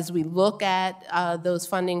as we look at those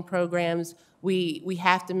funding programs, we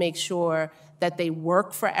have to make sure that they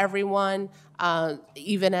work for everyone,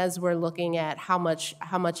 even as we're looking at how much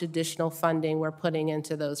additional funding we're putting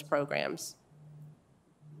into those programs.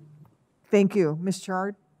 Thank you. Ms.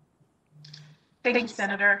 Chard? Thank you,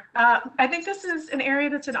 Senator. I think this is an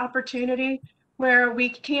area that's an opportunity where we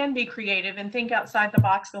can be creative and think outside the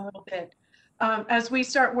box a little bit. As we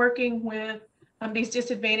start working with these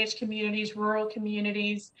disadvantaged communities, rural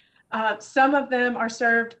communities, some of them are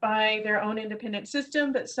served by their own independent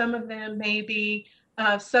system, but some of them may be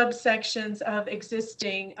subsections of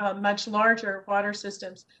existing much larger water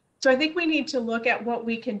systems. So I think we need to look at what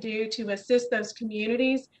we can do to assist those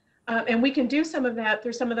communities. And we can do some of that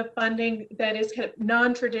through some of the funding that is kind of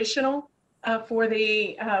non-traditional for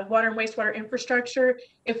the water and wastewater infrastructure.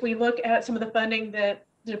 If we look at some of the funding that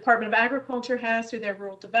the Department of Agriculture has through their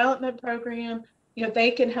rural development program,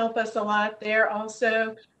 they can help us a lot there.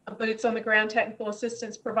 Also, boots on the ground technical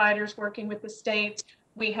assistance providers working with the states.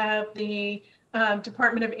 We have the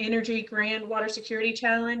Department of Energy Grand Water Security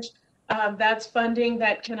Challenge. That's funding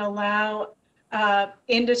that can allow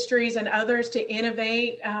industries and others to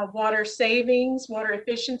innovate water savings, water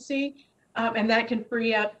efficiency, and that can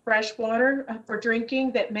free up fresh water for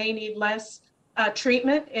drinking that may need less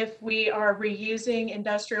treatment if we are reusing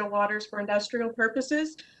industrial waters for industrial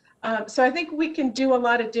purposes. So I think we can do a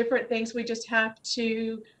lot of different things. We just have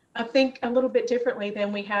to think a little bit differently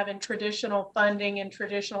than we have in traditional funding and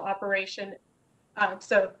traditional operation.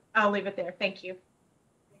 So I'll leave it there. Thank you.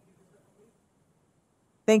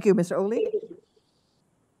 Thank you, Mr. Oley.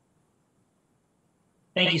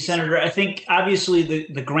 Thank you, Senator. I think obviously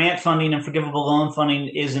the grant funding and forgivable loan funding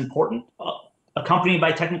is important. accompanied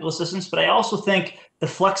by technical assistance. But I also think the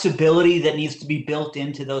flexibility that needs to be built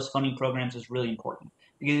into those funding programs is really important.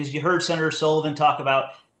 Because you heard Senator Sullivan talk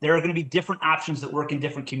about, there are going to be different options that work in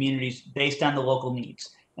different communities based on the local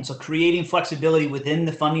needs. And so creating flexibility within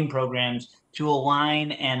the funding programs to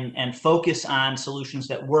align and focus on solutions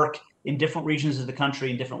that work in different regions of the country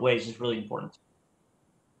in different ways is really important.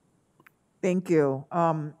 Thank you.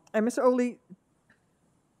 And Mr. Oley,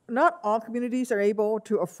 not all communities are able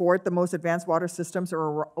to afford the most advanced water systems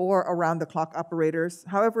or around-the-clock operators.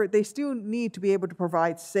 However, they still need to be able to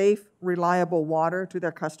provide safe, reliable water to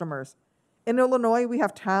their customers. In Illinois, we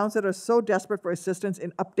have towns that are so desperate for assistance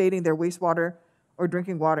in updating their wastewater or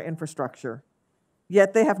drinking water infrastructure.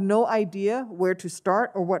 Yet they have no idea where to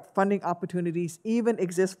start or what funding opportunities even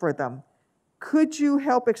exist for them. Could you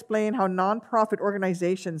help explain how nonprofit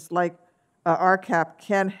organizations like RCAP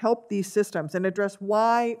can help these systems and address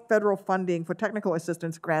why federal funding for technical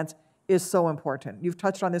assistance grants is so important? You've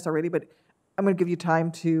touched on this already, but I'm going to give you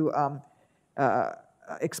time to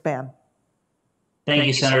expand. Thank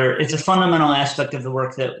you, Senator. It's a fundamental aspect of the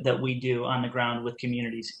work that we do on the ground with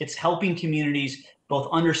communities. It's helping communities both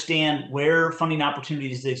understand where funding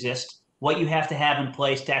opportunities exist, what you have to have in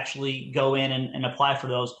place to actually go in and apply for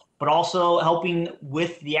those, but also helping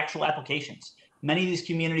with the actual applications. Many of these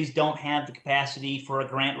communities don't have the capacity for a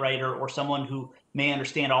grant writer or someone who may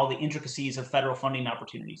understand all the intricacies of federal funding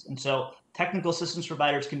opportunities. And so technical assistance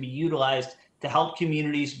providers can be utilized to help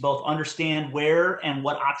communities both understand where and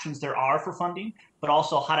what options there are for funding, but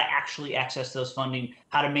also how to actually access those funding,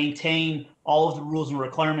 how to maintain all of the rules and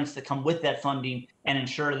requirements that come with that funding, and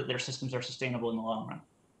ensure that their systems are sustainable in the long run.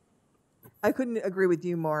 I couldn't agree with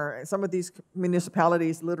you more. Some of these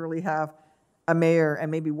municipalities literally have a mayor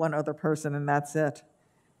and maybe one other person, and that's it.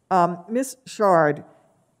 Ms. Shard,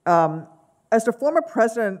 as the former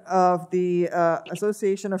president of the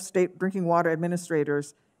Association of State Drinking Water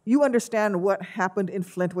Administrators, you understand what happened in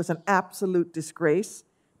Flint was an absolute disgrace,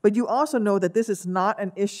 but you also know that this is not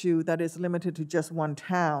an issue that is limited to just one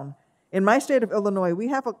town. In my state of Illinois, we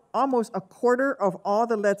have almost a quarter of all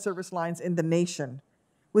the lead service lines in the nation.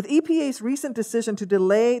 With EPA's recent decision to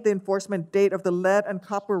delay the enforcement date of the lead and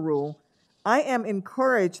copper rule, I am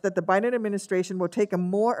encouraged that the Biden administration will take a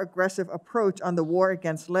more aggressive approach on the war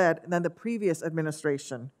against lead than the previous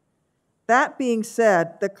administration. That being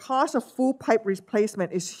said, the cost of full pipe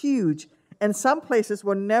replacement is huge, and some places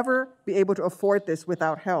will never be able to afford this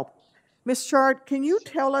without help. Ms. Shard, can you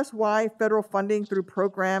tell us why federal funding through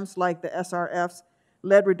programs like the SRF's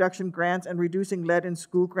lead reduction grants and reducing lead in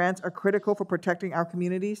school grants are critical for protecting our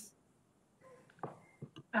communities?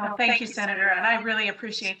 Thank you, Senator, and I really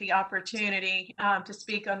appreciate the opportunity to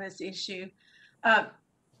speak on this issue.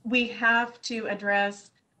 We have to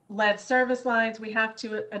address lead service lines. We have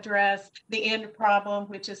to address the end problem,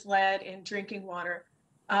 which is lead in drinking water.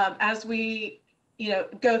 As we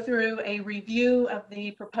go through a review of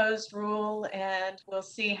the proposed rule, and we'll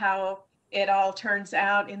see how it all turns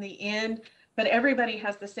out in the end, but everybody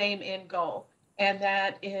has the same end goal, and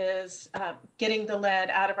that is getting the lead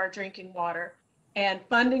out of our drinking water. And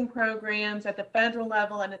funding programs at the federal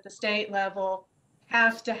level and at the state level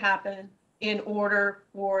have to happen in order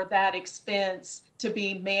for that expense to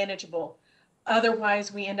be manageable.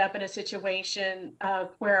 Otherwise, we end up in a situation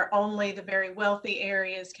where only the very wealthy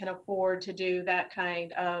areas can afford to do that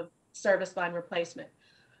kind of service line replacement.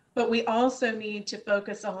 But we also need to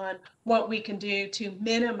focus on what we can do to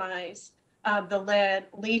minimize the lead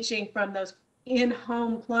leaching from those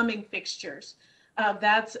in-home plumbing fixtures.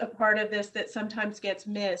 That's a part of this that sometimes gets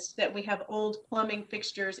missed, that we have old plumbing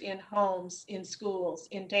fixtures in homes, in schools,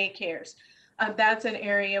 in daycares. That's an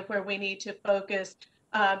area where we need to focus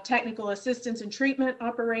technical assistance and treatment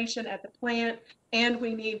operation at the plant, and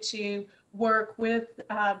we need to work with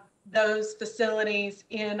those facilities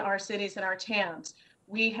in our cities and our towns.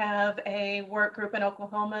 We have a work group in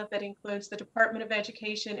Oklahoma that includes the Department of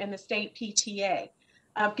Education and the state PTA.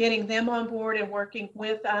 Getting them on board and working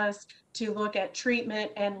with us to look at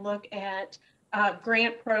treatment and look at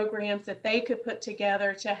grant programs that they could put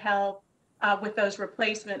together to help with those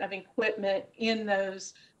replacement of equipment in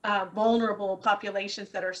those vulnerable populations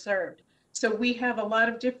that are served. So we have a lot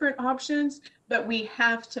of different options, but we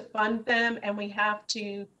have to fund them, and we have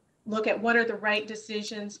to look at what are the right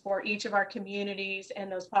decisions for each of our communities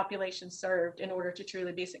and those populations served in order to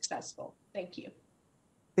truly be successful. Thank you.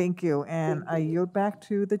 Thank you. And I yield back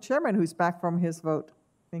to the chairman, who's back from his vote.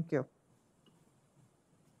 Thank you.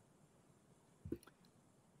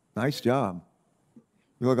 Nice job.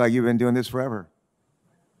 You look like you've been doing this forever.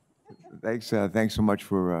 Thanks so much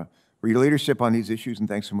for your leadership on these issues, and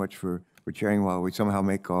thanks so much for chairing while we somehow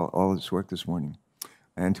make all of this work this morning.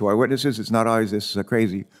 And to our witnesses, it's not always this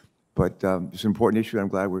crazy, but it's an important issue. I'm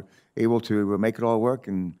glad we're able to make it all work,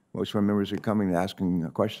 and most of our members are coming and asking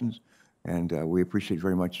questions. And we appreciate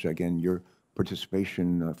very much, again, your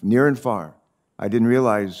participation near and far. I didn't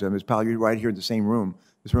realize, Ms. Powell, you're right here in the same room.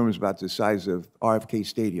 This room is about the size of RFK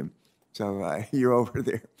Stadium. So you're over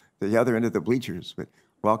there, the other end of the bleachers. But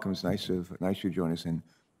welcome. It's nice you join us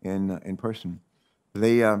in person.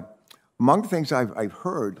 Among the things I've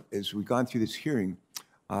heard as we've gone through this hearing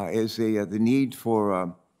is the need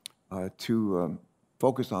for to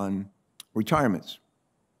focus on retirements.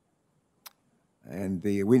 And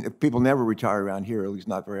people never retire around here, at least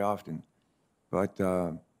not very often. But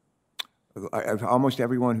almost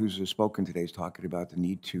everyone who's spoken today is talking about the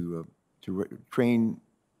need to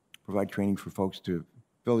provide training for folks to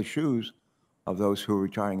fill the shoes of those who are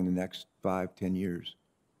retiring in the next 5-10 years.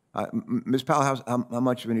 Ms. Powell, how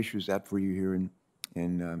much of an issue is that for you here in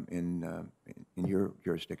your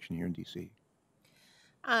jurisdiction here in D.C.?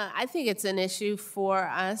 I think it's an issue for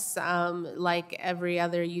us. Like every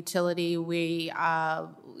other utility,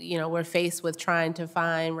 we're faced with trying to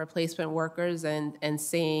find replacement workers and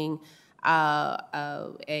seeing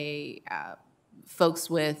folks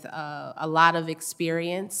with a lot of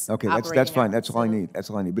experience. Okay, that's fine. That's all I need.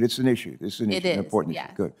 That's all I need. But it's an issue. This is an issue, an important issue.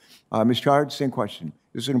 Good. Ms. Chard, same question.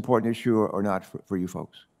 Is it an important issue or not for you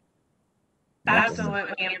folks?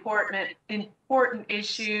 Absolutely important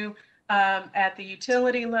issue. At the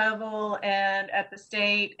utility level and at the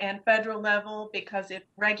state and federal level, because if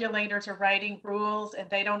regulators are writing rules and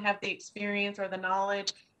they don't have the experience or the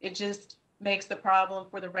knowledge, it just makes the problem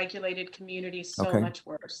for the regulated community so much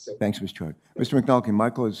worse. Thanks, Ms. Chard. Mr. McNulty,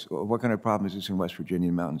 Michael, what kind of problem is this in West Virginia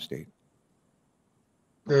and Mountain State?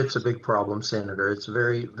 It's a big problem, Senator. It's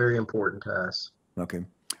very, very important to us. Okay.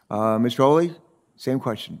 Mr. Oley, same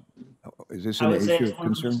question. Is this an issue of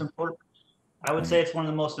concern? I would say it's one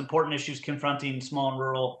of the most important issues confronting small and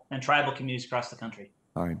rural and tribal communities across the country.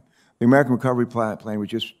 All right. The American Recovery Plan was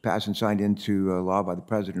just passed and signed into law by the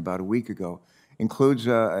president about a week ago. Includes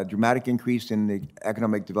a dramatic increase in the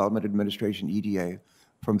Economic Development Administration, EDA,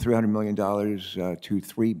 from $300 million to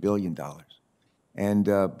 $3 billion. And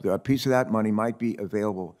a piece of that money might be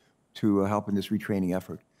available to help in this retraining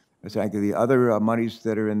effort. The other monies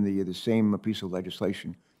that are in the same piece of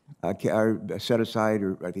legislation are set aside,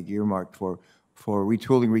 or I think earmarked for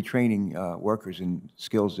retooling, retraining workers in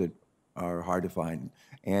skills that are hard to find.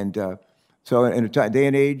 And so in a day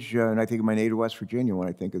and age, and I think of my native West Virginia when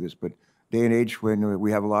I think of this, but day and age when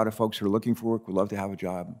we have a lot of folks who are looking for work, would love to have a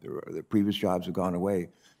job. The previous jobs have gone away.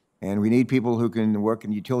 And we need people who can work in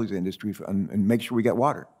the utilities industry and make sure we get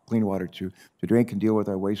water, clean water to drink and deal with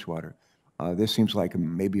our wastewater. This seems like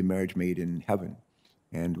maybe a marriage made in heaven.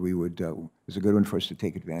 And we would, it's a good one for us to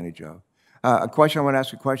take advantage of. A question, I want to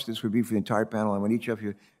ask a question. This would be for the entire panel. I want each of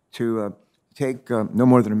you to take no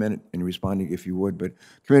more than a minute in responding, if you would. But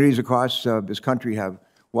communities across this country have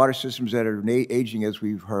water systems that are aging, as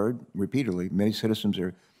we've heard repeatedly. Many citizens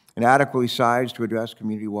are inadequately sized to address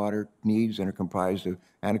community water needs and are comprised of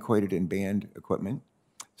antiquated and banned equipment,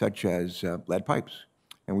 such as lead pipes.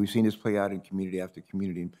 And we've seen this play out in community after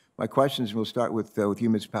community. My questions, we'll start with you,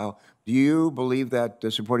 Ms. Powell. Do you believe that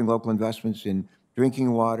supporting local investments in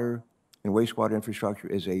drinking water and wastewater infrastructure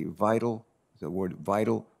is a vital, the word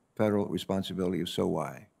vital, federal responsibility? If so,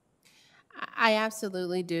 why? I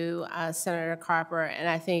absolutely do, Senator Carper, and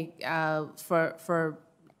I think for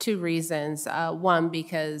two reasons. One,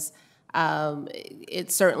 because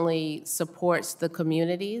it certainly supports the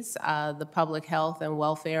communities, the public health and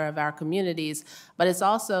welfare of our communities, but it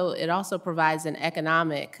also provides an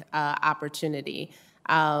economic opportunity.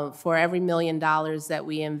 For every $1 million that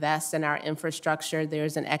we invest in our infrastructure,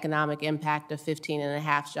 there's an economic impact of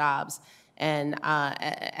 15.5 jobs. And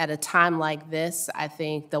at a time like this, I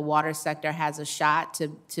think the water sector has a shot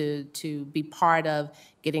to be part of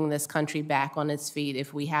getting this country back on its feet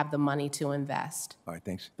if we have the money to invest. All right,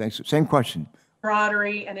 thanks. Thanks. Same question.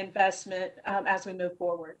 Camaraderie and investment as we move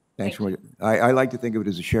forward. Thanks. I like to think of it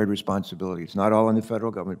as a shared responsibility. It's not all in the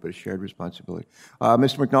federal government, but a shared responsibility.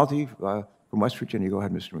 Mr. McNulty from West Virginia. Go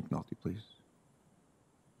ahead, Mr. McNulty, please.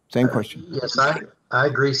 Same question. Yes, I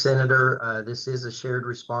agree, Senator. This is a shared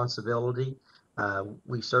responsibility.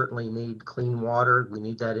 We certainly need clean water. We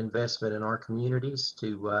need that investment in our communities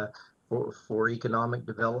for economic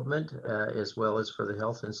development, as well as for the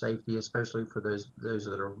health and safety, especially for those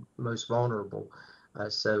that are most vulnerable.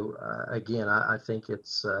 Again, I think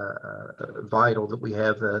it's vital that we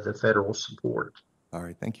have the federal support. All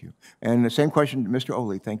right, thank you. And the same question, Mr.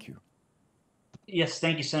 Oley. Thank you. Yes,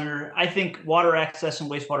 thank you, Senator. I think water access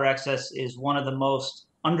and wastewater access is one of the most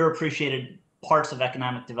underappreciated parts of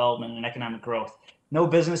economic development and economic growth. No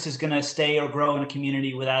business is going to stay or grow in a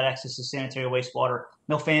community without access to sanitary wastewater.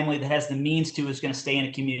 No family that has the means to is going to stay in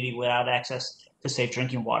a community without access to safe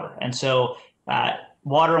drinking water. And so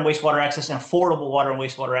water and wastewater access and affordable water and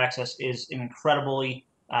wastewater access is an incredibly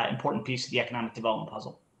important piece of the economic development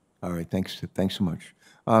puzzle. All right, thanks so much.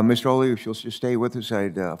 Mr. Oley, if you'll just stay with us,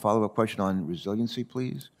 I'd follow-up question on resiliency,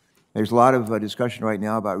 please. There's a lot of discussion right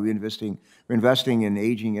now about reinvesting in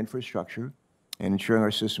aging infrastructure and ensuring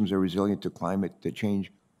our systems are resilient to climate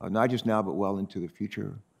change, not just now, but well into the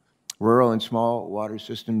future. Rural and small water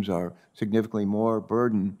systems are significantly more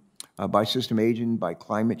burdened by system aging, by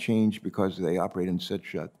climate change, because they operate in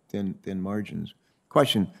such thin margins.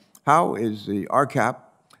 Question, how is the RCAP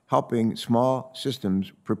helping small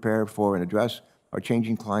systems prepare for and address our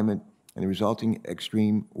changing climate and the resulting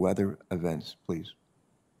extreme weather events, please?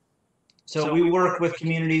 So we work with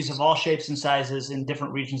communities of all shapes and sizes in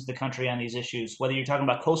different regions of the country on these issues, whether you're talking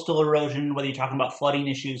about coastal erosion, whether you're talking about flooding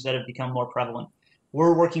issues that have become more prevalent.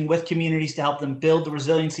 We're working with communities to help them build the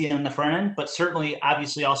resiliency on the front end, but certainly,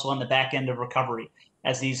 obviously, also on the back end of recovery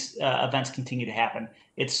as these events continue to happen.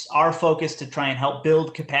 It's our focus to try and help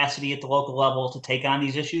build capacity at the local level to take on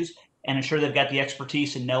these issues and ensure they've got the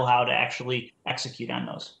expertise and know-how to actually execute on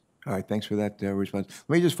those. All right, thanks for that response.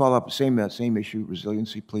 Let me just follow up, same issue,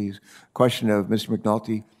 resiliency, please. Question of Mr.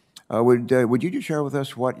 McNulty. Would you just share with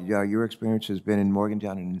us what your experience has been in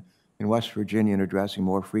Morgantown and in West Virginia in addressing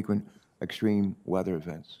more frequent extreme weather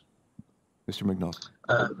events? Mr. McNulty.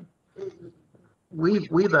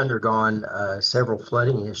 We've undergone several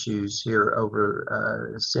flooding issues here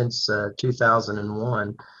over since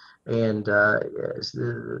 2001, and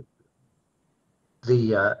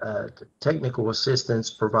the technical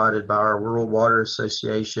assistance provided by our Rural Water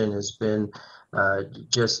Association has been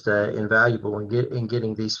just invaluable in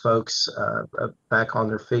getting these folks back on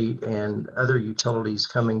their feet, and other utilities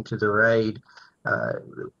coming to their aid,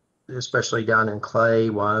 especially down in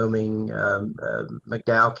Clay, Wyoming,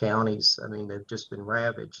 McDowell counties. I mean, they've just been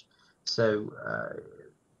ravaged. So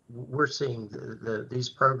we're seeing these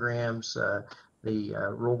programs, the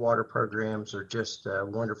rural water programs are just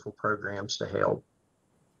wonderful programs to help.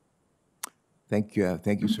 Thank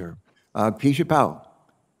you, sir. Keisha Powell,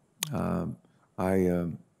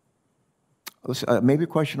 maybe a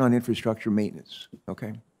question on infrastructure maintenance,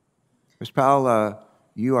 okay? Ms. Powell,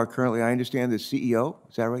 you are currently, I understand, the CEO,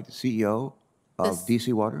 is that right? The CEO of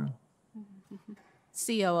DC Water?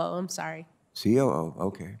 COO, I'm sorry. COO,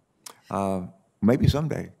 okay. Maybe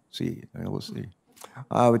someday, we'll see.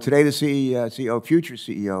 But today the CEO, future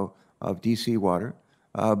CEO of DC Water,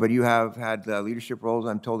 but you have had leadership roles,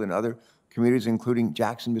 I'm told, in other communities, including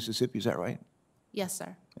Jackson, Mississippi, is that right? Yes,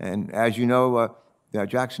 sir. And as you know,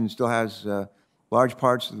 Jackson still has large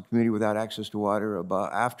parts of the community without access to water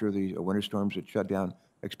after the winter storms that shut down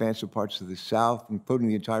expansive parts of the South, including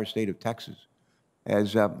the entire state of Texas.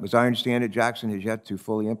 As I understand it, Jackson has yet to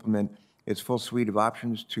fully implement its full suite of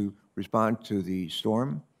options to respond to the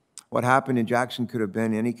storm. What happened in Jackson could have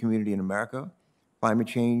been any community in America. Climate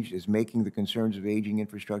change is making the concerns of aging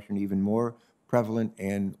infrastructure even more prevalent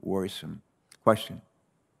and worrisome. Question.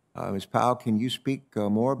 Ms. Powell, can you speak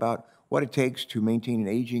more about what it takes to maintain an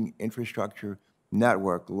aging infrastructure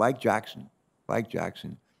network like Jackson,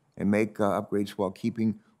 and make upgrades while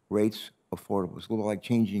keeping rates affordable? It's a little like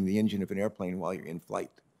changing the engine of an airplane while you're in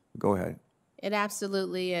flight. Go ahead. It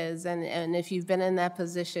absolutely is, and if you've been in that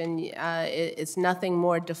position, it's nothing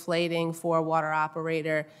more deflating for a water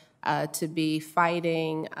operator to be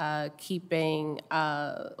fighting, keeping,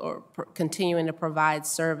 or continuing to provide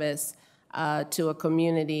service to a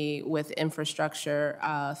community with infrastructure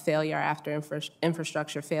failure after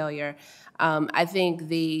infrastructure failure. I think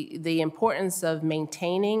the importance of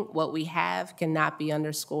maintaining what we have cannot be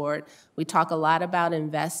underscored. We talk a lot about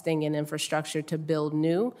investing in infrastructure to build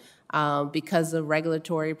new. Because of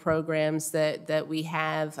regulatory programs that we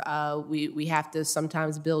have, we have to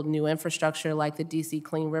sometimes build new infrastructure like the DC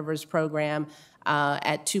Clean Rivers program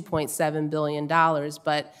at $2.7 billion.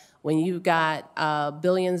 But when you've got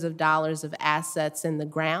billions of dollars of assets in the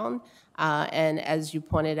ground, and as you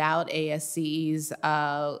pointed out, ASCE's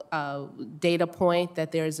data point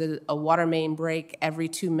that there's a water main break every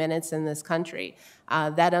 2 minutes in this country,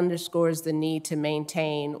 that underscores the need to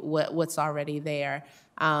maintain what's already there.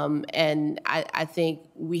 And I think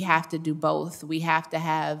we have to do both. We have to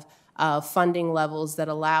have funding levels that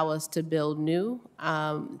allow us to build new,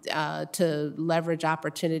 to leverage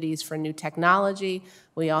opportunities for new technology.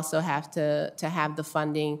 We also have to have the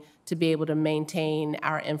funding to be able to maintain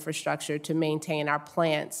our infrastructure, to maintain our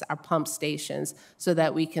plants, our pump stations, so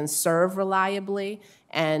that we can serve reliably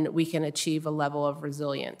and we can achieve a level of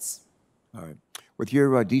resilience. All right. With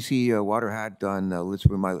your DC water hat on, let's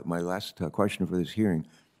be my last question for this hearing.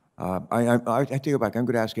 I take it back. I'm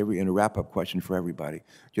going to ask in a wrap-up question for everybody.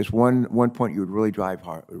 Just one point you would really drive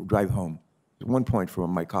home. One point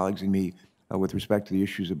from my colleagues and me with respect to the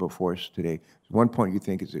issues that are before us today. One point you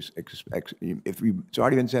think is this, if it's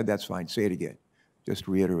already been said, that's fine. Say it again. Just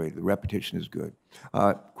to reiterate, the repetition is good.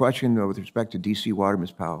 Question with respect to DC Water,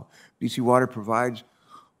 Ms. Powell. DC Water provides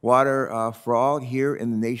water for all here in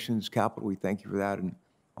the nation's capital. We thank you for that. And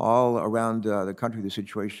all around the country, the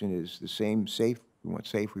situation is the same, safe.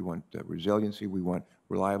 We want resiliency, we want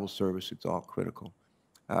reliable service. It's all critical.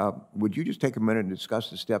 Would you just take a minute and discuss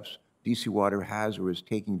the steps DC Water has or is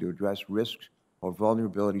taking to address risks or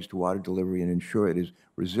vulnerabilities to water delivery and ensure it is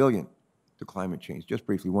resilient to climate change? Just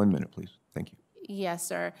briefly, 1 minute, please. Thank you. Yes,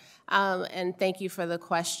 sir. And thank you for the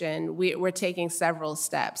question. We're taking several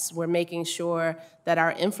steps. We're making sure that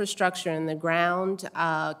our infrastructure in the ground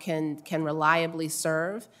can reliably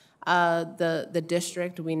serve the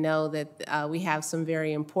district. We know that we have some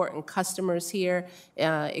very important customers here.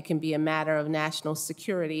 It can be a matter of national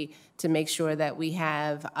security to make sure that we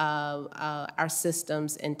have our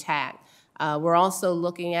systems intact. We're also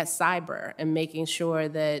looking at cyber and making sure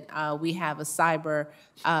that we have a cyber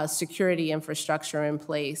security infrastructure in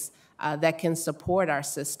place that can support our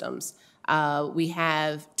systems. We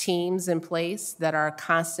have teams in place that are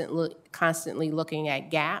constantly looking at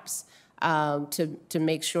gaps to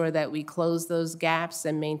make sure that we close those gaps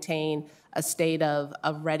and maintain a state of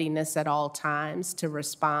readiness at all times to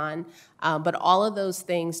respond. But all of those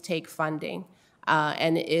things take funding.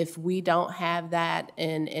 And if we don't have that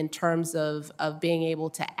in terms of being able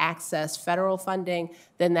to access federal funding,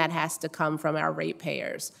 then that has to come from our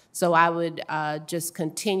ratepayers. So I would just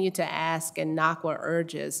continue to ask, and NACWA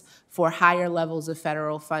urges for higher levels of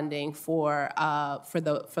federal funding for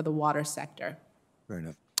the water sector. Fair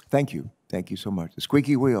enough. Thank you. Thank you so much. The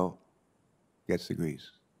squeaky wheel gets the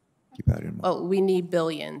grease. Keep that in mind. Well, we need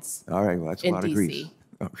billions. All right. Well, that's a lot of DC. grease.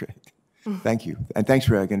 Okay. Thank you. And thanks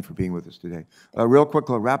again for being with us today. Real quick,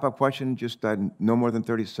 a wrap-up question, just no more than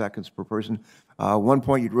 30 seconds per person. One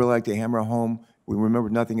point you'd really like to hammer home. We remember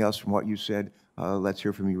nothing else from what you said. Let's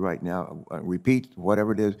hear from you right now. Repeat,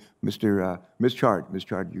 whatever it is. Ms. Chard. Ms.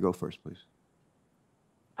 Chard, you go first, please.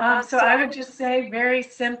 So I would just say very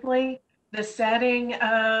simply, the setting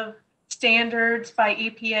of standards by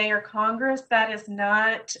EPA or Congress, that is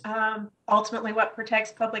not ultimately what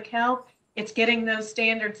protects public health. It's getting those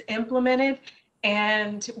standards implemented,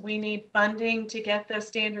 and we need funding to get those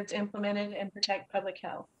standards implemented and protect public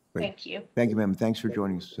health. Great. Thank you. Thank you, ma'am. Thanks for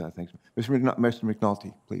joining us. Thanks. Mr.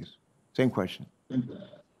 McNulty, please. Same question.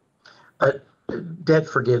 Debt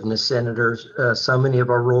forgiveness, senators. So many of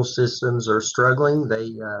our rural systems are struggling.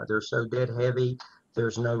 They're so debt heavy.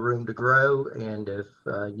 There's no room to grow, and if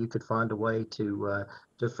you could find a way to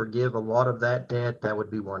forgive a lot of that debt, that would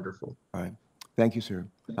be wonderful. All right. Thank you, sir.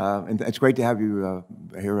 And it's great to have you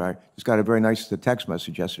here. I just got a very nice text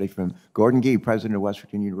message yesterday from Gordon Gee, president of West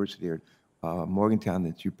Virginia University here, Morgantown,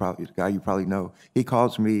 the guy you probably know. He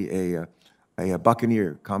calls me a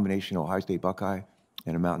Buccaneer, combination Ohio State Buckeye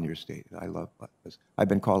and a Mountaineer State. I love this. I've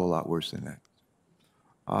been called a lot worse than that.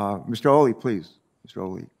 Mr. Oley, please. Mr.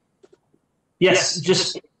 Oley. Yes,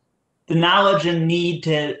 just the knowledge and need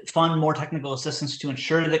to fund more technical assistance to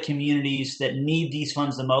ensure that communities that need these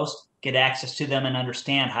funds the most get access to them and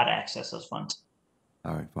understand how to access those funds.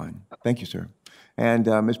 All right, fine. Thank you, sir. And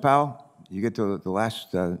Ms. Powell, you get the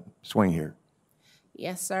last swing here.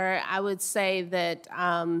 Yes, sir. I would say that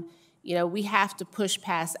we have to push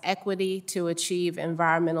past equity to achieve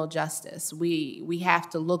environmental justice. We have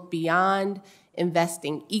to look beyond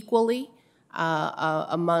investing equally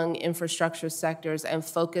among infrastructure sectors and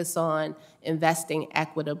focus on investing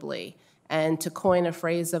equitably. And to coin a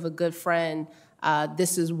phrase of a good friend,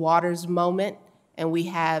 this is water's moment, and we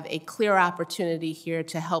have a clear opportunity here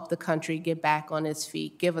to help the country get back on its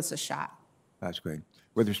feet. Give us a shot. That's great.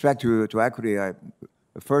 With respect to equity, the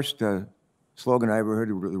first slogan I ever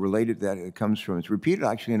heard related that it comes from, it's repeated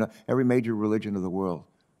actually in every major religion of the world.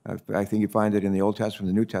 I think you find it in the Old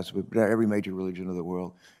Testament, the New Testament, but every major religion of the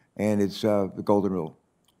world. And it's the golden rule.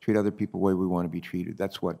 Treat other people the way we want to be treated.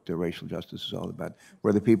 That's what racial justice is all about.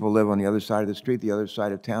 Whether people live on the other side of the street, the other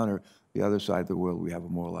side of town, or the other side of the world, we have a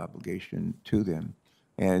moral obligation to them.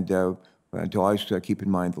 And to always keep in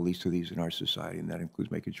mind the least of these in our society, and that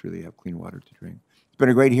includes making sure they have clean water to drink. It's been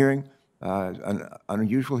a great hearing, an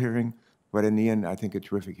unusual hearing, but in the end, I think a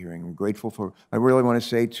terrific hearing. I'm grateful for, I really want to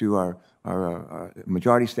say to our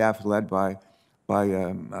majority staff led by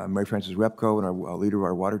Mary Frances Repko and our leader of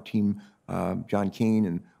our water team, John Keane,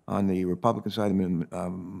 and on the Republican side, the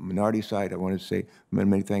minority side, I want to say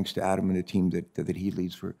many thanks to Adam and the team that he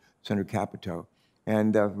leads for Senator Capito.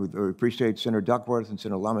 And we appreciate Senator Duckworth and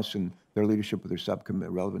Senator Lummis and their leadership of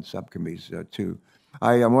their relevant subcommittees too.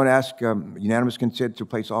 I want to ask unanimous consent to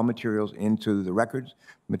place all materials into the records,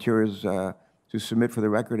 materials to submit for the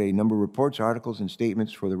record a number of reports, articles, and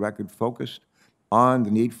statements for the record focused on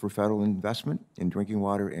the need for federal investment in drinking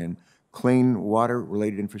water and clean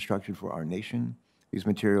water-related infrastructure for our nation. These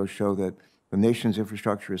materials show that the nation's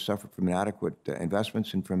infrastructure has suffered from inadequate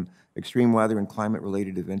investments and from extreme weather and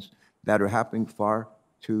climate-related events that are happening far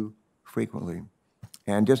too frequently.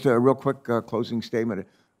 And just a real quick closing statement.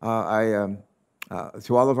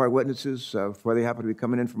 To all of our witnesses, whether they happen to be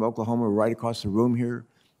coming in from Oklahoma or right across the room here,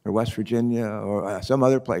 or West Virginia, or some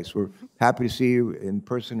other place, we're happy to see you in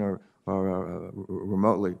person or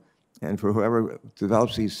remotely. And for whoever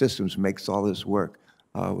develops these systems, makes all this work.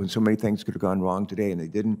 When so many things could have gone wrong today and they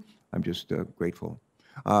didn't, I'm just grateful.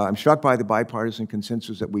 I'm struck by the bipartisan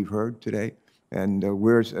consensus that we've heard today. And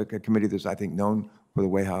we're a committee that's, I think, known for the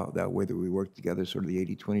way that we work together, sort of the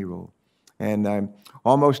 80-20 rule. And I'm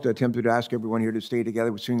almost tempted to ask everyone here to stay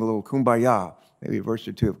together. We're singing a little Kumbaya. Maybe a verse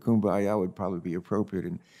or two of Kumbaya would probably be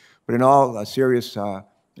appropriate. But in all serious, at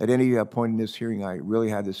any point in this hearing, I really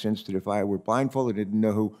had the sense that if I were blindfolded and didn't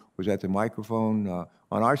know who was at the microphone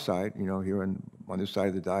on our side, here on this side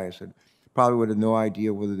of the dais, I probably would have no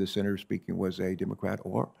idea whether the senator speaking was a Democrat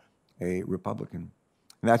or a Republican.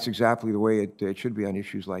 And that's exactly the way it should be on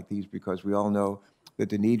issues like these, because we all know that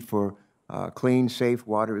the need for clean, safe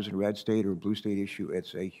water isn't a red state or a blue state issue.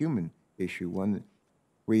 It's a human issue, one that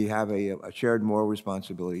we have a shared moral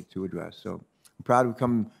responsibility to address. So I'm proud we've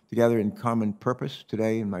come together in common purpose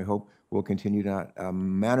today, and I hope we'll continue that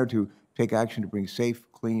manner to take action to bring safe,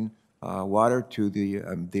 clean water to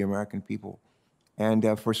the American people.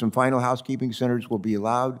 And for some final housekeeping, senators will be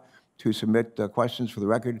allowed to submit questions for the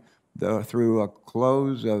record through a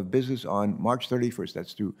close of business on March 31st.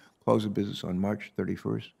 That's through close of business on March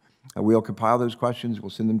 31st. We'll compile those questions,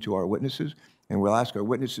 we'll send them to our witnesses, and we'll ask our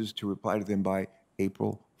witnesses to reply to them by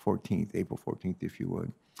April 14th, if you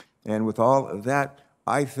would. And with all of that,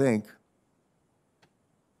 I think, if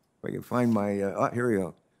I can find my, here we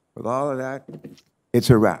go. With all of that,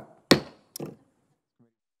 it's a wrap.